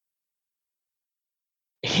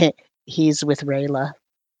 He's with Rayla.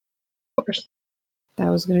 Of course. That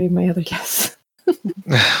was going to be my other guess.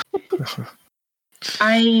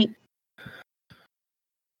 I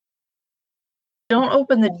don't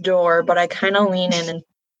open the door, but I kind of lean in and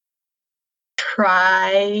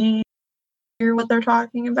try to hear what they're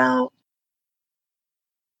talking about.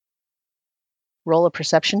 Roll a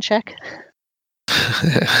perception check.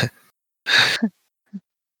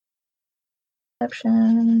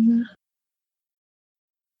 Perception.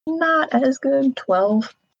 Not as good.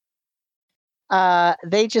 12.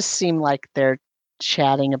 They just seem like they're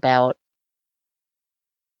chatting about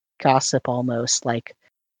gossip almost, like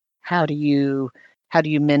how do you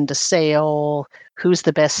mend a sail? Who's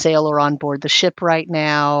the best sailor on board the ship right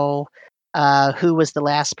now? Who was the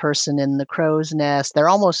last person in the crow's nest? They're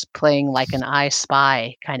almost playing like an I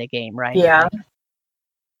Spy kind of game, right? Yeah.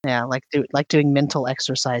 Yeah, like doing mental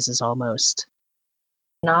exercises almost.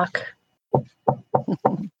 Knock.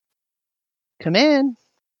 Come in.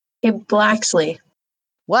 Hey, Blacksley.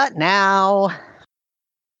 What now?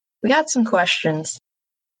 We got some questions.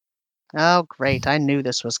 Oh, great. I knew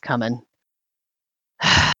this was coming.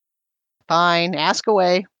 Fine, ask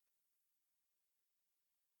away.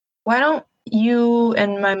 Why don't you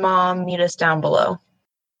and my mom meet us down below?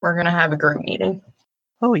 We're going to have a group meeting.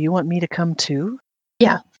 Oh, you want me to come too?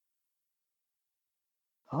 Yeah.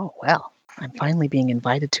 Oh, well, I'm finally being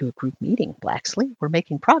invited to a group meeting, Blacksley. We're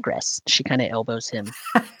making progress. She kind of elbows him.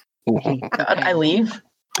 God, I leave.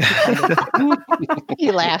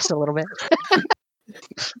 He laughs a little bit.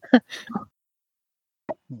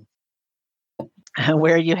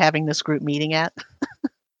 Where are you having this group meeting at?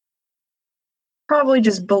 Probably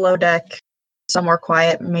just below deck, somewhere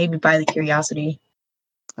quiet, maybe by the Curiosity.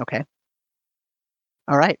 Okay.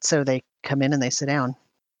 All right, so they come in and they sit down.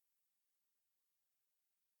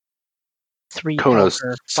 3 Konos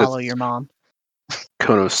Pelker sits- follow your mom.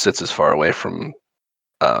 Konos sits as far away from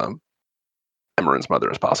Emmeren's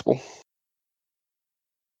mother as possible.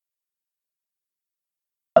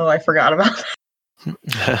 Oh, I forgot about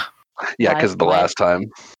that. Yeah, because the Why- last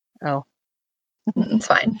time Oh, It's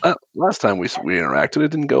fine. last time we interacted, it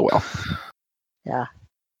didn't go well. yeah.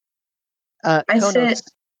 I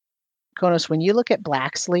Konos, when you look at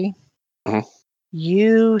Blacksley, Mhm.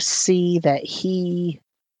 you see that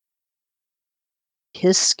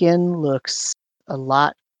his skin looks a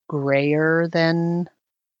lot grayer than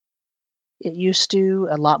it used to,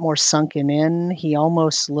 a lot more sunken in. He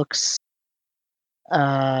almost looks,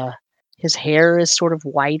 his hair is sort of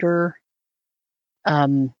whiter.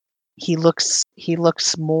 He looks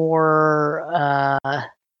more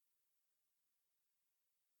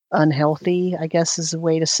unhealthy, I guess is a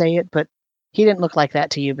way to say it, but he didn't look like that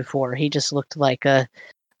to you before. He just looked like a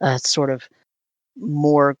sort of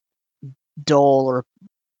more dull or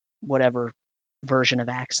whatever version of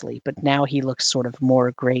Axley, but now he looks sort of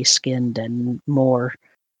more gray-skinned and more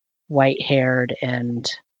white-haired,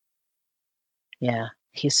 and yeah,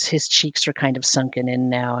 his cheeks are kind of sunken in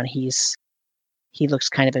now, and he looks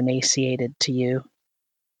kind of emaciated to you.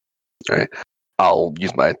 All right. I'll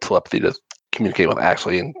use my telepathy to communicate with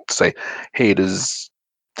Ashley and say, "Hey, does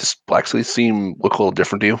Blacksley look a little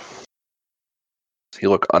different to you? Does he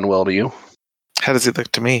look unwell to you?" How does he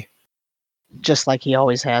look to me? Just like he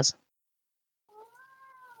always has.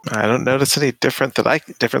 I don't notice any difference that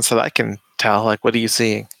I can tell. Like, what are you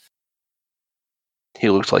seeing? He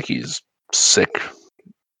looks like he's sick,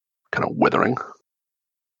 kind of withering.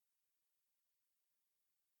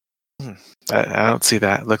 I don't see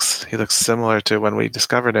that. He looks similar to when we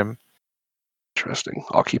discovered him. Interesting.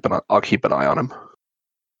 I'll keep an eye on him.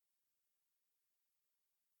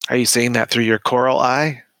 Are you seeing that through your coral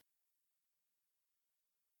eye?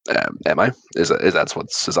 Am I? Is that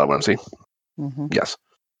what I'm seeing? Mm-hmm. Yes.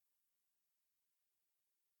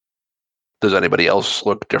 Does anybody else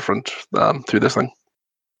look different through this thing?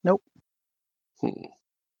 Nope.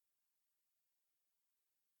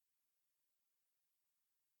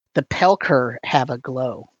 The Pelker have a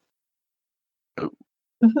glow.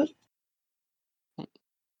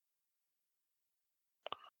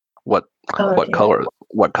 What Okay. color?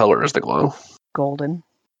 What color is the glow? Golden.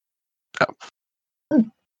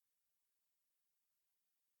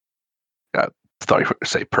 Thought you were going to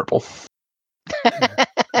say purple.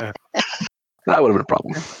 That would have been a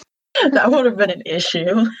problem. That would have been an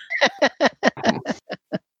issue.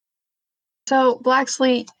 So,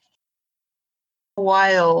 Blacksley,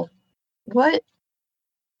 while what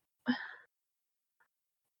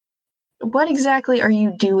exactly are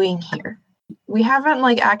you doing here? We haven't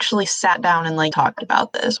actually sat down and talked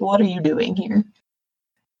about this. What are you doing here?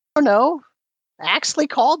 I don't know. Axley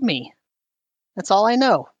called me. That's all I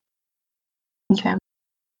know. Okay.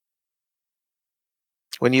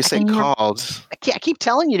 When you say And you're- called, I keep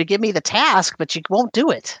telling you to give me the task, but you won't do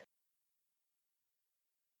it.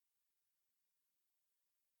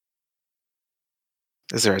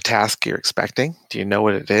 is there a task you're expecting? Do you know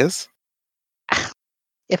what it is?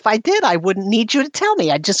 If I did, I wouldn't need you to tell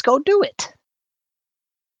me. I'd just go do it.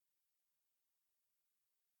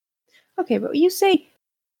 Okay, but you say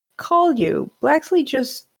call you. Blacksley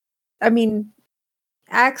just, I mean,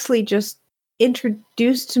 Axley just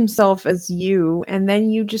introduced himself as you, and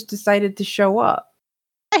then you just decided to show up.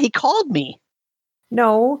 Yeah, he called me.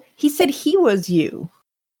 No, he said he was you.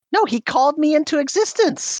 No, he called me into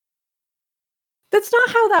existence. That's not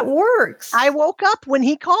how that works. I woke up when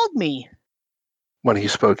he called me. When he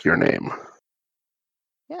spoke your name.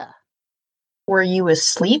 Yeah. Were you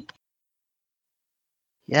asleep?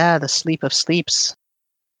 Yeah, the sleep of sleeps.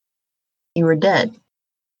 You were dead.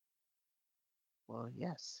 Well,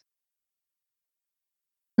 yes.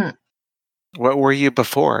 What were you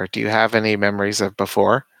before? Do you have any memories of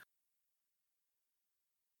before?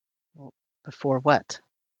 Before what?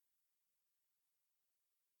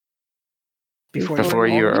 Before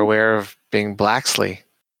you were aware of being Blacksley?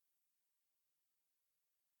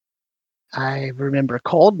 I remember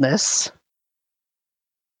coldness.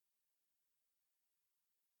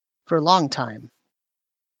 For a long time.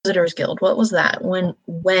 Visitors Guild. What was that? When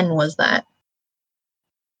was that?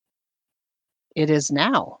 It is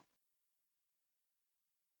now.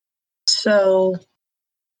 So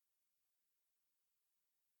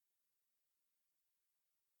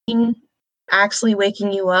actually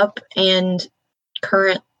waking you up and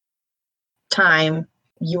current time,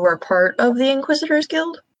 you are part of the Inquisitors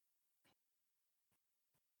Guild?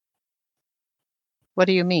 What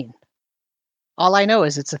do you mean? All I know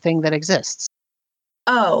is it's a thing that exists.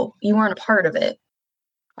 Oh, you weren't a part of it.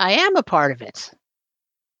 I am a part of it.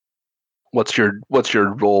 What's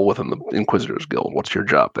your role within the Inquisitors Guild? What's your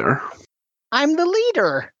job there? I'm the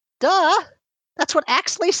leader. Duh. That's what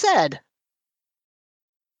Axley said.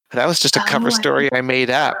 That was just a cover story I made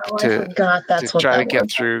up to try to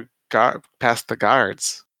get through past the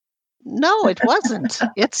guards. No, it wasn't.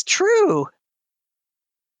 It's true.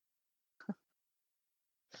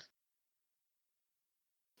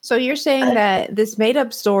 So you're saying that this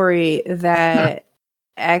made-up story that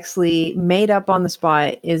Axley made up on the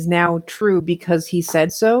spot is now true because he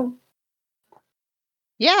said so?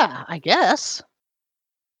 Yeah, I guess.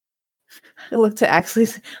 I looked to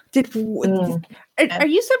Axley. Are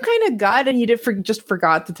you some kind of god and you just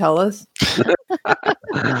forgot to tell us?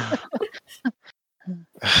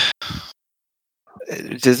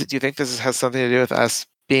 Do you think this has something to do with us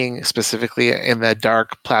being specifically in the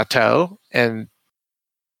Dark Plateau and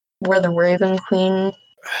where the Raven Queen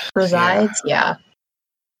resides? Yeah.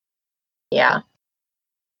 I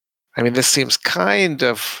mean, this seems kind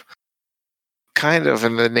of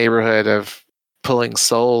in the neighborhood of pulling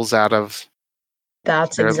souls out of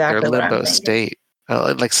exactly their what limbo I'm thinking. state,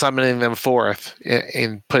 like summoning them forth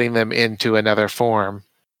and putting them into another form.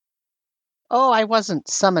 Oh, I wasn't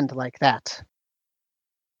summoned like that.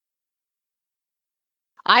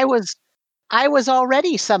 I was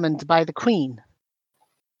already summoned by the Queen.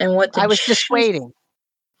 And what did I was just waiting.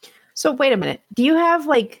 So wait a minute. Do you have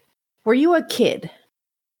were you a kid?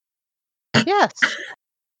 Yes.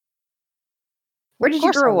 Where did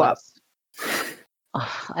you grow up?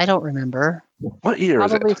 I don't remember. What year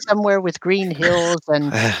is it? Probably somewhere with green hills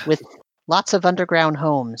and with lots of underground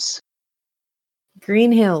homes.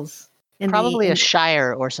 Green Hills. Probably a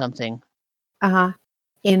shire or something. Uh-huh.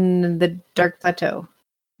 In the Dark Plateau.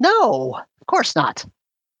 No, of course not.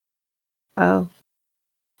 Oh.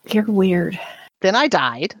 You're weird. Then I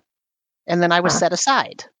died, and then I was set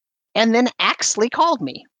aside. And then Axley called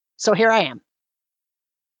me. So here I am.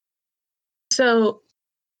 So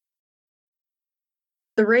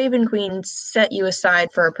the Raven Queen set you aside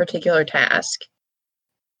for a particular task.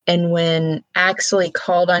 And when Axley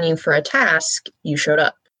called on you for a task, you showed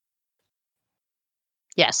up.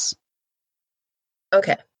 Yes.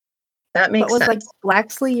 Okay. That makes sense. But was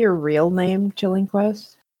Blacksley your real name, Chilling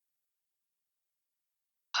Quest?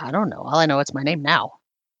 I don't know. All I know it's my name now.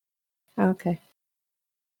 Okay.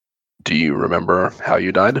 Do you remember how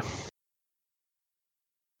you died?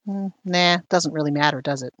 Nah, doesn't really matter,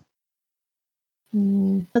 does it?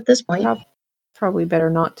 At this point. Probably better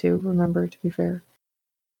not to remember, to be fair.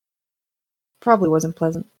 Probably wasn't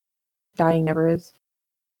pleasant. Dying never is.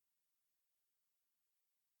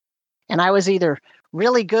 And I was either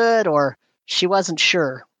really good or she wasn't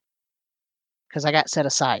sure. Because I got set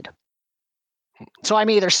aside. So I'm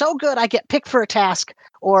either so good I get picked for a task,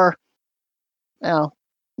 or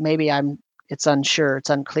maybe it's unsure, it's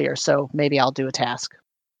unclear, so maybe I'll do a task.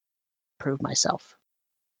 Prove myself.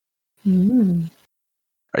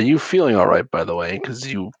 Are you feeling all right, by the way?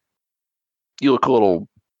 Because you look a little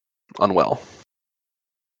unwell.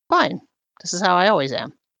 Fine. This is how I always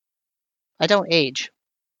am. I don't age.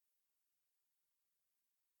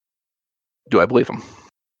 Do I believe him?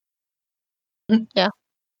 Yeah.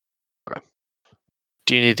 Okay.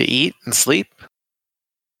 Do you need to eat and sleep?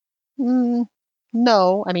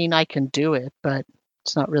 No, I mean, I can do it, but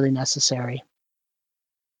It's not really necessary.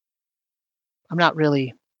 I'm not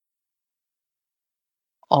really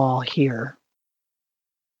all here.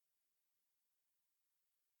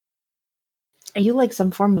 Are you like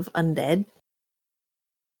some form of undead?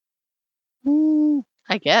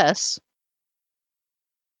 I guess.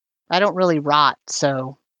 I don't really rot,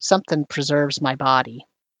 so something preserves my body.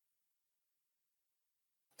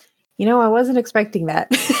 You know, I wasn't expecting that.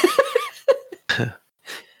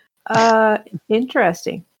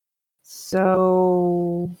 Interesting.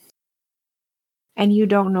 So, and you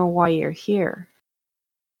don't know why you're here?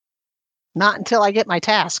 Not until I get my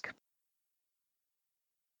task.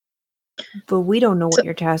 But we don't know what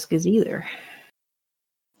your task is either.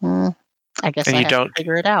 I guess And I you have don't- to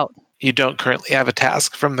figure it out. You don't currently have a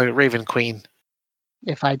task from the Raven Queen.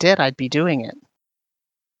 If I did, I'd be doing it.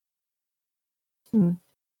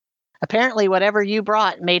 Apparently, whatever you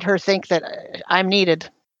brought made her think that I'm needed.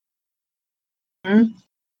 I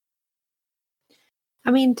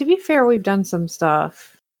mean, to be fair, we've done some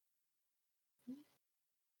stuff.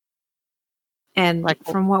 And Like-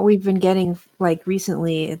 from what we've been getting, like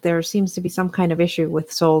recently, there seems to be some kind of issue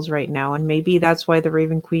with souls right now. And maybe that's why the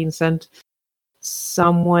Raven Queen sent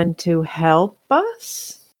someone to help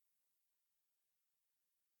us?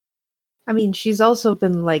 I mean, she's also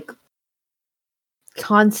been, like,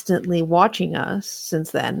 constantly watching us since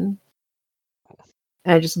then.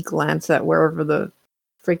 And I just glance at wherever the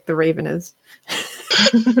frick the Raven is.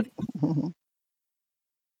 In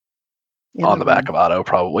On the back room. of Otto,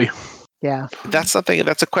 probably. Yeah. That's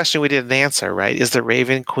a question we didn't answer, right? Is the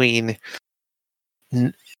Raven Queen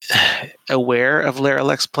aware of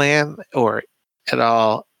Laralek's plan or at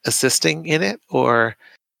all assisting in it? Or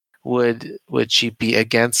would she be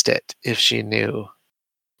against it if she knew?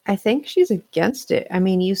 I think she's against it. I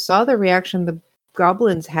mean, you saw the reaction the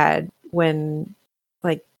goblins had when,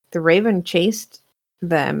 like, the Raven chased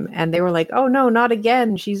them, and they were like, "Oh no, not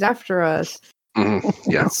again! She's after us."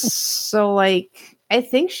 Yeah. So, like, I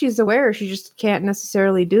think she's aware. She just can't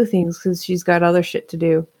necessarily do things because she's got other shit to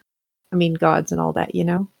do. I mean, gods and all that, you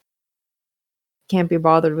know. Can't be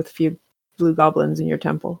bothered with a few blue goblins in your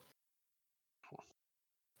temple.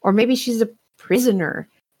 Or maybe she's a prisoner,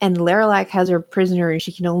 and Laralak has her prisoner, and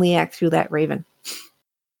she can only act through that Raven.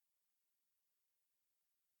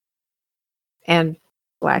 And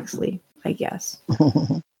Blacksley, I guess.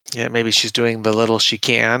 Yeah, maybe she's doing the little she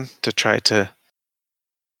can to try to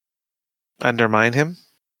undermine him.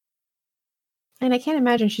 And I can't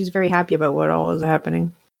imagine she's very happy about what all is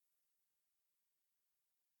happening.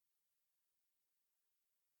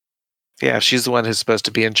 Yeah, she's the one who's supposed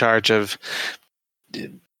to be in charge of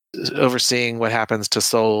overseeing what happens to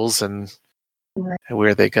souls and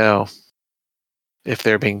where they go if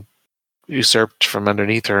they're being usurped from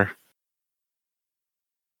underneath her.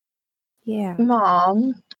 Yeah.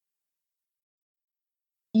 Mom,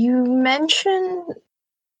 you mentioned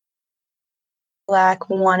Black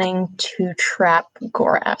wanting to trap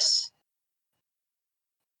Goras.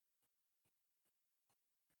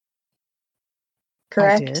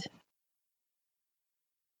 Correct? did.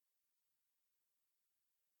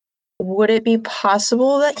 Would it be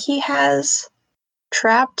possible that he has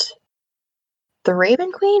trapped the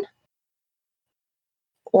Raven Queen?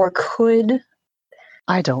 Or could...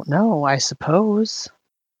 I don't know, I suppose.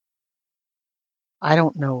 I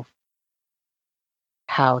don't know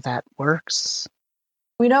how that works.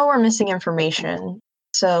 We know we're missing information,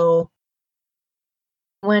 so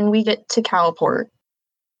when we get to Calport,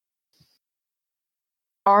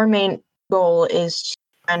 our main goal is to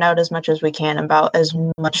find out as much as we can about as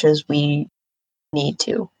much as we need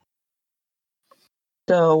to.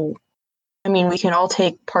 So, I mean, we can all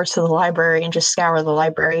take parts of the library and just scour the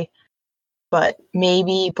library, but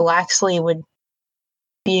maybe Blacksley would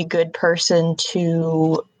be a good person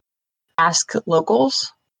to ask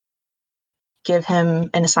locals, give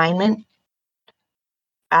him an assignment,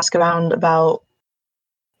 ask around about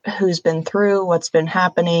who's been through, what's been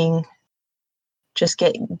happening, just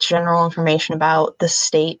get general information about the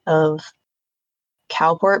state of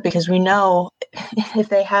Calport, because we know if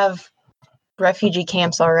they have refugee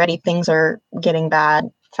camps already, things are getting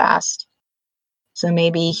bad fast. So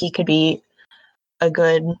maybe he could be a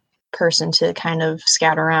good person to kind of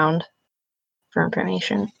scout around for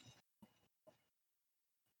information.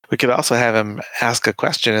 We could also have him ask a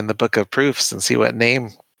question in the Book of Proofs and see what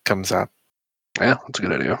name comes up. Yeah, that's a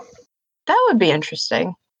good idea. That would be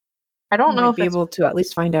interesting. I don't know Might if be it's able to at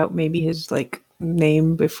least find out maybe his, like,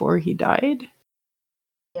 name before he died.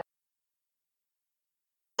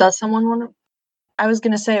 does someone want to. I was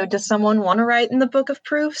going to say, does someone want to write in the Book of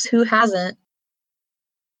Proofs? Who hasn't?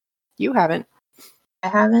 You haven't. I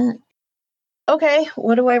haven't. Okay,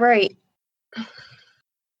 what do I write?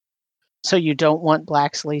 So you don't want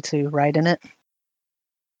Blacksley to write in it?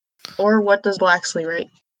 Or what does Blacksley write?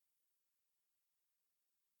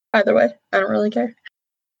 Either way, I don't really care.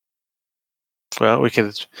 Well, we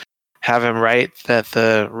could have him write that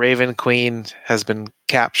the Raven Queen has been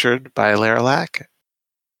captured by Laralac.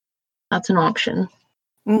 That's an option.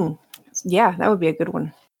 Yeah, that would be a good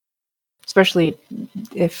one. Especially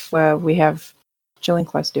if we have Chilling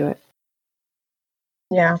Quest do it.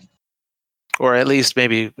 Yeah. Or at least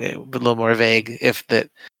maybe a little more vague if that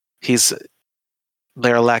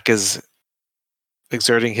Laralac is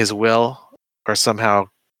exerting his will or somehow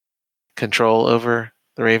control over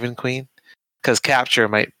the Raven Queen. Because capture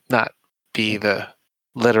might not be the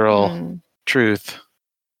literal truth.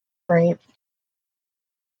 Right.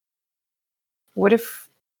 What if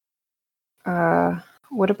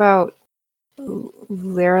what about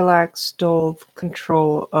Laralac stole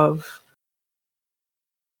control of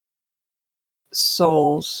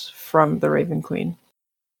souls from the Raven Queen?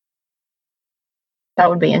 That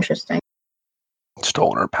would be interesting.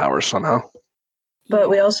 Stolen her powers somehow. But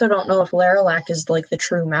we also don't know if Laralac is like the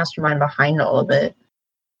true mastermind behind all of it.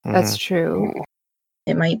 That's true.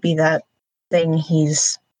 It might be that thing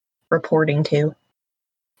he's reporting to.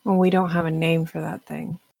 Well, we don't have a name for that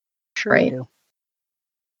thing. Sure Right. we do.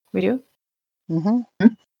 We do? Mm-hmm.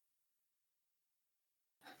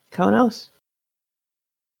 Konos?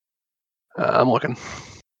 I'm looking.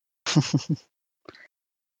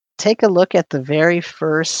 Take a look at the very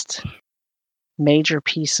first major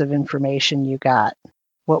piece of information you got.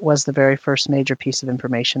 What was the very first major piece of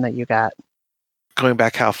information that you got? Going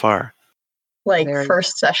back how far? Like Very-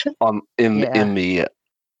 first session? In Yeah. the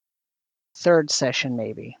Third session,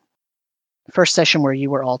 maybe. First session where you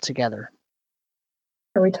were all together.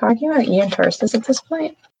 Are we talking about Ian Tarsis at this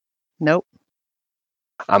point? Nope.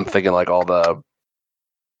 I'm thinking like all the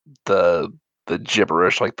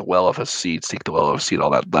gibberish, like the Well of Hasid, seek the Well of Hasid,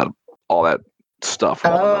 all that stuff.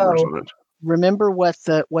 All the numbers on it. Remember what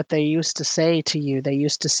they used to say to you? They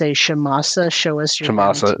used to say, Shamasa, show us your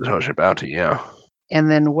Shamasa, bounty. shows your bounty. Yeah. And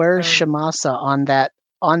then where's Um, Shamasa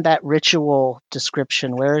on that ritual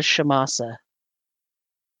description? Where is Shamasa?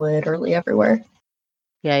 Literally everywhere.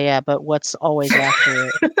 Yeah, but what's always after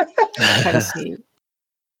it? Hasid.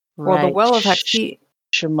 Well, the Right. Well of Hasid.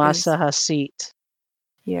 Shamasa Hasit.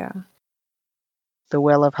 Yeah. The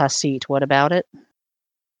Well of Hasit. What about it?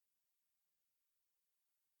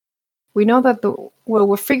 We know that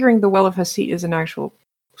we're figuring the Well of Hasid is an actual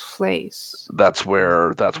place. That's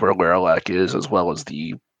where Laralac is, as well as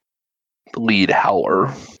the lead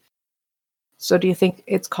howler. So do you think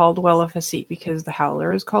it's called Well of Hasid because the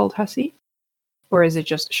Howler is called Hasid? Or is it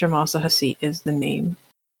just Shamasa Hasid is the name?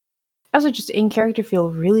 I also just in character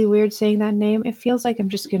feel really weird saying that name. It feels like I'm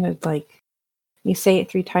just gonna you say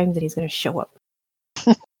it 3 times and he's gonna show up.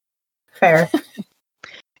 Fair.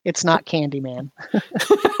 It's not Candyman.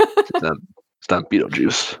 It's not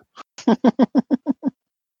Beetlejuice.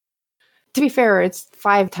 To be fair, it's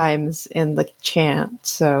 5 times in the chant,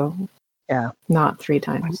 so Yeah. not 3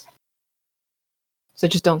 times. So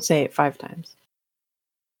just don't say it 5 times.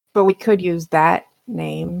 But we could use that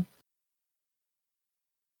name.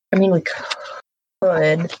 I mean, we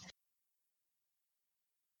could.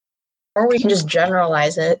 Or we can just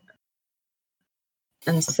generalize it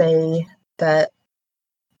and say that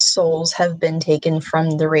souls have been taken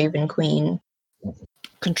from the Raven Queen.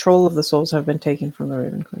 Control of the souls have been taken from the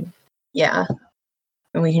Raven Queen. Yeah.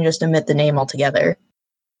 And we can just omit the name altogether.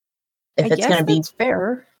 If it's going to be that's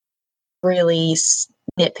fair. really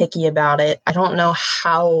nitpicky about it, I don't know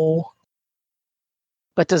how.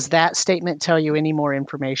 But does that statement tell you any more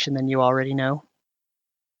information than you already know?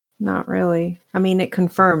 Not really. I mean, it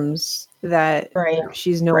confirms that Right.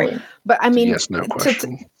 she's no. Right. But I mean, Yes, no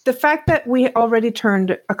question. the fact that we already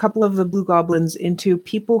turned a couple of the blue goblins into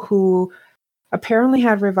people who apparently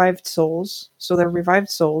had revived souls, so they're revived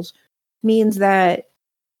souls, means that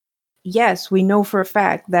yes, we know for a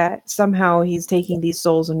fact that somehow he's taking these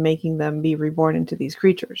souls and making them be reborn into these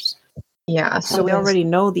creatures. Yeah. So we already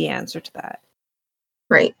know the answer to that.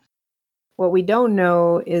 Right. What we don't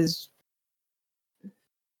know is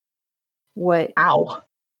what. Ow.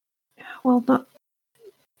 Well, not.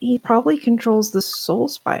 He probably controls the Soul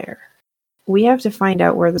Spire. We have to find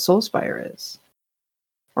out where the Soul Spire is,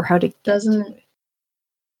 or how to get to it.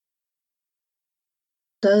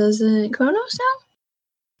 Doesn't Konos know?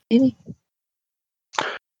 Maybe.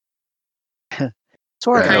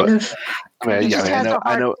 Sort of. Kind of. He just has a I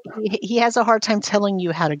hard- know. He has a hard time telling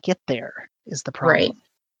you how to get there, is the problem. Right.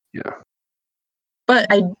 Yeah. But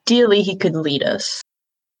ideally, he could lead us.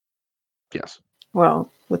 Yes.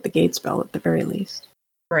 Well, with the gate spell at the very least.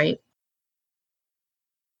 Right.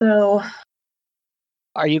 So,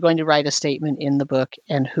 Are you going to write a statement in the book,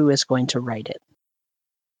 and who is going to write it?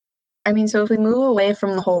 I mean, so if we move away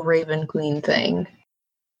from the whole Raven Queen thing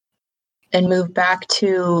and move back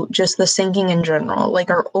to just the sinking in general, like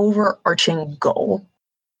our overarching goal,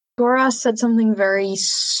 Goras said something very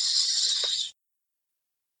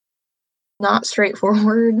not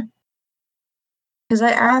straightforward. Because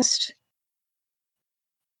I asked,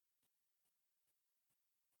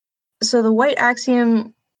 so the White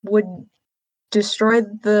Axiom would destroy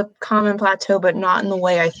the Common Plateau, but not in the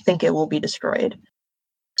way I think it will be destroyed.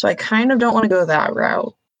 So I kind of don't want to go that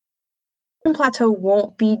route. The Plateau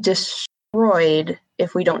won't be destroyed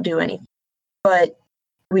if we don't do anything, but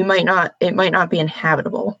it might not be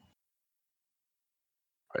inhabitable.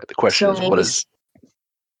 Right. The question So is,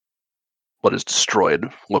 what does destroyed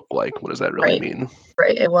look like? What does that really mean?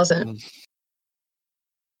 Right. It wasn't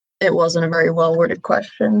a very well worded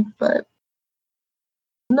question, but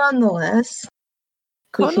nonetheless,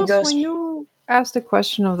 Konos, when you asked a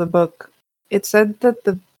question of the book, it said that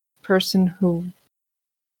the person who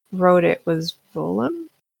wrote it was Volum?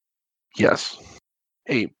 Yes.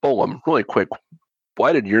 Hey, Bolum, really quick,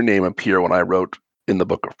 why did your name appear when I wrote in the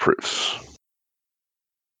Book of Proofs?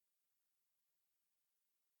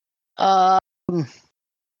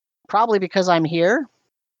 Probably because I'm here.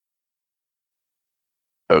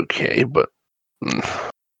 Okay, but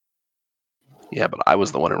yeah, but I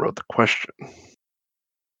was the one who wrote the question.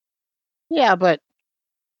 Yeah, but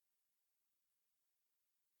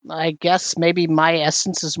I guess maybe my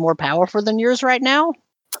essence is more powerful than yours right now.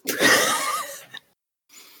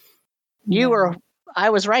 I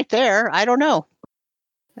was right there. I don't know.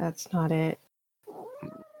 That's not it.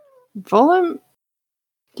 Volum,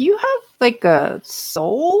 do you have like a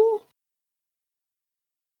soul?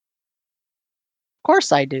 Of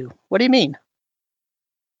course I do. What do you mean?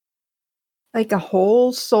 Like a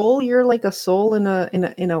whole soul? You're like a soul in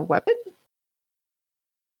a weapon?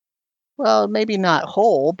 Well, maybe not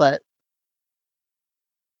whole, but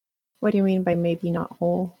What do you mean by maybe not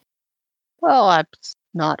whole? well, I'm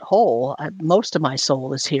not whole. Most of my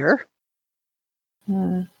soul is here.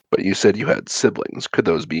 But you said you had siblings. Could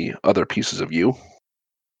those be other pieces of you?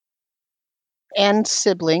 And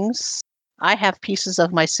siblings. I have pieces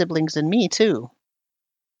of my siblings in me too.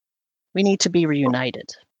 We need to be reunited.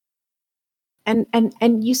 And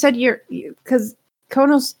you said because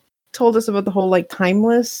Konos told us about the whole like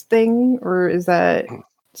timeless thing, or is that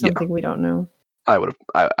something we don't know? I would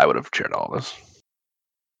have shared all this.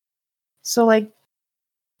 So like,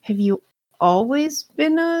 have you always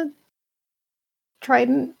been a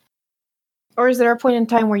trident, or is there a point in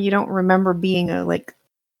time where you don't remember being a like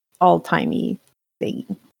all-timey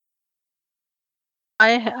thing?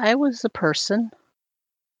 I was a person.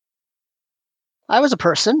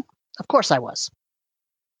 Of course I was.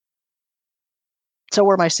 So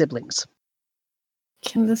were my siblings.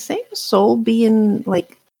 Can the same soul be in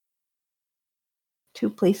like two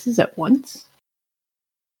places at once?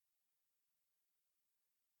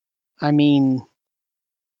 I mean,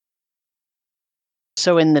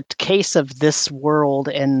 so in the case of this world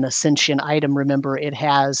and the sentient item, remember, it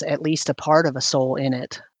has at least a part of a soul in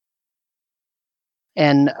it.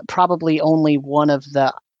 And probably only one of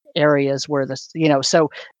the areas where so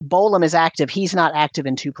Bolum is active. He's not active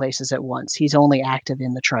in two places at once. He's only active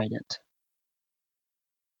in the trident.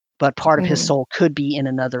 But part of his soul could be in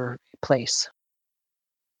another place,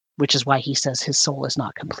 which is why he says his soul is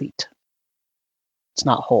not complete. It's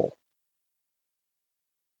not whole.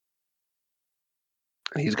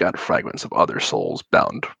 He's got fragments of other souls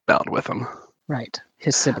bound with him. Right,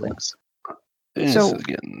 his siblings. This So, is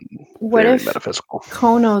getting what very if metaphysical.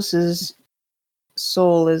 Konos's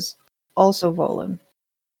soul is also Volum?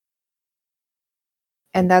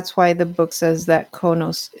 And that's why the book says that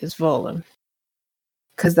Konos is Volum.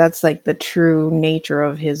 Because that's like the true nature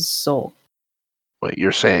of his soul. Wait,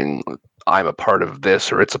 you're saying I'm a part of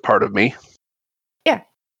this or it's a part of me? Yeah.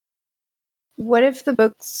 What if the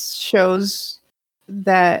book shows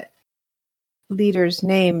that leader's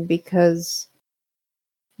name because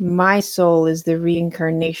my soul is the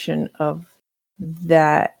reincarnation of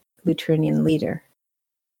that Lutrinian leader?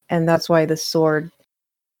 And that's why the sword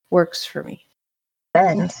works for me.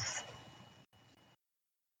 Sense.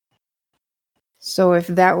 So if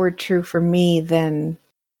that were true for me, then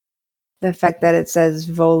the fact that it says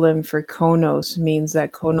Volum for Konos means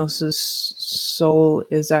that Konos' soul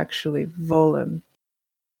is actually Volum.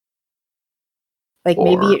 Like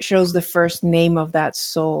maybe it shows the first name of that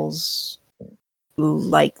soul's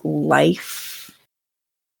like life.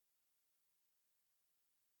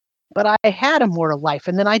 But I had a mortal life,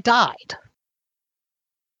 and then I died,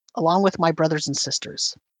 along with my brothers and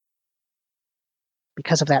sisters,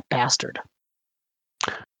 because of that bastard.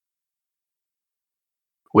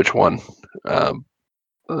 Which one? So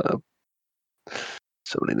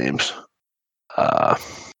many names.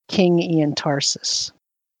 King Ian Tarsus.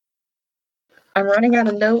 I'm running out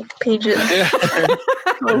of note pages.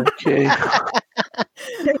 Okay.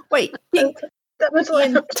 Wait, That was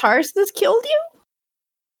Ian like Tarsus killed you?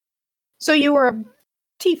 So you were a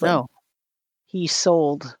tiefling? No, he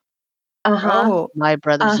sold Oh, my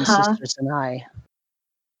brothers and Uh-huh. sisters and I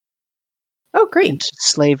oh, great. into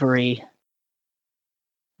slavery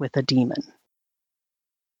with a demon.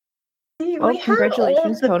 Well,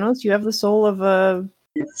 congratulations, Konos. You have the soul of a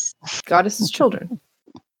goddess's children.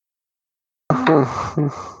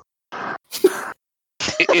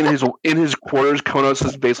 In his quarters, Konos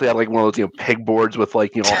is basically had like one of those pegboards with all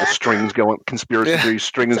the strings going, conspiracy theory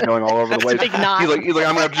strings going all over the place. Big knot. He's like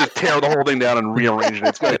I'm gonna have to just tear the whole thing down and rearrange it.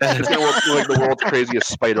 It's gonna work like the world's craziest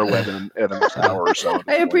spider web in an hour or so.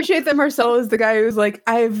 I appreciate that Marcel is the guy who's like,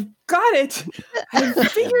 I've got it. I've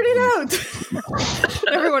figured it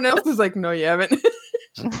out. Everyone else is like, no, you haven't.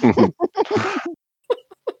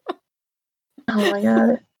 Oh my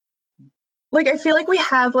god. Like, I feel like we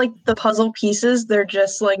have like the puzzle pieces, they're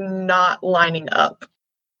just like not lining up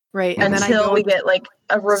Right. And then I until go we get like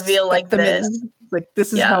a reveal like them this. in. Like,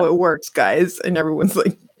 this is Yeah. how it works, guys. And everyone's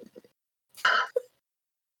like,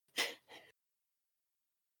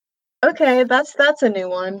 Okay, that's a new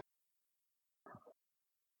one.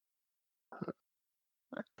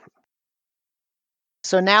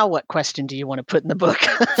 So now what question do you want to put in the book?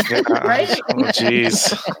 Right? Oh,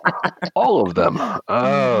 jeez. All of them.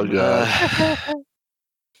 Oh god.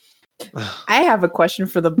 I have a question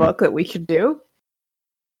for the book that we should do.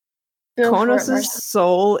 Go for it, Konos' Marcia.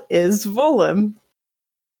 soul is Volum.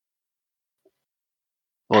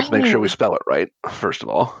 Well, let's make sure we spell it right, first of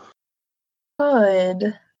all.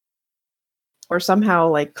 Good. Or somehow,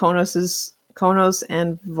 like, Konos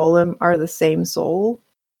and Volum are the same soul.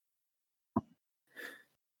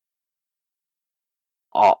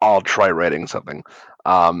 I'll try writing something.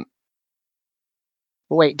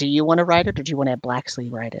 Wait, do you want to write it, or do you want to have Blacksley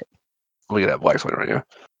write it? We could have Blacksley right here.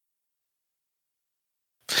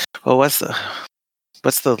 Well, what's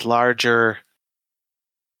the larger?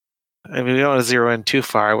 I mean, we don't want to zero in too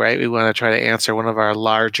far, right? We want to try to answer one of our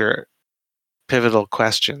larger pivotal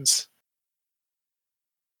questions.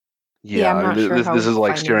 Yeah, I'm not sure this how is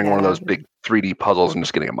like finding staring at one of that those out. big 3D puzzles and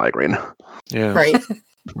just getting a migraine. Yeah. Right.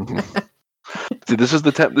 See, this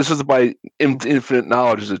is by infinite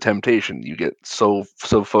knowledge is a temptation. You get so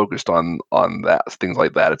focused on that, things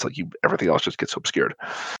like that. It's like everything else just gets obscured.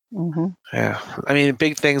 Mm-hmm. Yeah. I mean,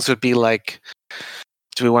 big things would be like,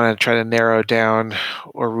 do we want to try to narrow down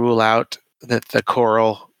or rule out that the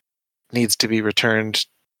coral needs to be returned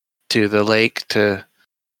to the lake to?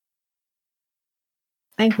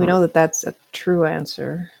 I think we know that that's a true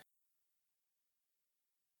answer.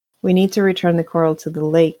 We need to return the coral to the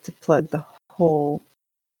lake to plug the hole.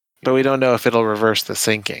 But we don't know if it'll reverse the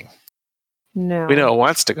sinking. No. We know it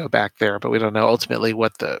wants to go back there, but we don't know ultimately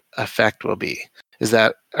what the effect will be. Does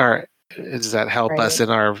that help us Right. in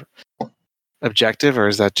our objective, or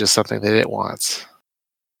is that just something that it wants?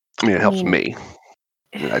 I mean, it helps Mm. me.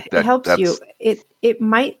 It helps you. It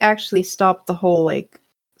might actually stop the whole, like,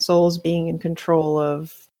 souls being in control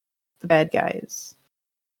of the bad guys.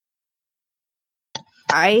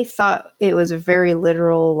 I thought it was a very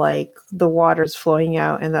literal, like, the water's flowing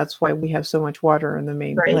out, and that's why we have so much water in the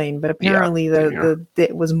main Right. plane. But apparently,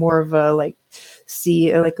 it was more of a, like,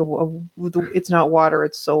 sea, like it's not water,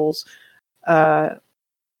 it's souls. No,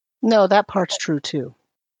 that part's true too.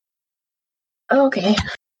 Okay.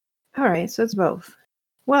 All right, so it's both.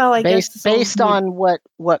 Well, I guess the souls Based need- on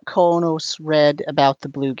what Konos read about the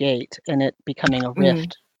Blue Gate and it becoming a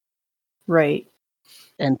rift right.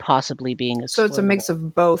 and possibly being a So it's a mix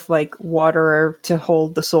of both, like water to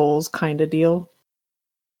hold the souls kind of deal.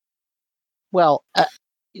 Well,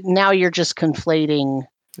 now you're just conflating.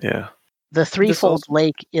 Yeah. The threefold souls.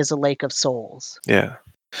 lake is a lake of souls. Yeah.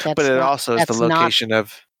 That's But it not- also is the that's not- location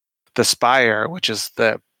of the spire, which is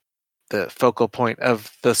the focal point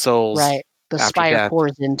of the souls. right. The after spire death.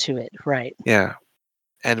 pours into it. Right. Yeah.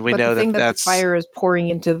 And we But know the thing that that's the fire is pouring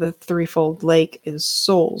into the threefold lake is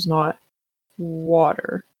souls, not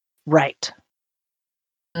water. Right.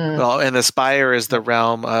 well, and the spire is the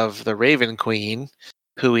realm of the Raven Queen,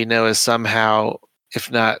 who we know is somehow,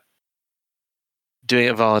 if not doing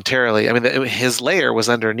it voluntarily. I mean, his lair was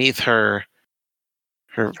underneath her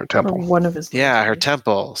Temple. Or one of his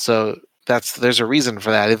temple. So there's a reason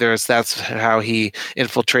for that. Either that's how he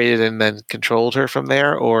infiltrated and then controlled her from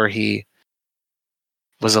there, or he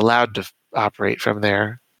was allowed to operate from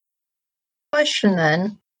there. Question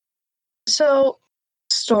then. So,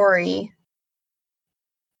 story.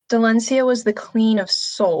 Delencia was the Queen of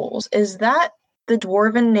Souls. Is that the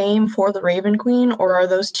dwarven name for the Raven Queen, or are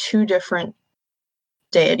those two different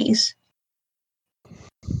deities?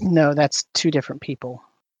 No, that's two different people.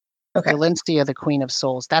 Okay. Delencia, the Queen of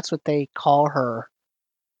Souls. That's what they call her.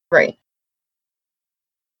 Right.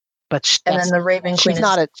 But And then the Raven Queen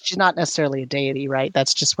she's not necessarily a deity, right?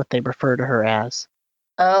 That's just what they refer to her as.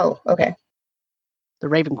 Oh, okay. The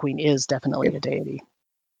Raven Queen is definitely a deity.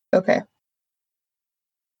 Okay.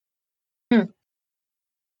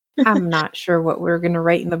 I'm not sure what we're going to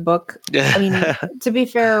write in the book. I mean, to be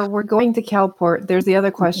fair, we're going to Calport. There's the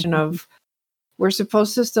other question of we're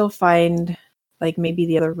supposed to still find like maybe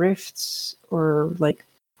the other rifts or like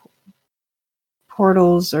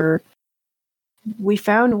portals, or we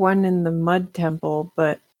found one in the mud temple,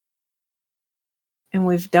 and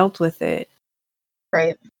we've dealt with it.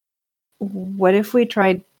 Right. What if we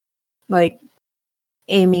tried like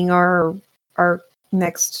aiming our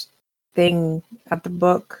next thing at the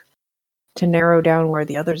book to narrow down where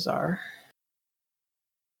the others are?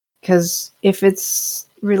 Because if it's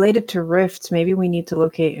related to rifts, maybe we need to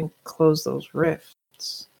locate and close those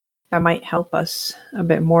rifts. That might help us a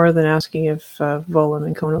bit more than asking if Volan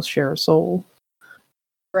and Konos share a soul.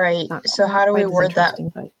 Right. Not So how do we quite as word that?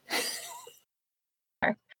 interesting,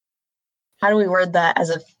 but- How do we word that as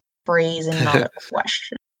a phrase and not a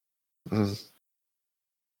question? Mm.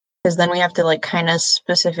 Because then we have to like kind of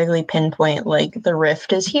specifically pinpoint like the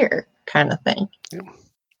rift is here kind of thing.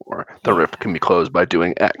 Or the rift can be closed by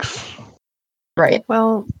doing X. Right.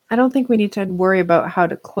 Well, I don't think we need to worry about how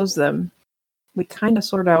to close them. We kind of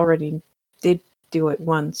sort of already did do it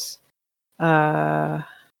once.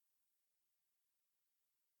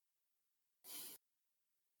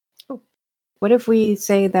 What if we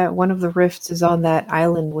say that one of the rifts is on that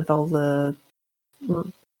island with all the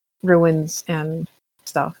ruins and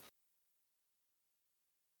stuff?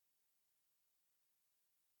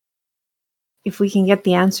 If we can get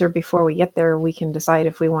the answer before we get there, we can decide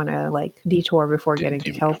if we want to like detour before getting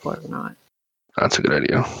to Calport or not. That's a good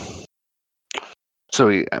idea.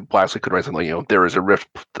 So Blacksley could write something. There is a rift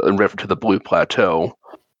to the Blue Plateau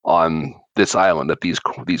on this island at these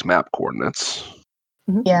map coordinates.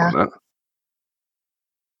 Yeah.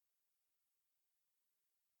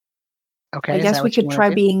 Okay. I guess we could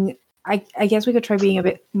try being. I guess we could try being a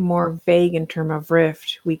bit more vague in terms of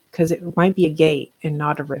rift, because it might be a gate and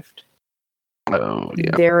not a rift. Oh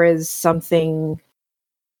yeah. There is something.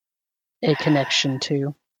 A connection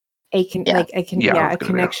to. A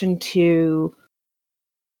connection to.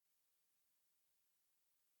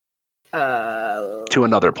 To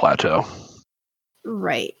another plateau.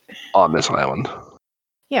 Right. On this island.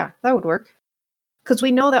 Yeah, that would work. Because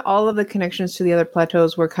we know that all of the connections to the other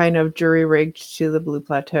plateaus were kind of jury-rigged to the Blue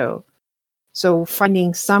Plateau. So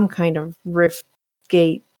finding some kind of rift,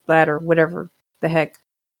 gate, ladder, whatever the heck,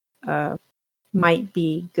 might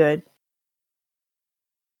be good.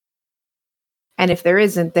 And if there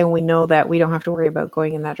isn't, then we know that we don't have to worry about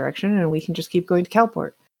going in that direction, and we can just keep going to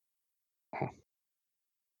Calport.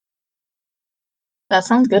 That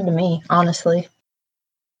sounds good to me, honestly.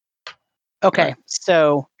 Okay,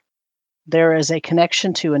 so there is a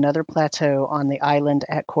connection to another plateau on the island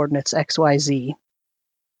at coordinates XYZ.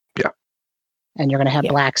 Yeah. And you're going to have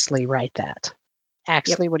Blacksley write that.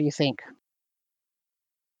 Axley, what do you think?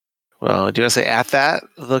 Well, do you want to say at that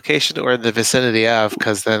location or in the vicinity of?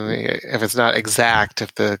 Because then if it's not exact,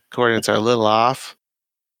 if the coordinates are a little off.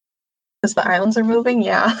 Because the islands are moving,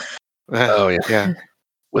 yeah. Oh, yeah. Yeah.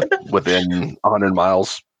 Within 100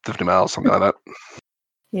 miles, 50 miles, something like that.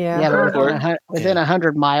 Yeah. Yeah, within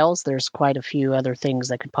 100 miles, there's quite a few other things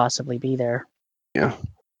that could possibly be there. Yeah.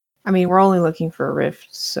 I mean, we're only looking for a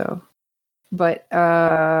rift, so. But,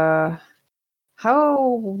 how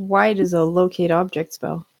wide is a locate object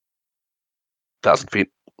spell? 1,000 feet.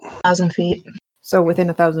 1,000 feet. So within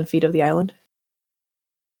 1,000 feet of the island?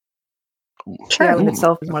 Sure. The island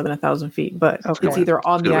itself is more than 1,000 feet, but it's either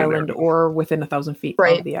on the island or within 1,000 feet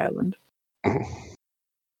of the island. Mm-hmm.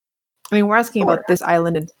 I mean, we're asking about this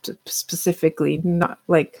island specifically, not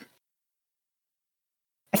like.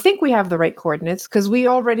 I think we have the right coordinates because we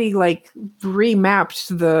already like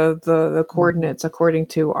remapped the coordinates according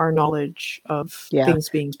to our knowledge of things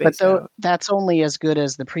being spaced out. That's only as good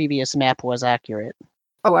as the previous map was accurate.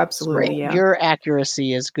 Oh, absolutely, Right. yeah. Your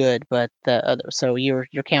accuracy is good, but the other, so you're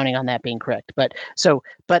counting on that being correct. But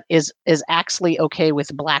is Axley okay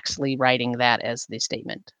with Blacksley writing that as the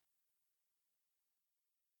statement?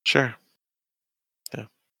 Sure.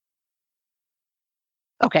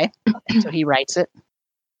 Okay. So he writes it,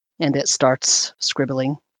 and it starts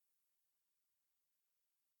scribbling.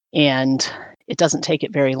 And it doesn't take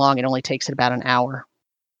it very long. It only takes it about an hour.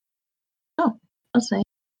 Oh, that's nice.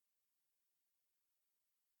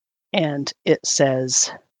 And it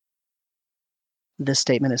says, this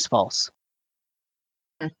statement is false.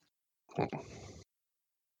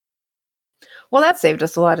 Well, that saved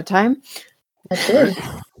us a lot of time. It did.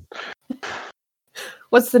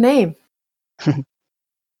 What's the name?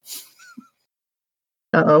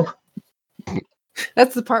 Uh-oh.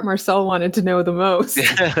 That's the part Marcel wanted to know the most.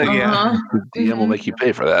 Yeah. The DM will make you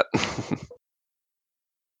pay for that.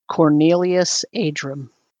 Cornelius Adram.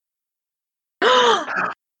 No!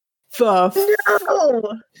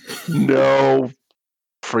 No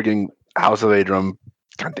frigging House of Adram.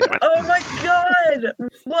 God damn it. Oh my god!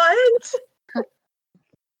 What?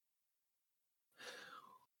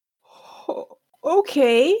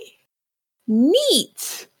 Okay.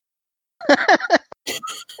 Neat.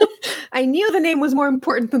 I knew the name was more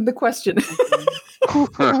important than the question.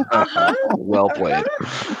 Well played.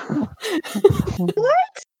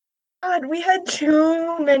 What? God, we had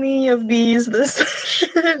too many of these this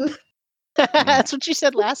session. That's what you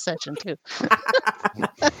said last session, too.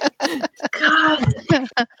 God.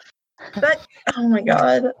 Oh my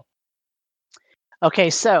god. Okay,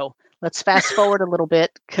 so let's fast forward a little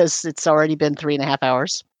bit because it's already been 3.5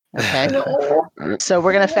 hours. Okay. No. So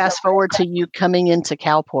we're going to fast forward to you coming into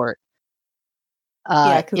Calport.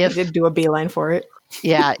 Yeah, because we did do a beeline for it.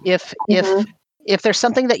 Yeah, if there's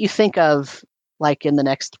something that you think of, like in the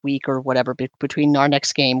next week or whatever, between our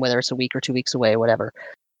next game, whether it's a week or 2 weeks away, whatever,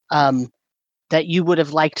 that you would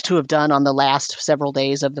have liked to have done on the last several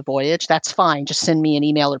days of the voyage, that's fine. Just send me an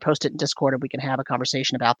email or post it in Discord, and we can have a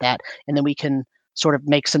conversation about that, and then we can sort of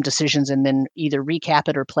make some decisions and then either recap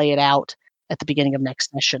it or play it out at the beginning of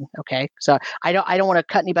next session. Okay. So I don't want to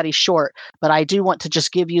cut anybody short, but I do want to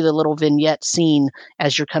just give you the little vignette scene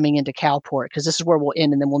as you're coming into Calport, because this is where we'll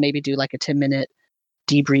end, and then we'll maybe do like a 10-minute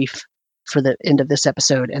debrief for the end of this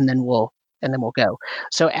episode, and then we'll go.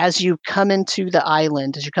 So as you come into the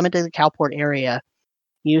island, as you come into the Calport area,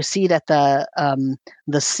 you see that the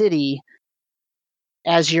city,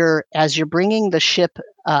 as you're bringing the ship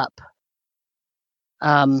up,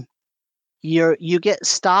 you get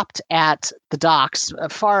stopped at the docks,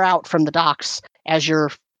 far out from the docks, as you're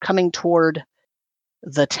coming toward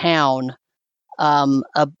the town.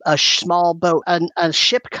 A small boat, a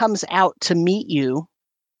ship comes out to meet you,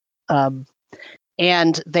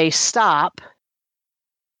 and they stop,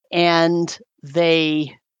 and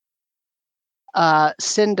they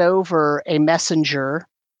send over a messenger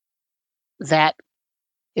that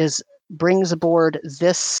brings aboard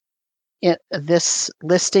this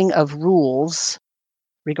listing of rules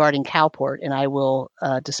regarding Calport, and I will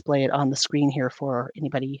display it on the screen here for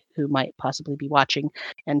anybody who might possibly be watching.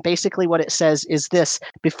 And basically what it says is this: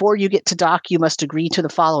 before you get to dock, you must agree to the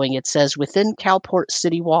following. It says, within Calport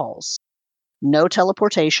city walls, no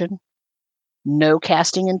teleportation, no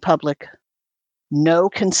casting in public, no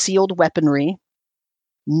concealed weaponry,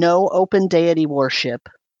 no open deity worship,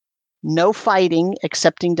 no fighting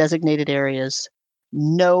excepting designated areas,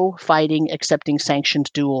 no fighting excepting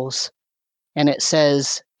sanctioned duels. And it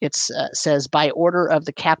says by order of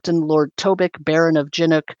the Captain Lord Tobic, Baron of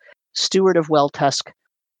Jinook, Steward of Weltusk,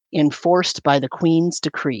 enforced by the Queen's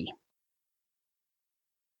decree.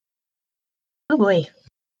 Oh boy.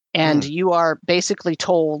 And you are basically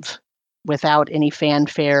told, without any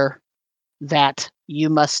fanfare, that you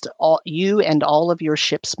and all of your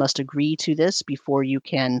ships must agree to this before you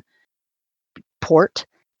can port.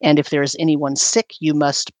 And if there is anyone sick, you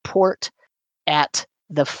must port at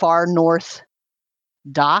the far north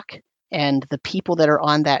dock, and the people that are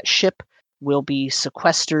on that ship will be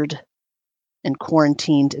sequestered and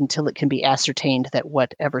quarantined until it can be ascertained that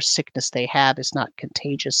whatever sickness they have is not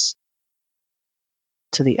contagious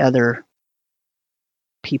to the other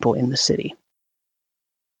people in the city.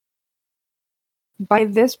 By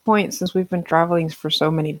this point, since we've been traveling for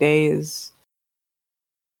so many days,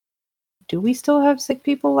 do we still have sick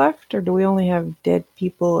people left, or do we only have dead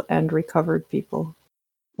people and recovered people?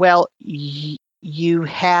 Well, you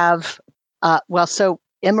have... so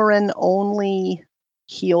Imran only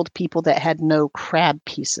healed people that had no crab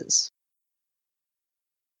pieces.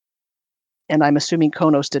 And I'm assuming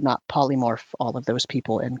Konos did not polymorph all of those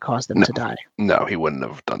people and cause them to die. No, he wouldn't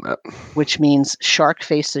have done that. Which means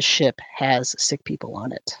Sharkface's ship has sick people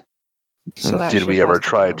on it. So Did Emran ever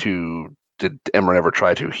try to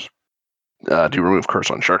remove curse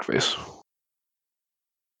on Sharkface?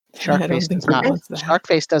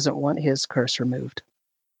 Sharkface doesn't want his curse removed.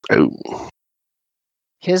 Oh,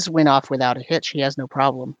 His went off without a hitch. He has no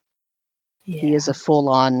problem. Yeah. He is a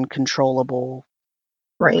full-on controllable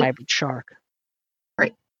Right. hybrid shark.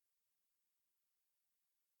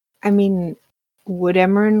 I mean, would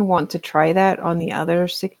Emran want to try that on the other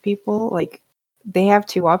sick people? Like, they have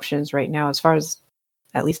two options right now, as far as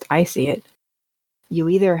at least I see it. You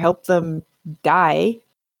either help them die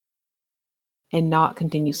and not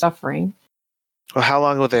continue suffering. Well, how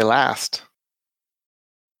long will they last?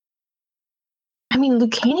 I mean,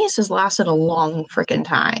 Lucanius has lasted a long freaking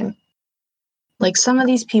time. Like, some of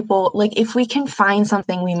these people, like, if we can find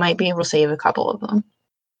something, we might be able to save a couple of them.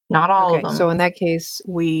 Not all of Okay, them. so in that case,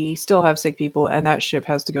 we still have sick people, and that ship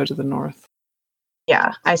has to go to the north.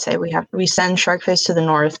 Yeah, I say we send Sharkface to the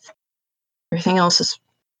north. Everything else is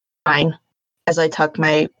fine. As I tuck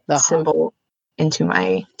my symbol into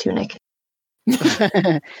my tunic.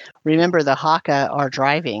 Remember, the Haka are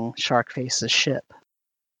driving Sharkface's ship.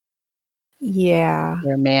 Yeah.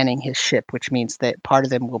 They're manning his ship, which means that part of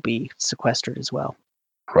them will be sequestered as well.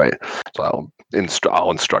 right. So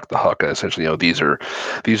I'll instruct the Haka. Essentially, these are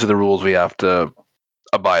the rules we have to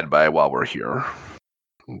abide by while we're here.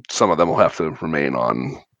 Some of them will have to remain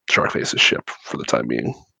on Sharkface's ship for the time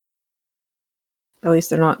being. At least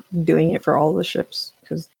they're not doing it for all the ships,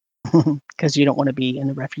 because you don't want to be in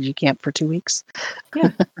the refugee camp for 2 weeks.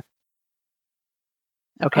 Yeah.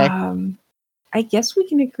 Okay. I guess we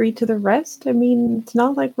can agree to the rest. I mean, it's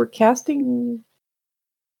not like we're casting.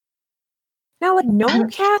 Not like no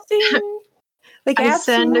casting. Like, I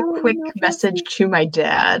send a quick no message to my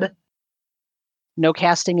dad. No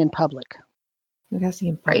casting in public. No casting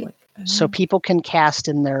in public. So people can cast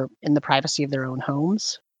in the privacy of their own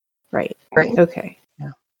homes. Right. Right. Okay.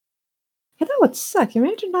 Yeah. Yeah, that would suck.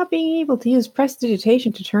 Imagine not being able to use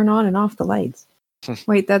prestidigitation to turn on and off the lights.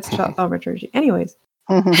 Wait, that's thaumaturgy. Anyways.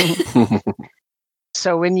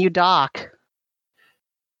 So when you dock,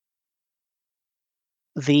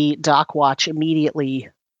 the dock watch immediately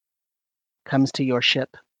comes to your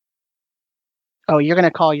ship. Oh, you're going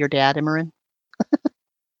to call your dad, Imran?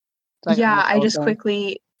 Yeah, I just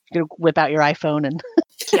quickly... You're going to whip out your iPhone and...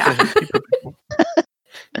 Yeah.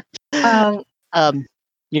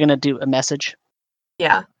 You're going to do a message?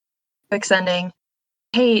 Yeah. Quick sending.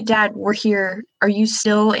 Hey, Dad, we're here. Are you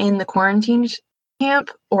still in the quarantine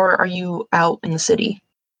camp, or are you out in the city?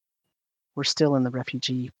 We're still in the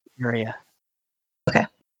refugee area. Okay.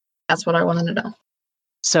 That's what I wanted to know.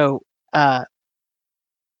 So,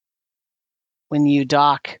 when you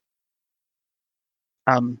dock,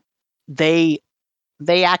 they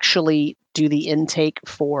actually do the intake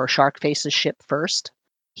for Sharkface's ship first.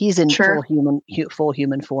 He's in full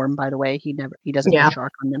human form, by the way. He doesn't go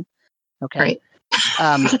shark on them. Okay. Right.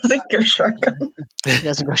 Doesn't go shark on them. He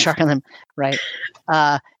doesn't go shark on them. Right.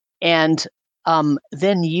 And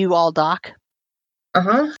then you all dock.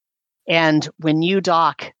 Uh-huh. And when you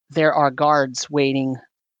dock, there are guards waiting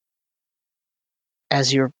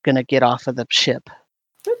as you're going to get off of the ship.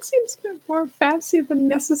 That seems a bit more fancy than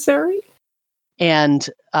necessary. And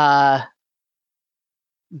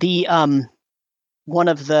one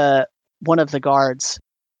of the guards,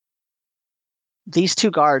 these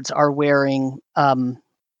two guards are wearing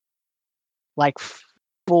like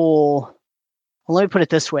full. Well, let me put it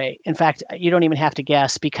this way. In fact, you don't even have to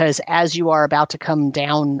guess, because as you are about to come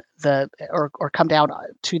down or come down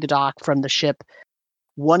to the dock from the ship,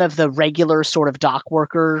 one of the regular sort of dock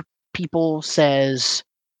worker people says,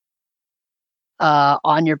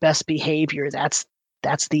 on your best behavior, that's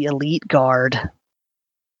the elite guard.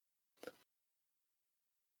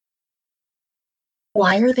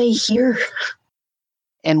 Why are they here?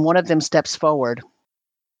 And one of them steps forward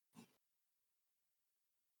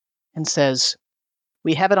and says,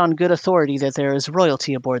 "We have it on good authority that there is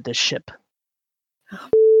royalty aboard this ship.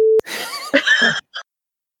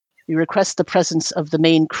 We request the presence of the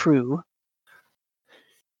main crew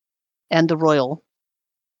and the royal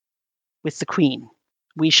with the queen.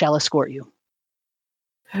 We shall escort you.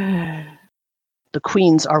 The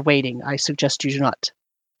queens are waiting. I suggest you do not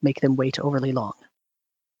make them wait overly long."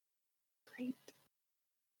 Great.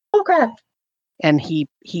 Oh, crap. And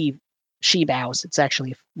she bows. It's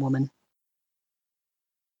actually a woman.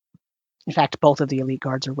 In fact, both of the elite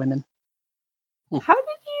guards are women. How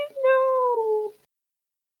did you know?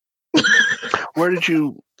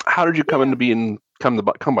 How did you come into being come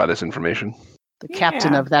by this information? The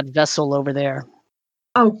captain of that vessel over there.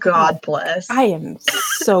 Oh, God bless. I am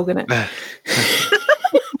so gonna.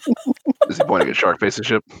 Is he pointing at Sharkface's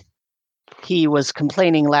ship? He was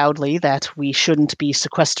complaining loudly that we shouldn't be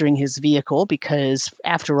sequestering his vehicle because,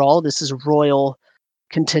 after all, this is royal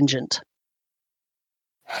contingent.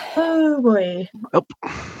 Oh boy.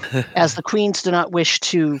 As the queens do not wish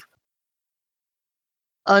to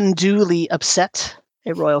unduly upset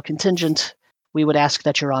a royal contingent, we would ask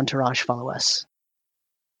that your entourage follow us.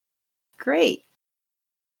 Great.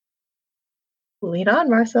 Lead on,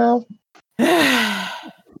 Marcel.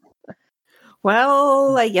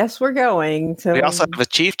 Well, I guess we're going. So We also have a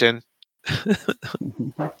chieftain.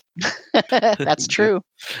 That's true.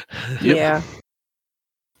 yeah.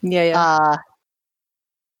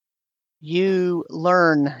 You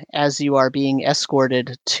learn as you are being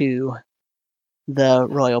escorted to the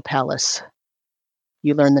royal palace.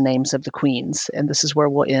 You learn the names of the queens, and this is where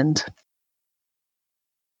we'll end.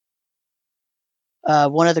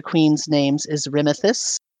 One of the queens' names is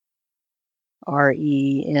Remethis, Remethis,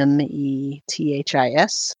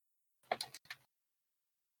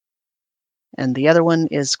 and the other one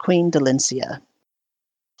is Queen Delencia.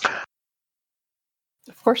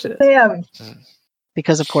 Of course it is. Damn.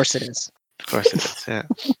 Because of course it is. Of course it is,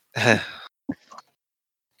 yeah.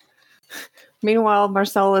 Meanwhile,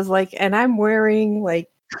 Marcel is like, and I'm wearing like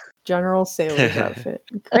General Sailor's outfit.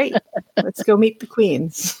 Great. Let's go meet the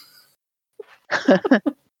queens.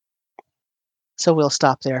 So we'll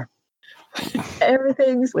stop there.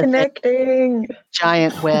 Everything's With connecting.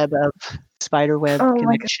 Giant web of spider web Oh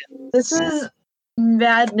my connections. This is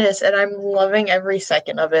madness, and I'm loving every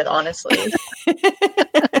second of it, honestly.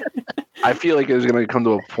 I feel like it's going to come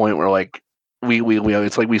to a point where like we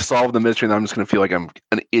it's like we solved the mystery, and I'm just going to feel like I'm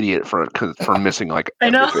an idiot for missing like I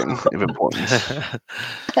know. everything of importance.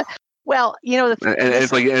 Well, you know, And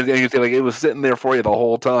it's like, and you say like it was sitting there for you the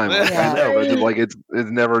whole time. Like, Yeah. I know, but it's like it's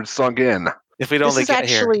never sunk in. If we'd this only is get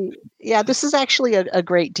here. actually, this is actually a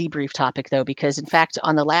great debrief topic, though, because in fact,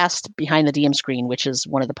 on the last Behind the DM Screen, which is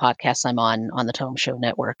one of the podcasts I'm on the Tome Show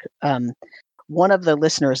Network, one of the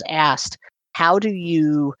listeners asked, how do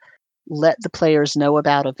you let the players know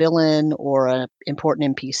about a villain or an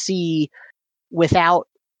important NPC without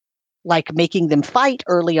like making them fight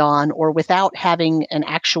early on or without having an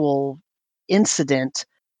actual incident?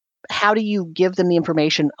 How do you give them the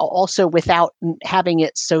information also without having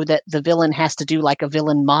it so that the villain has to do like a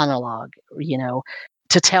villain monologue,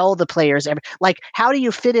 to tell the players like, how do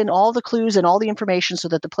you fit in all the clues and all the information so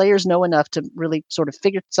that the players know enough to really sort of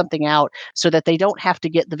figure something out so that they don't have to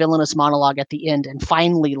get the villainous monologue at the end and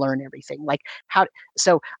finally learn everything? Like how,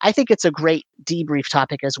 so I think it's a great debrief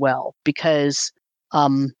topic as well, because,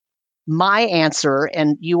 my answer,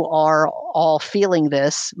 and you are all feeling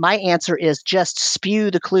this, my answer is just spew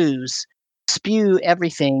the clues, spew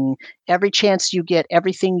everything. Every chance you get,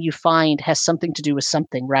 everything you find has something to do with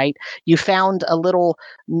something, right? You found a little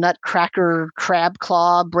nutcracker crab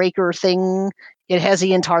claw breaker thing. It has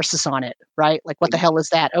Ian Tarsis on it, right? Like, what the hell is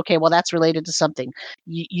that? Okay, well, that's related to something.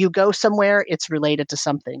 You go somewhere, it's related to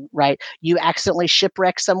something, right? You accidentally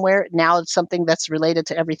shipwreck somewhere, now it's something that's related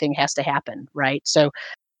to everything has to happen, right? So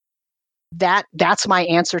that's my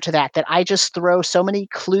answer to that I just throw so many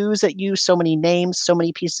clues at you, so many names, so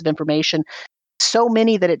many pieces of information, so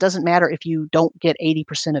many that it doesn't matter if you don't get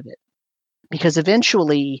 80% of it, because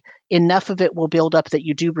eventually enough of it will build up that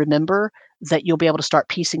you do remember, that you'll be able to start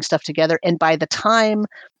piecing stuff together, and by the time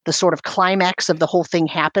the sort of climax of the whole thing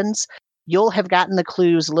happens, you'll have gotten the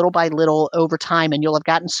clues little by little over time, and you'll have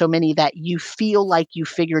gotten so many that you feel like you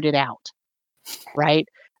figured it out, right?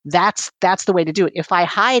 That's the way to do it. If I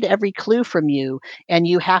hide every clue from you and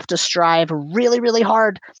you have to strive really, really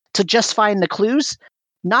hard to just find the clues,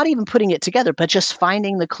 not even putting it together, but just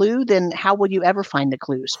finding the clue, then how will you ever find the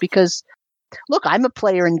clues? Because look, I'm a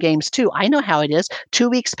player in games too. I know how it is. 2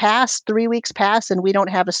 weeks pass, 3 weeks pass, and we don't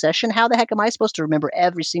have a session. How the heck am I supposed to remember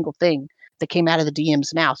every single thing that came out of the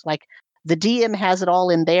DM's mouth? Like, the DM has it all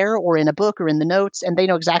in there or in a book or in the notes, and they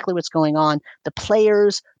know exactly what's going on. The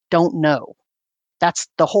players don't know. That's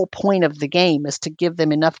the whole point of the game, is to give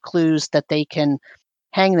them enough clues that they can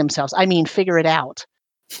hang themselves. I mean, figure it out.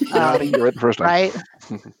 I think you're right the first time. Right?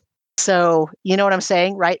 So, you know what I'm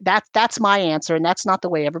saying, right? That's my answer, and that's not the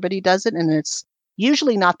way everybody does it, and it's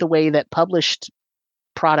usually not the way that published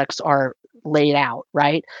products are laid out,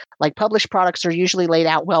 right? Like, published products are usually laid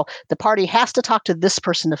out, well, the party has to talk to this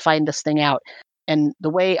person to find this thing out. And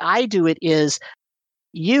the way I do it is,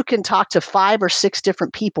 you can talk to 5 or 6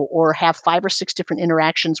 different people or have 5 or 6 different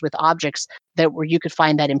interactions with objects where you could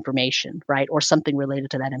find that information, right? Or something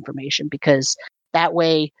related to that information, because that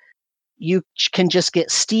way you can just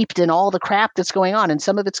get steeped in all the crap that's going on. And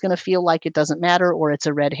some of it's going to feel like it doesn't matter, or it's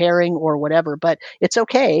a red herring or whatever, but it's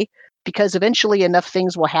okay, because eventually enough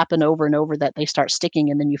things will happen over and over that they start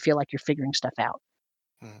sticking, and then you feel like you're figuring stuff out.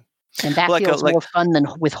 And that Like feels more fun than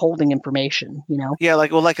withholding information, Yeah,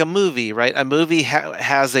 like a movie, right? A movie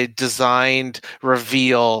has a designed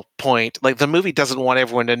reveal point. Like the movie doesn't want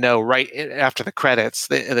everyone to know right after the credits,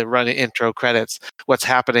 the run intro credits, what's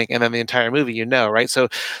happening, and then the entire movie, right? So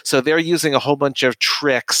they're using a whole bunch of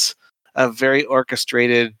tricks of very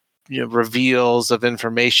orchestrated, reveals of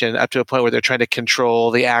information up to a point where they're trying to control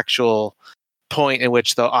the actual point in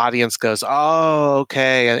which the audience goes, "Oh,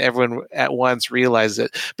 okay," and everyone at once realizes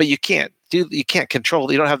it. But you can't control.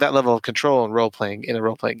 You don't have that level of control in a role playing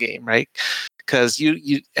game, right? Because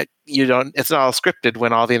you don't. It's not all scripted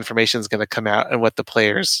when all the information is going to come out and what the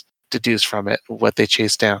players deduce from it, what they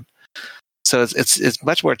chase down. So it's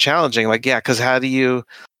much more challenging. Because how do you?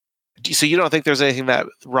 So you don't think there's anything that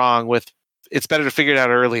wrong with? It's better to figure it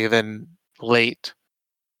out early than late.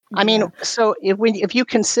 I mean, so if you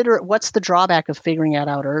consider it, what's the drawback of figuring it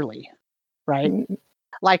out early, right?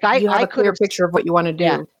 Like you have a clear picture of what you want to do.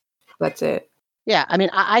 Yeah. That's it. Yeah, I mean,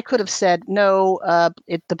 I could have said no.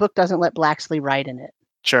 The book doesn't let Blacksley write in it.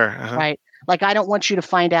 Sure. Right. Like I don't want you to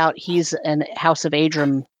find out he's an House of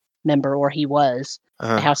Adram member, or he was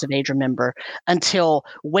a House of Adram member, until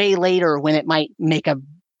way later when it might make a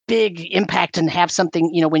big impact and have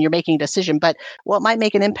something, when you're making a decision. But it might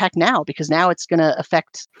make an impact now, because now it's going to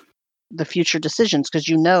affect the future decisions, because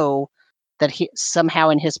that he somehow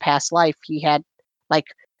in his past life he had,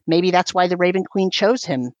 maybe that's why the Raven Queen chose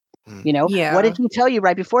him. What did he tell you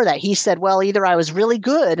right before that? He said, well, either I was really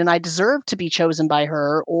good and I deserved to be chosen by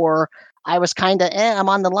her, or I was kind of I'm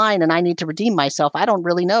on the line and I need to redeem myself. I don't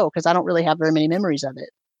really know, because I don't really have very many memories of it.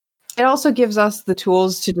 It also gives us the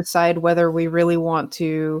tools to decide whether we really want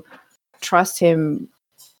to trust him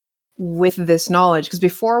with this knowledge. Because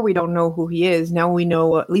before, we don't know who he is. Now we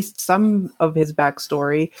know at least some of his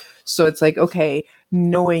backstory. So it's like, okay,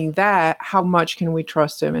 knowing that, how much can we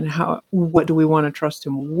trust him, and what do we want to trust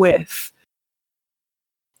him with?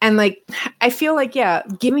 And I feel like,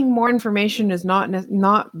 giving more information is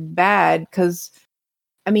not bad, because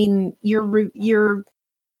I mean, your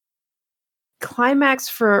climax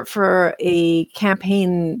for a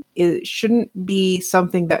campaign shouldn't be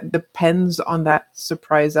something that depends on that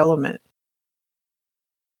surprise element.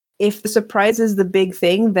 If the surprise is the big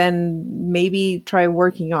thing, then maybe try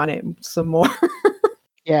working on it some more.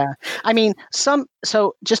 Yeah. I mean, so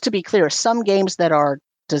just to be clear, some games that are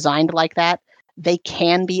designed like that, they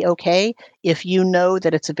can be okay if you know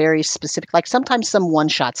that it's a very specific, sometimes some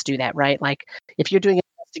one-shots do that, right? Like if you're doing an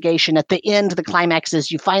investigation, at the end, the climax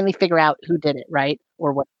is you finally figure out who did it, right?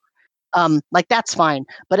 Or what, that's fine.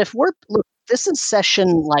 But if this is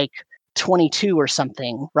session 22 or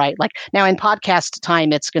something, right? Now in podcast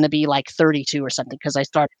time, it's going to be 32 or something, because I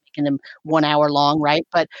started making them 1 hour long, right?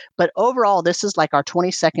 But overall, this is our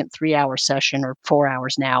 22nd 3-hour session, or 4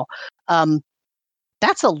 hours now.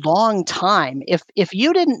 That's a long time. If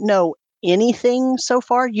you didn't know anything so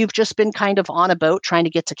far, you've just been kind of on a boat trying to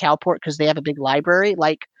get to Calport because they have a big library.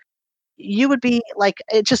 You would be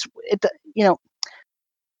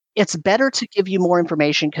it's better to give you more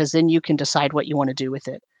information, because then you can decide what you want to do with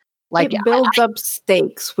it. It builds up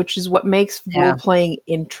stakes, which is what makes role playing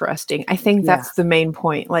interesting. I think that's the main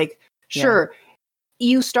point. Sure,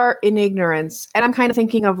 you start in ignorance, and I'm kind of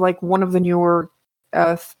thinking of one of the newer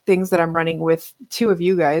things that I'm running with 2 of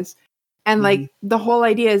you guys. And the whole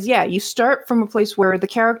idea is, you start from a place where the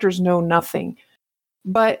characters know nothing.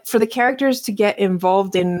 But for the characters to get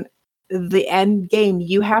involved in the end game,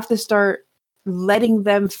 you have to start letting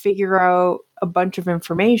them figure out a bunch of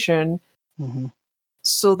information,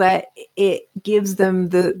 so that it gives them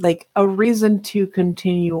a reason to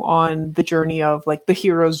continue on the journey of the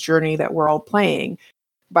hero's journey that we're all playing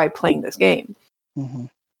by playing this game.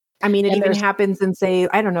 I mean, it even happens in, say,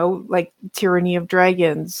 I don't know, Tyranny of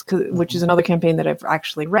Dragons, which is another campaign that I've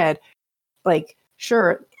actually read.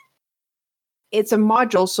 Sure, it's a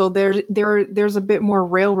module, so there's a bit more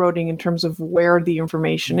railroading in terms of where the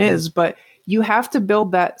information is, but you have to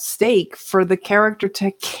build that stake for the character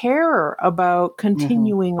to care about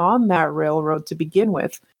continuing on that railroad to begin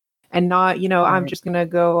with, and not, I'm just going to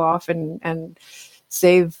go off and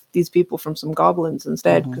save these people from some goblins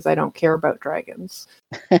instead, because I don't care about dragons.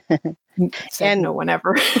 And no one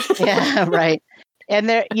ever. Yeah, right. And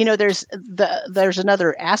there, there's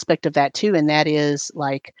another aspect of that too, and that is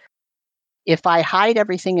if I hide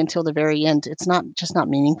everything until the very end, it's not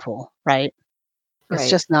meaningful, right? It's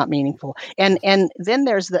just not meaningful. And then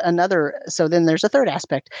there's then there's a third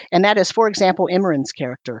aspect, and that is, for example, Imran's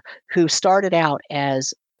character, who started out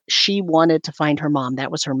as she wanted to find her mom. That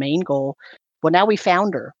was her main goal. Well, now we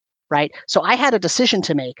found her, right? So I had a decision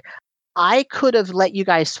to make. I could have let you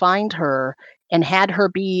guys find her and had her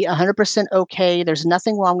be 100% okay. There's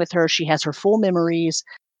nothing wrong with her. She has her full memories.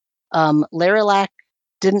 Larilak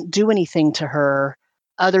didn't do anything to her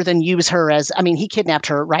other than use her as, I mean, he kidnapped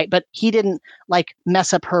her, right? But he didn't like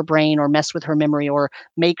mess up her brain or mess with her memory or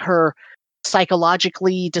make her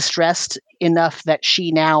psychologically distressed enough that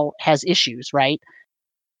she now has issues, right?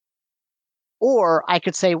 Or I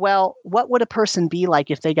could say, well, what would a person be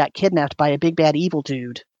like if they got kidnapped by a big bad evil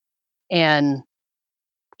dude? And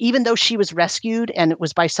even though she was rescued and it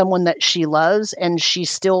was by someone that she loves and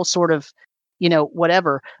she's still sort of,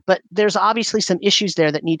 whatever, but there's obviously some issues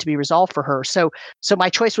there that need to be resolved for her. So my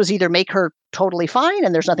choice was either make her totally fine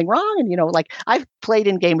and there's nothing wrong. And, like I've played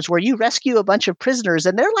in games where you rescue a bunch of prisoners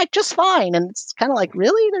and they're like just fine. And it's kind of like,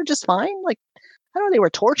 really? They're just fine? Like, I don't know, they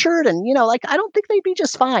were tortured and, like, I don't think they'd be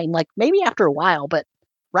just fine. Like maybe after a while, but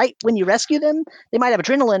right when you rescue them, they might have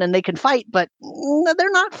adrenaline and they can fight, but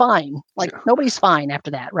they're not fine. Like nobody's fine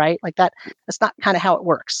after that, right? Like that's not kind of how it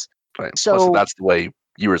works. Right. So plus, that's the way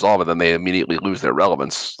you resolve it, then they immediately lose their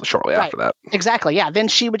relevance shortly after that. Exactly. Yeah. Then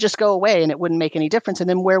she would just go away and it wouldn't make any difference. And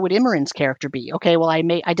then where would Imran's character be? Okay, well, I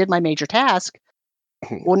did my major task.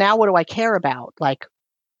 Well, now what do I care about? Like,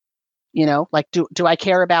 like do I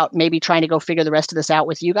care about maybe trying to go figure the rest of this out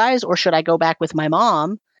with you guys? Or should I go back with my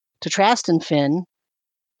mom to Trastenfinn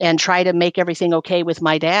and try to make everything okay with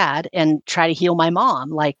my dad and try to heal my mom?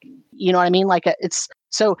 Like, you know what I mean? Like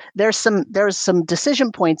so there's some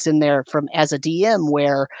decision points in there from as a DM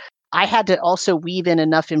where I had to also weave in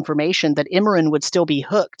enough information that Imran would still be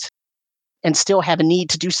hooked and still have a need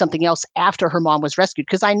to do something else after her mom was rescued.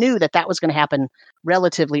 Because I knew that was going to happen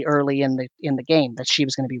relatively early in the game, that she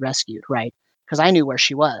was going to be rescued, right? Because I knew where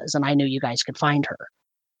she was and I knew you guys could find her.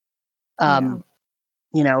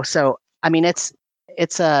 So I mean, it's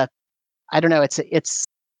I don't know,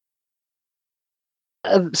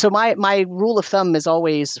 so my rule of thumb is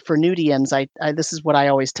always for new DMs. I this is what I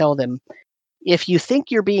always tell them: if you think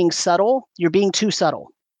you're being subtle, you're being too subtle,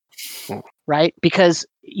 right? Because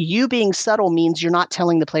you being subtle means you're not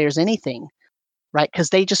telling the players anything, right? Because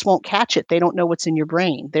they just won't catch it. They don't know what's in your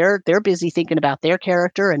brain. They're busy thinking about their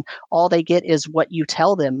character, and all they get is what you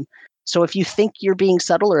tell them. So if you think you're being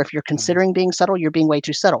subtle, or if you're considering being subtle, you're being way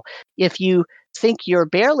too subtle. If you think you're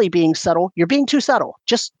barely being subtle, you're being too subtle.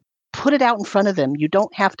 Just put it out in front of them. You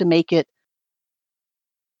don't have to make it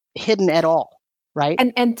hidden at all, right?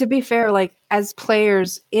 And to be fair, like as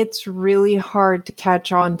players, it's really hard to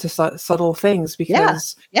catch on to subtle things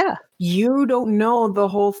because you don't know the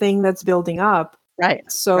whole thing that's building up. Right.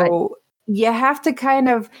 So you have to kind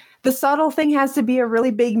of, the subtle thing has to be a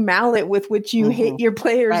really big mallet with which you hit your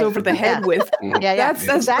players over the head with. That's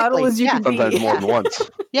as subtle as you can be. Sometimes more than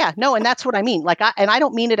once. Yeah, no, and that's what I mean. Like, I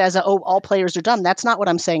don't mean it as all players are dumb. That's not what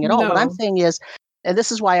I'm saying at all. No. What I'm saying is, and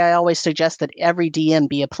this is why I always suggest that every DM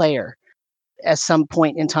be a player at some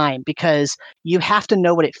point in time, because you have to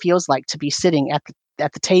know what it feels like to be sitting at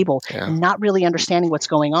the table and not really understanding what's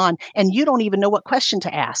going on, and you don't even know what question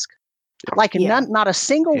to ask. Like not a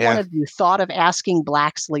single one of you thought of asking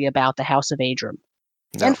Blacksley about the House of Adram.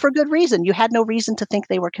 No. And for good reason. You had no reason to think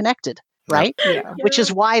they were connected, right? Yeah. Which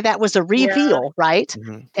is why that was a reveal, right?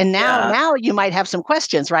 Mm-hmm. And now you might have some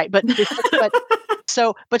questions, right? But you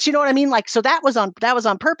know what I mean? Like, so that was on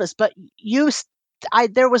purpose, but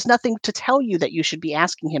there was nothing to tell you that you should be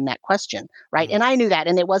asking him that question, right? Mm-hmm. And I knew that,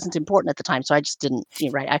 and it wasn't important at the time, so I just didn't,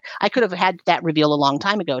 right? I could have had that reveal a long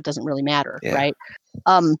time ago. It doesn't really matter, right?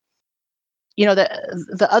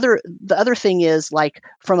 The other thing is, like,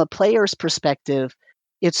 from a player's perspective,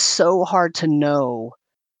 it's so hard to know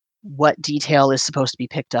what detail is supposed to be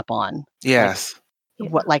picked up on. Yes.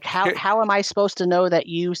 How am I supposed to know that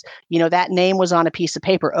that name was on a piece of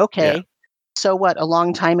paper? Okay. Yeah. So what? A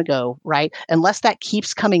long time ago, right? Unless that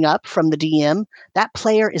keeps coming up from the DM, that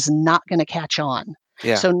player is not going to catch on.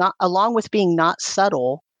 Yeah. So not along with being not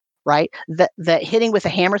subtle, right? That hitting with a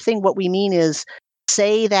hammer thing, what we mean is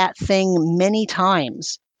say that thing many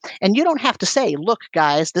times. And you don't have to say, look,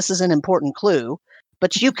 guys, this is an important clue.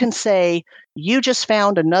 But you can say, you just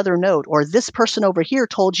found another note, or this person over here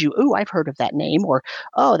told you, ooh, I've heard of that name, or,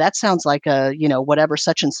 oh, that sounds like a, whatever,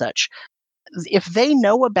 such and such. If they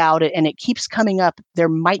know about it and it keeps coming up, there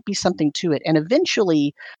might be something to it. And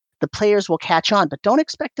eventually the players will catch on, but don't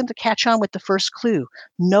expect them to catch on with the first clue.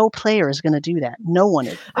 No player is going to do that. No one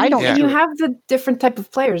is. You have the different type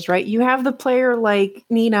of players, right? You have the player like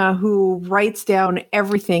Nina who writes down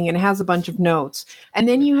everything and has a bunch of notes. And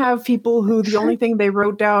then you have people who the only thing they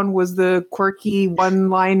wrote down was the quirky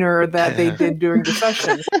one-liner that they did during the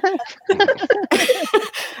session.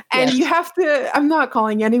 And you have to, I'm not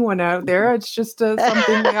calling anyone out there. It's just something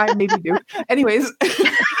I maybe do. Anyways.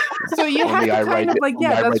 So you have Only to I write kind of it- like, only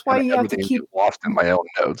yeah, I that's write why down you have to everything and keep. get lost in my own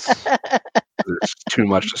notes. There's too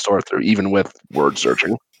much to sort through, even with word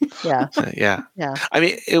searching. Yeah. Yeah. Yeah. I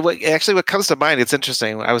mean, what comes to mind, it's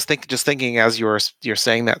interesting. I was thinking as you're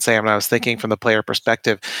saying that, Sam, and I was thinking from the player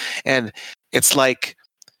perspective, and it's like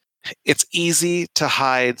it's easy to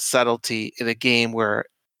hide subtlety in a game where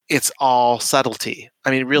it's all subtlety.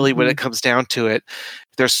 I mean, really, when it comes down to it,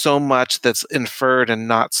 there's so much that's inferred and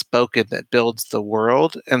not spoken that builds the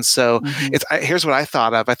world. And so, here's what I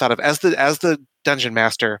thought of. I thought of as the dungeon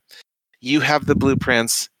master, you have the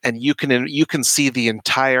blueprints and you can see the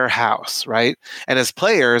entire house, right? And as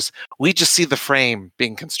players, we just see the frame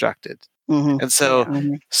being constructed. And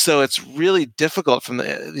so it's really difficult from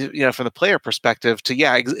the player perspective to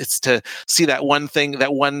it's to see that one thing,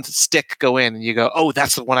 that one stick go in, and you go, oh,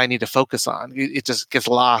 that's the one I need to focus on. It just gets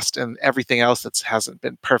lost, and everything else that hasn't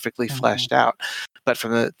been perfectly fleshed out. But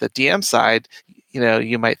from the DM side,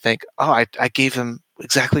 you might think, oh, I gave them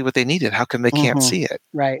exactly what they needed. How come they can't see it?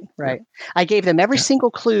 Right. I gave them every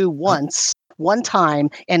single clue one time,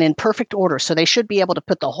 and in perfect order, so they should be able to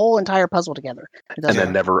put the whole entire puzzle together. And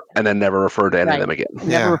then never refer to any of them again.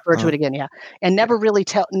 Never refer to it again, and never really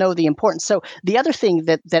know the importance. So the other thing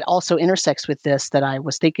that also intersects with this that I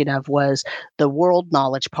was thinking of was the world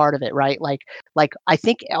knowledge part of it, right? Like I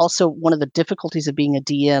think also one of the difficulties of being a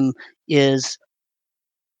DM is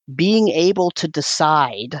being able to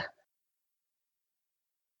decide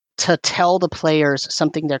to tell the players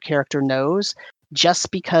something their character knows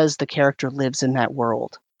just because the character lives in that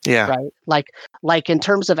world. Yeah. Right. Like in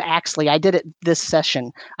terms of Axley, I did it this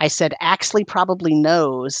session. I said Axley probably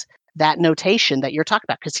knows that notation that you're talking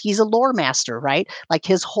about because he's a lore master, right? Like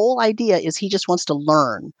his whole idea is he just wants to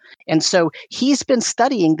learn. And so he's been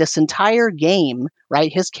studying this entire game,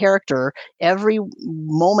 right? His character, every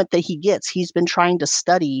moment that he gets, he's been trying to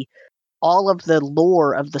study all of the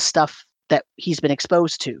lore of the stuff that he's been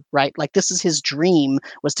exposed to, right? Like this is his dream,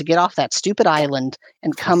 was to get off that stupid island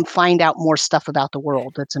and come find out more stuff about the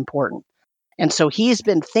world that's important. And so he's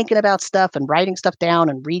been thinking about stuff and writing stuff down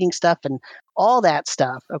and reading stuff and all that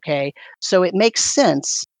stuff, okay? So it makes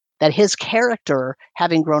sense that his character,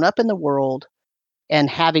 having grown up in the world and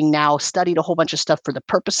having now studied a whole bunch of stuff for the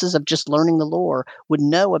purposes of just learning the lore, would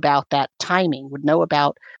know about that timing, would know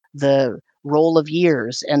about the roll of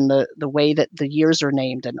years and the way that the years are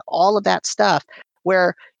named and all of that stuff,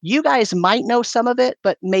 where you guys might know some of it,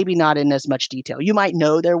 but maybe not in as much detail. You might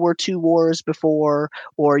know there were 2 wars before,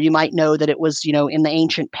 or you might know that it was, in the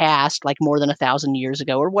ancient past, like more than 1,000 years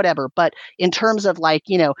ago or whatever. But in terms of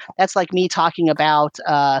that's like me talking about,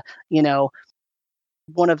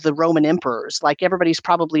 one of the Roman emperors. Like everybody's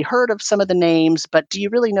probably heard of some of the names, but do you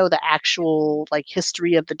really know the actual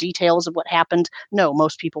history of the details of what happened? No,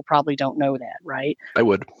 most people probably don't know that, right? I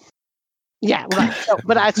would. Yeah, right. So,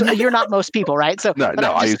 but you're not most people, right? So No,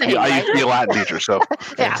 I used to be a Latin teacher, so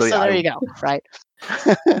so there you go, right?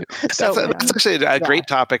 That's actually a great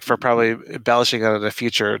topic for probably embellishing on a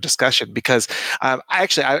future discussion, because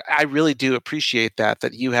I really do appreciate that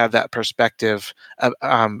you have that perspective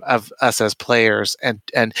of us as players, and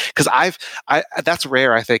because that's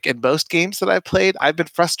rare. I think in most games that I've played, I've been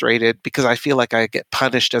frustrated because I feel like I get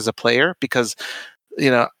punished as a player because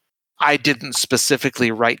I didn't specifically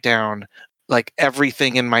write down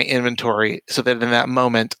everything in my inventory, so that in that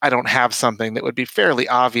moment I don't have something that would be fairly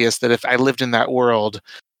obvious that if I lived in that world,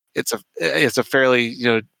 it's a fairly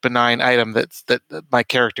benign item that my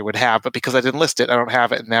character would have, but because I didn't list it, I don't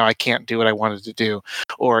have it, and now I can't do what I wanted to do,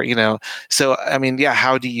 or So I mean,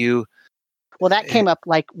 how do you? Well, that came up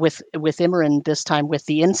with Imran this time with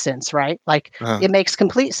the incense, right? It makes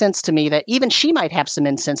complete sense to me that even she might have some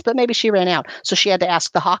incense, but maybe she ran out, so she had to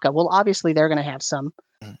ask the Haka. Well, obviously they're going to have some.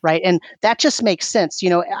 Right. And that just makes sense.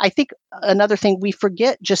 I think another thing we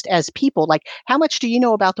forget just as people, how much do you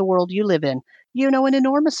know about the world you live in? You know an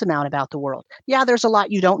enormous amount about the world. Yeah, there's a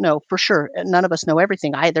lot you don't know for sure. None of us know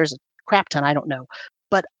everything. There's a crap ton I don't know.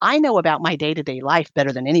 But I know about my day-to-day life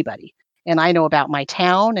better than anybody. And I know about my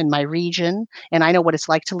town and my region, and I know what it's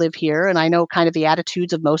like to live here, and I know kind of the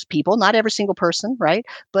attitudes of most people, not every single person, right?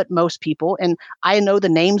 But most people. And I know the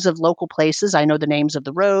names of local places. I know the names of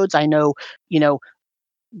the roads. I know,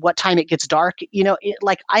 what time it gets dark,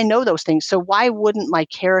 I know those things. So why wouldn't my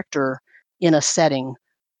character in a setting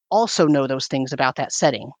also know those things about that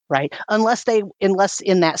setting, right? Unless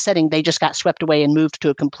in that setting they just got swept away and moved to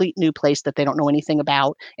a complete new place that they don't know anything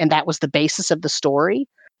about, and that was the basis of the story,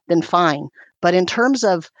 then fine. But in terms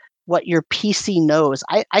of what your PC knows,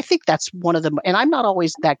 I think that's one of the, and I'm not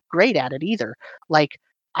always that great at it either.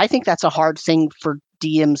 I think that's a hard thing for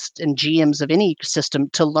DMs and GMs of any system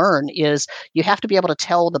to learn, is you have to be able to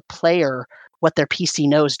tell the player what their PC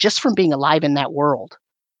knows just from being alive in that world.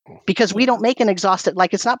 Because we don't make an exhaustive,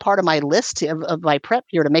 like it's not part of my list of my prep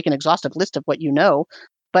here to make an exhaustive list of what you know,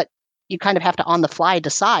 but you kind of have to on the fly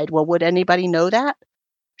decide, well, would anybody know that?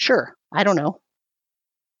 Sure. I don't know.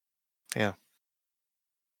 Yeah.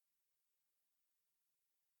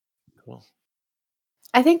 Cool.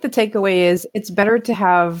 I think the takeaway is it's better to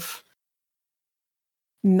have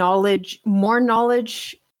more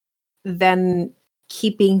knowledge than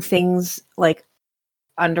keeping things like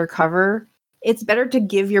undercover. It's better to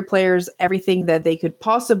give your players everything that they could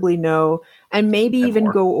possibly know and maybe even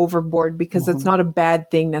go overboard, because it's not a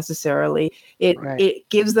bad thing necessarily. It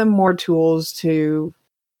gives them more tools to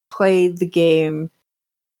play the game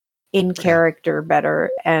in character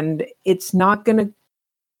better, and it's not going to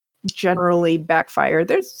generally backfire.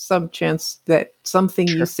 There's some chance that something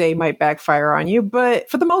you say might backfire on you, but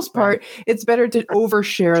for the most part, it's better to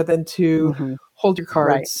overshare than to hold your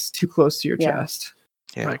cards too close to your chest.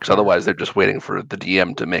 Yeah, because otherwise they're just waiting for the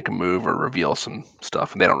DM to make a move or reveal some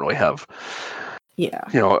stuff, and they don't really have,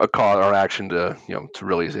 a call or action to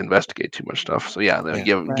really investigate too much stuff. So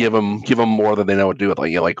give them more than they know what to do with.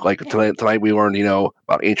 Like tonight we learned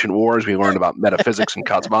about ancient wars. We learned about metaphysics and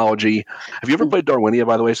cosmology. Have you ever played Darwinia,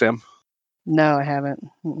 by the way, Sam? No, I haven't.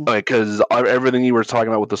 Because everything you were talking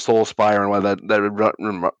about with the Soul Spire and why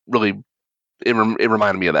that really. It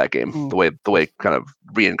reminded me of that game, the way kind of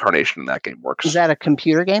reincarnation in that game works. Is that a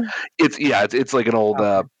computer game? It's like an old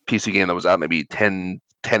PC game that was out maybe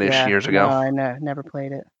 10-ish years ago. No, I never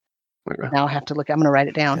played it. Okay. Now I have to look. I'm going to write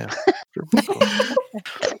it down. Yeah.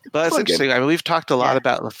 Well, it's interesting. I mean, we've talked a lot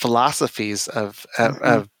about the philosophies of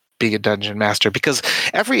being a dungeon master, because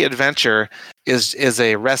every adventure is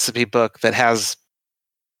a recipe book that has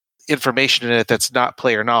information in it that's not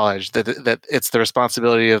player knowledge, that it's the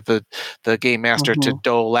responsibility of the game master to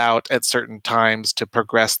dole out at certain times to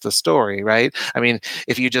progress the story, right? I mean,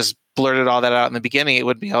 if you just blurted all that out in the beginning, it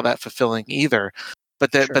wouldn't be all that fulfilling either.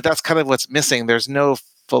 But that's kind of what's missing. There's no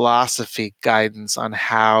philosophy guidance on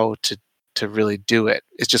how to really do it.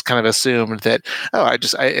 It's just kind of assumed that,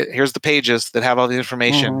 here's the pages that have all the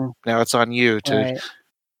information. Now it's on you to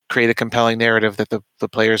create a compelling narrative that the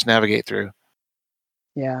players navigate through.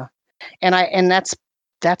 Yeah. And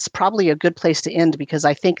that's probably a good place to end, because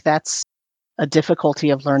I think that's a difficulty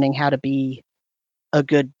of learning how to be a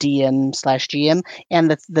good DM/GM. And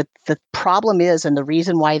the problem is, and the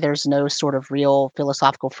reason why there's no sort of real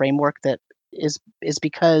philosophical framework that is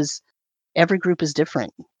because every group is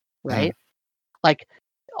different, right? Like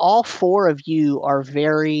all four of you are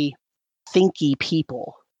very thinky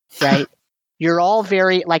people, right? You're all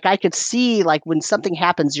very, like, I could see, like, when something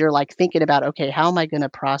happens, you're like thinking about, okay, how am I going to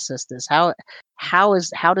process this? How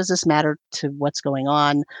does this matter to what's going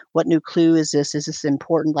on? What new clue is this? Is this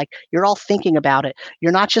important? Like, you're all thinking about it.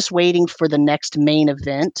 You're not just waiting for the next main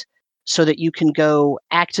event so that you can go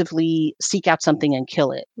actively seek out something and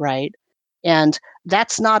kill it, right? And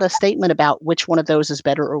that's not a statement about which one of those is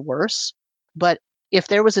better or worse. But if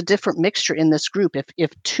there was a different mixture in this group,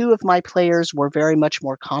 if two of my players were very much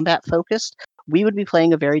more combat focused, we would be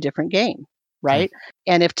playing a very different game, right?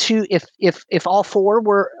 And if all four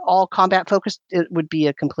were all combat focused, it would be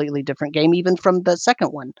a completely different game, even from the second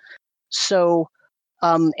one. So,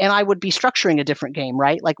 and I would be structuring a different game,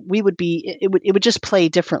 right? Like it would just play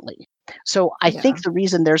differently. So I think the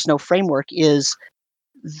reason there's no framework is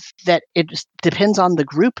that it depends on the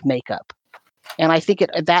group makeup. And I think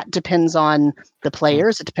that depends on the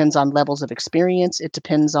players. It depends on levels of experience. It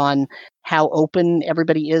depends on how open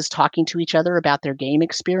everybody is talking to each other about their game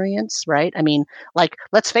experience, right? I mean, like,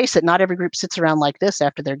 let's face it, not every group sits around like this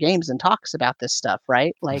after their games and talks about this stuff,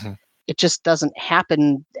 right? Like, it just doesn't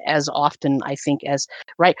happen as often, I think, as,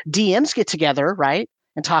 right? DMs get together, right?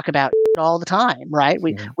 And talk about it all the time, right?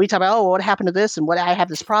 We talk about, what happened to this, and what I have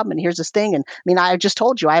this problem, and here's this thing. And I mean, I just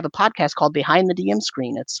told you I have a podcast called Behind the DM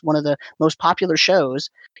Screen. It's one of the most popular shows.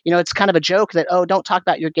 It's kind of a joke that, don't talk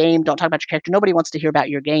about your game, don't talk about your character. Nobody wants to hear about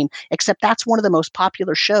your game, except that's one of the most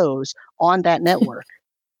popular shows on that network.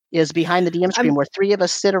 Is Behind the DM Screen, where three of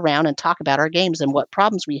us sit around and talk about our games and what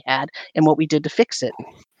problems we had and what we did to fix it,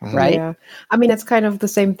 right? Yeah, I mean, it's kind of the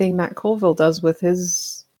same thing Matt Colville does with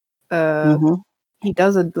his. He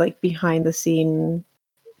does a behind the scene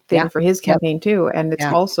thing for his campaign too, and it's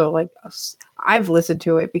also like I've listened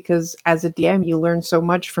to it because as a DM you learn so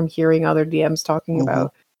much from hearing other DMs talking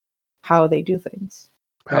about how they do things,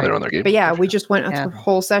 how they run their game. But we just went through a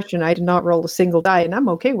whole session. I did not roll a single die, and I'm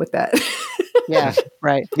okay with that. Yeah,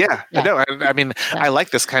 right. Yeah. No, I mean, I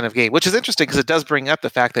like this kind of game, which is interesting because it does bring up the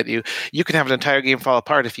fact that you can have an entire game fall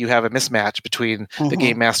apart if you have a mismatch between the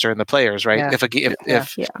game master and the players, right?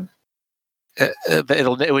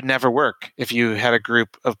 it would never work if you had a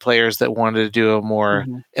group of players that wanted to do a more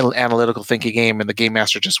analytical thinking game, and the game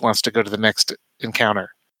master just wants to go to the next encounter.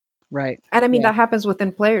 Right. And I mean, that happens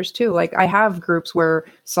within players too. Like I have groups where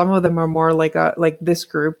some of them are more like this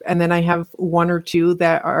group, and then I have one or two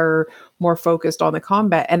that are more focused on the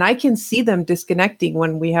combat, and I can see them disconnecting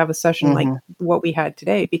when we have a session like what we had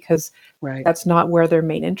today, because that's not where their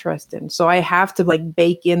main interest in. So I have to like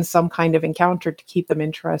bake in some kind of encounter to keep them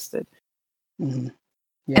interested. Yeah.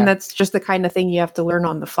 And that's just the kind of thing you have to learn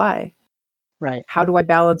on the fly. Right. How do I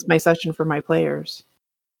balance my session for my players?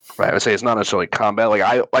 Right, I would say it's not necessarily combat.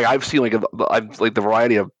 I've seen the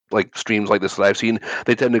variety of like streams like this that I've seen.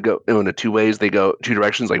 They tend to go in two ways. They go two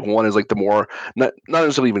directions. Like one is like the more not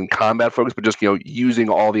necessarily even combat focused, but just using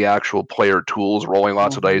all the actual player tools, rolling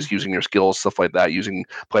lots of dice, using your skills, stuff like that, using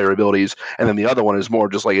player abilities. And then the other one is more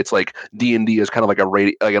just like it's like D&D is kind of like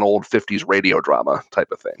an old 50s radio drama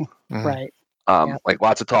type of thing. Right. Like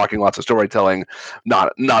lots of talking, lots of storytelling,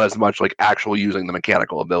 not as much like actual using the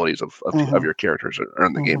mechanical abilities of your characters or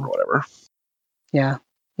in the game or whatever. Yeah.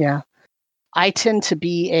 Yeah. I tend to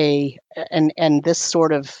be and this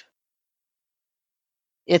sort of,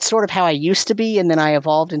 it's sort of how I used to be. And then I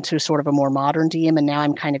evolved into sort of a more modern DM. And now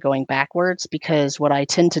I'm kind of going backwards, because what I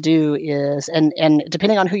tend to do is, and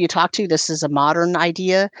depending on who you talk to, this is a modern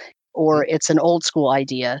idea or it's an old school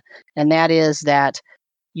idea. And that is that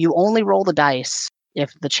you only roll the dice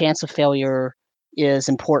if the chance of failure is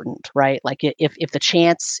important, right? Like if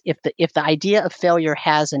the idea of failure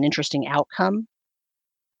has an interesting outcome,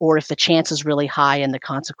 or if the chance is really high and the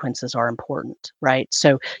consequences are important, right?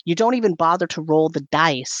 So you don't even bother to roll the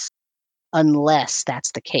dice unless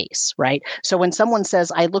that's the case, right? So when someone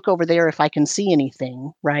says, I look over there if I can see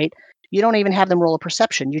anything, right? You don't even have them roll a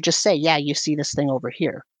perception. You just say, yeah, you see this thing over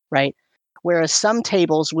here, right? Whereas some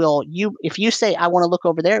tables will, if you say, I want to look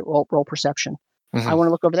over there, roll perception. I want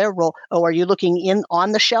to look over there, roll. Oh, are you looking in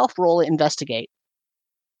on the shelf? Roll investigate.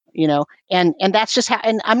 And that's just how.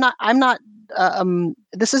 And I'm not.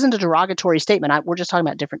 This isn't a derogatory statement. We're just talking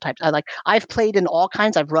about different types. I've played in all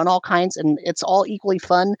kinds. I've run all kinds, and it's all equally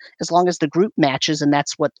fun as long as the group matches, and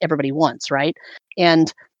that's what everybody wants, right?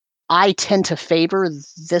 And I tend to favor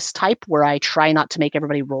this type where I try not to make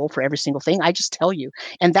everybody roll for every single thing. I just tell you,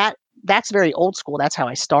 and that's very old school. That's how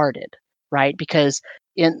I started, right? Because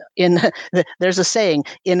there's a saying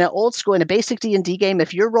in a basic D&D game,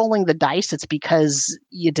 if you're rolling the dice, it's because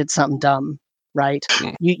you did something dumb, right?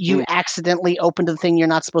 You accidentally opened the thing you're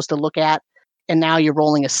not supposed to look at, and now you're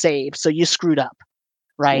rolling a save, so you screwed up,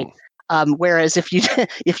 right? Whereas if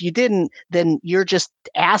you didn't, then you're just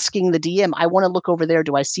asking the DM, I want to look over there.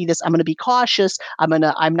 Do I see this? I'm going to be cautious. I'm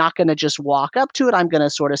not going to just walk up to it. I'm going to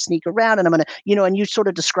sort of sneak around, and I'm going to, and you sort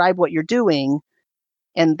of describe what you're doing.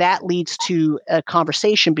 And that leads to a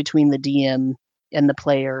conversation between the DM and the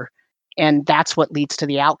player. And that's what leads to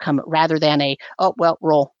the outcome, rather than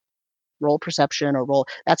roll perception or roll.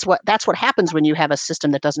 That's what happens when you have a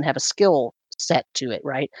system that doesn't have a skill set to it,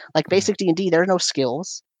 right? Like basic D&D, there are no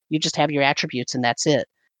skills. You just have your attributes and that's it.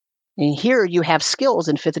 And here you have skills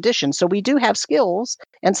in 5th edition. So we do have skills,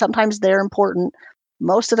 and sometimes they're important.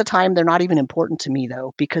 Most of the time, they're not even important to me,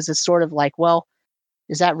 though, because it's sort of like, well,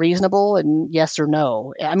 is that reasonable? And yes or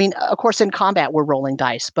no. I mean, of course, in combat, we're rolling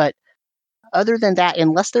dice. But other than that,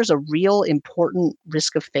 unless there's a real important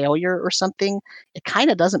risk of failure or something, it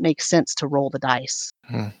kind of doesn't make sense to roll the dice.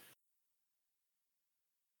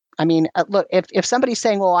 I mean, look, if somebody's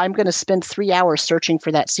saying, well, I'm going to spend 3 hours searching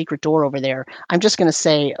for that secret door over there, I'm just going to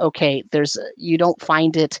say, okay, you don't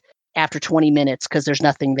find it after 20 minutes because there's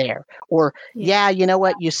nothing there. Or, you know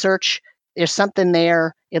what, you search, there's something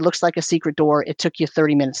there, it looks like a secret door, it took you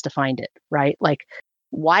 30 minutes to find it, right? Like,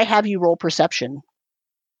 why have you roll perception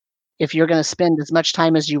if you're going to spend as much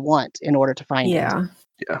time as you want in order to find it?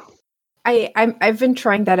 Yeah. I've been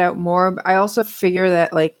trying that out more. But I also figure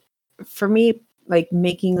that, like, for me, like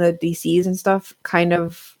making the DCs and stuff kind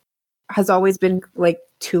of has always been like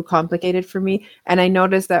too complicated for me. And I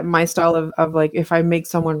noticed that my style of like, if I make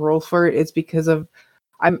someone roll for it, it's because of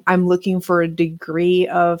I'm looking for a degree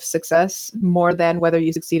of success more than whether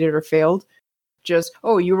you succeeded or failed. Just,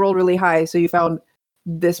 you rolled really high, so you found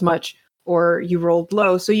this much, or you rolled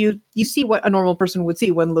low, so you see what a normal person would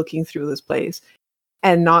see when looking through this place.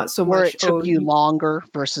 And not so much. Or it took you longer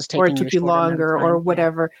versus taking. Or it took you longer, or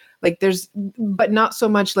whatever. Like but not so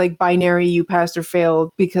much like binary, you passed or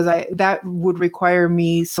failed, because that would require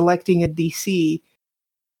me selecting a DC.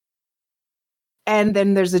 And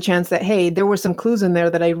then there's a chance that, hey, there were some clues in there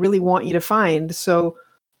that I really want you to find. So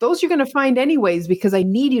those you're going to find anyways, because I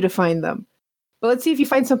need you to find them. But let's see if you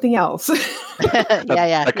find something else.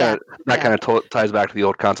 Yeah. That kind of ties back to the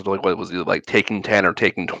old concept of like what was it, like taking 10 or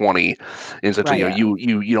taking 20. Essentially, Right.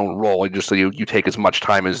 you don't roll. Just so you take as much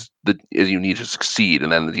time as you need to succeed,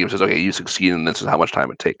 and then the game says, okay, you succeed, and this is how much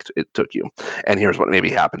time it took you, and here's what maybe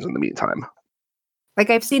happens in the meantime. Like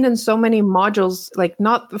I've seen in so many modules, like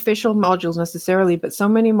not official modules necessarily, but so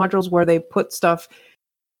many modules where they put stuff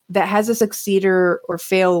that has a succeed or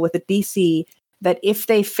fail with a DC that if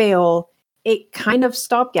they fail, it kind of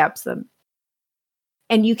stopgaps them.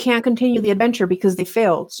 And you can't continue the adventure because they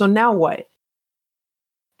failed. So now what?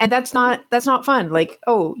 And that's not fun. Like,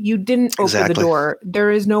 oh, you didn't open the door.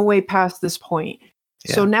 There is no way past this point.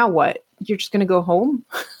 Yeah. So now what? You're just going to go home?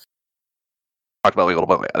 Talked about like, a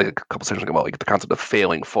little bit, like a couple sessions ago, about like the concept of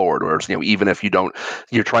failing forward, where it's, even if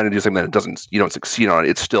you're trying to do something that you don't succeed on it,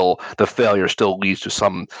 it's still, the failure still leads to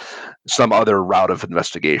some other route of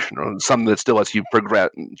investigation, or something that still lets you progress,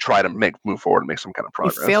 try to move forward and make some kind of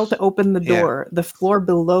progress. You fail to open the door, the floor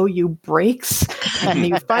below you breaks, and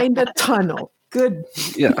you find a tunnel. Good.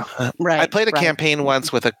 Yeah. Right. I played a campaign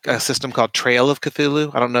once with a system called Trail of Cthulhu.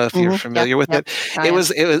 I don't know if you're familiar with it. It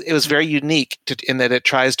was very unique in that it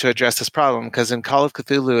tries to address this problem, because in Call of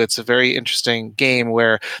Cthulhu, it's a very interesting game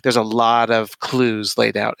where there's a lot of clues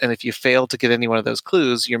laid out. And if you fail to get any one of those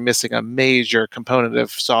clues, you're missing a major component of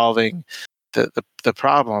solving the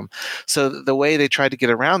problem. So the way they tried to get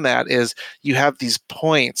around that is you have these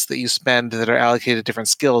points that you spend that are allocated to different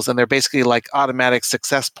skills, and they're basically like automatic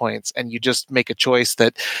success points, and you just make a choice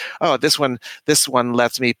that, oh, this one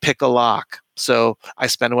lets me pick a lock. So I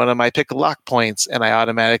spend one of my pick a lock points and I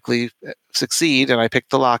automatically succeed, and I pick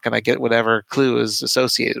the lock and I get whatever clue is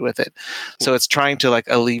associated with it. So it's trying to like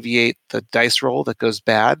alleviate the dice roll that goes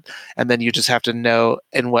bad, and then you just have to know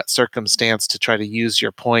in what circumstance to try to use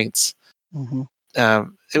your points. Mm-hmm.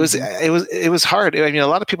 It was hard. I mean, a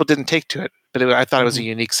lot of people didn't take to it, but I thought it was a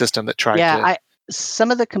unique system that tried to.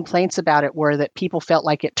 Some of the complaints about it were that people felt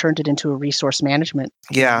like it turned it into a resource management.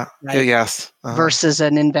 Yeah. Right? Yes. Versus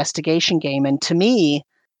an investigation game. And to me,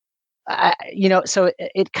 so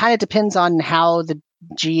it kind of depends on how the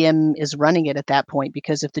GM is running it at that point.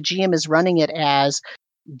 Because if the GM is running it as,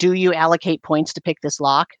 do you allocate points to pick this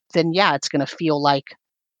lock? Then yeah, it's going to feel like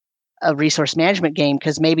a resource management game,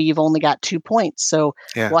 because maybe you've only got 2 points. So,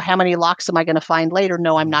 well, how many locks am I going to find later?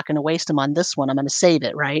 No, I'm not going to waste them on this one. I'm going to save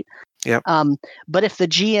it, right? Yep. But if the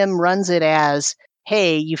GM runs it as,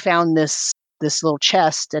 hey, you found this little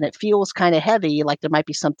chest and it feels kind of heavy, like there might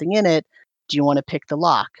be something in it. Do you want to pick the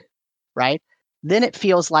lock, right? Then it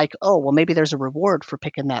feels like, oh, well, maybe there's a reward for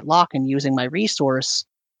picking that lock and using my resource.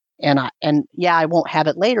 And I won't have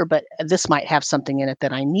it later, but this might have something in it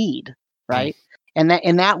that I need, right? And that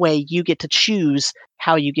in that way, you get to choose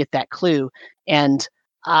how you get that clue. And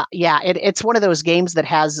it's one of those games that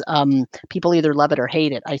has people either love it or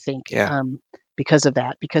hate it, I think, because of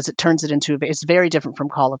that, because it turns it into, it's very different from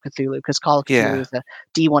Call of Cthulhu, because Call of Cthulhu is a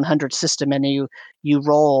D100 system, and you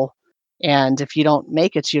roll, and if you don't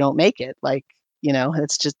make it, you don't make it. Like,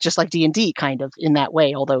 it's just like D&D kind of in that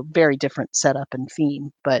way, although very different setup and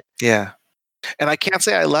theme. But yeah. And I can't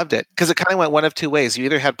say I loved it, because it kind of went one of two ways. You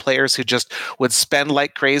either had players who just would spend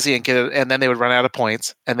like crazy and get it, and then they would run out of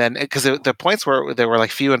points, and then because the points were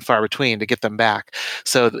like few and far between to get them back.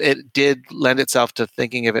 So it did lend itself to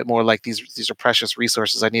thinking of it more like these are precious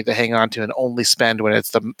resources I need to hang on to and only spend when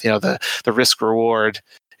it's the risk reward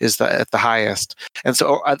is at the highest. And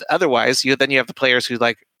so otherwise, you have the players who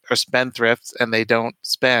like are spendthrifts and they don't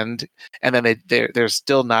spend, and then they're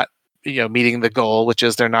still not meeting the goal, which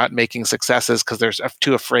is they're not making successes because they're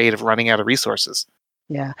too afraid of running out of resources.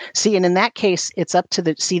 Yeah. See, and in that case, it's up to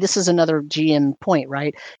this is another GM point,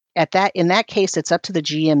 right? In that case, it's up to the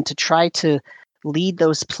GM to try to lead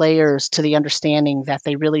those players to the understanding that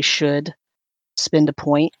they really should spend a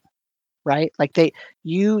point, right? Like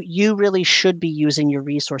you really should be using your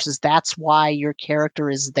resources. That's why your character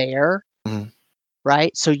is there,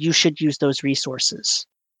 right? So you should use those resources.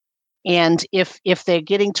 And if they're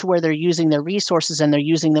getting to where they're using their resources and they're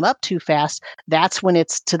using them up too fast, that's when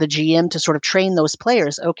it's to the GM to sort of train those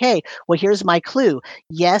players. Okay, well, here's my clue.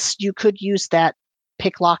 Yes, you could use that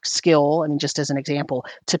pick lock skill, and just as an example,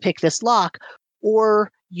 to pick this lock,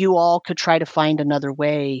 or you all could try to find another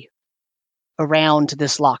way around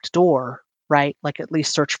this locked door, right? Like at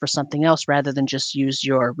least search for something else rather than just use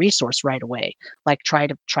your resource right away. Like try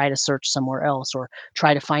to search somewhere else, or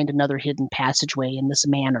try to find another hidden passageway in this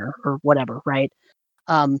manner, or whatever, right?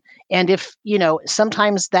 And if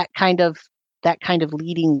sometimes that kind of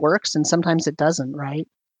leading works, and sometimes it doesn't, right?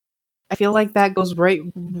 I feel like that goes right.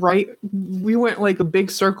 We went like a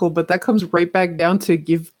big circle, but that comes right back down to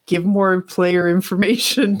give more player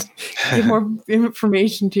information, give more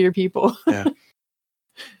information to your people.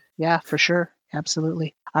 Yeah, for sure.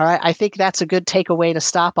 Absolutely. All right. I think that's a good takeaway to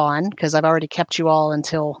stop on because I've already kept you all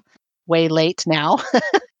until way late now.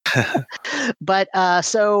 But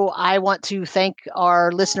so I want to thank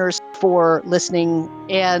our listeners for listening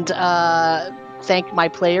and thank my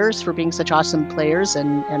players for being such awesome players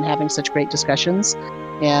and having such great discussions.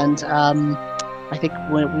 And I think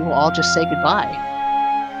we will all just say goodbye.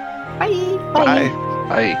 Bye. Bye.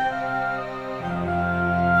 Bye.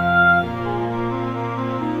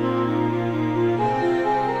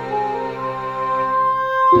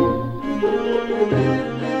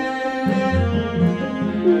 Bye.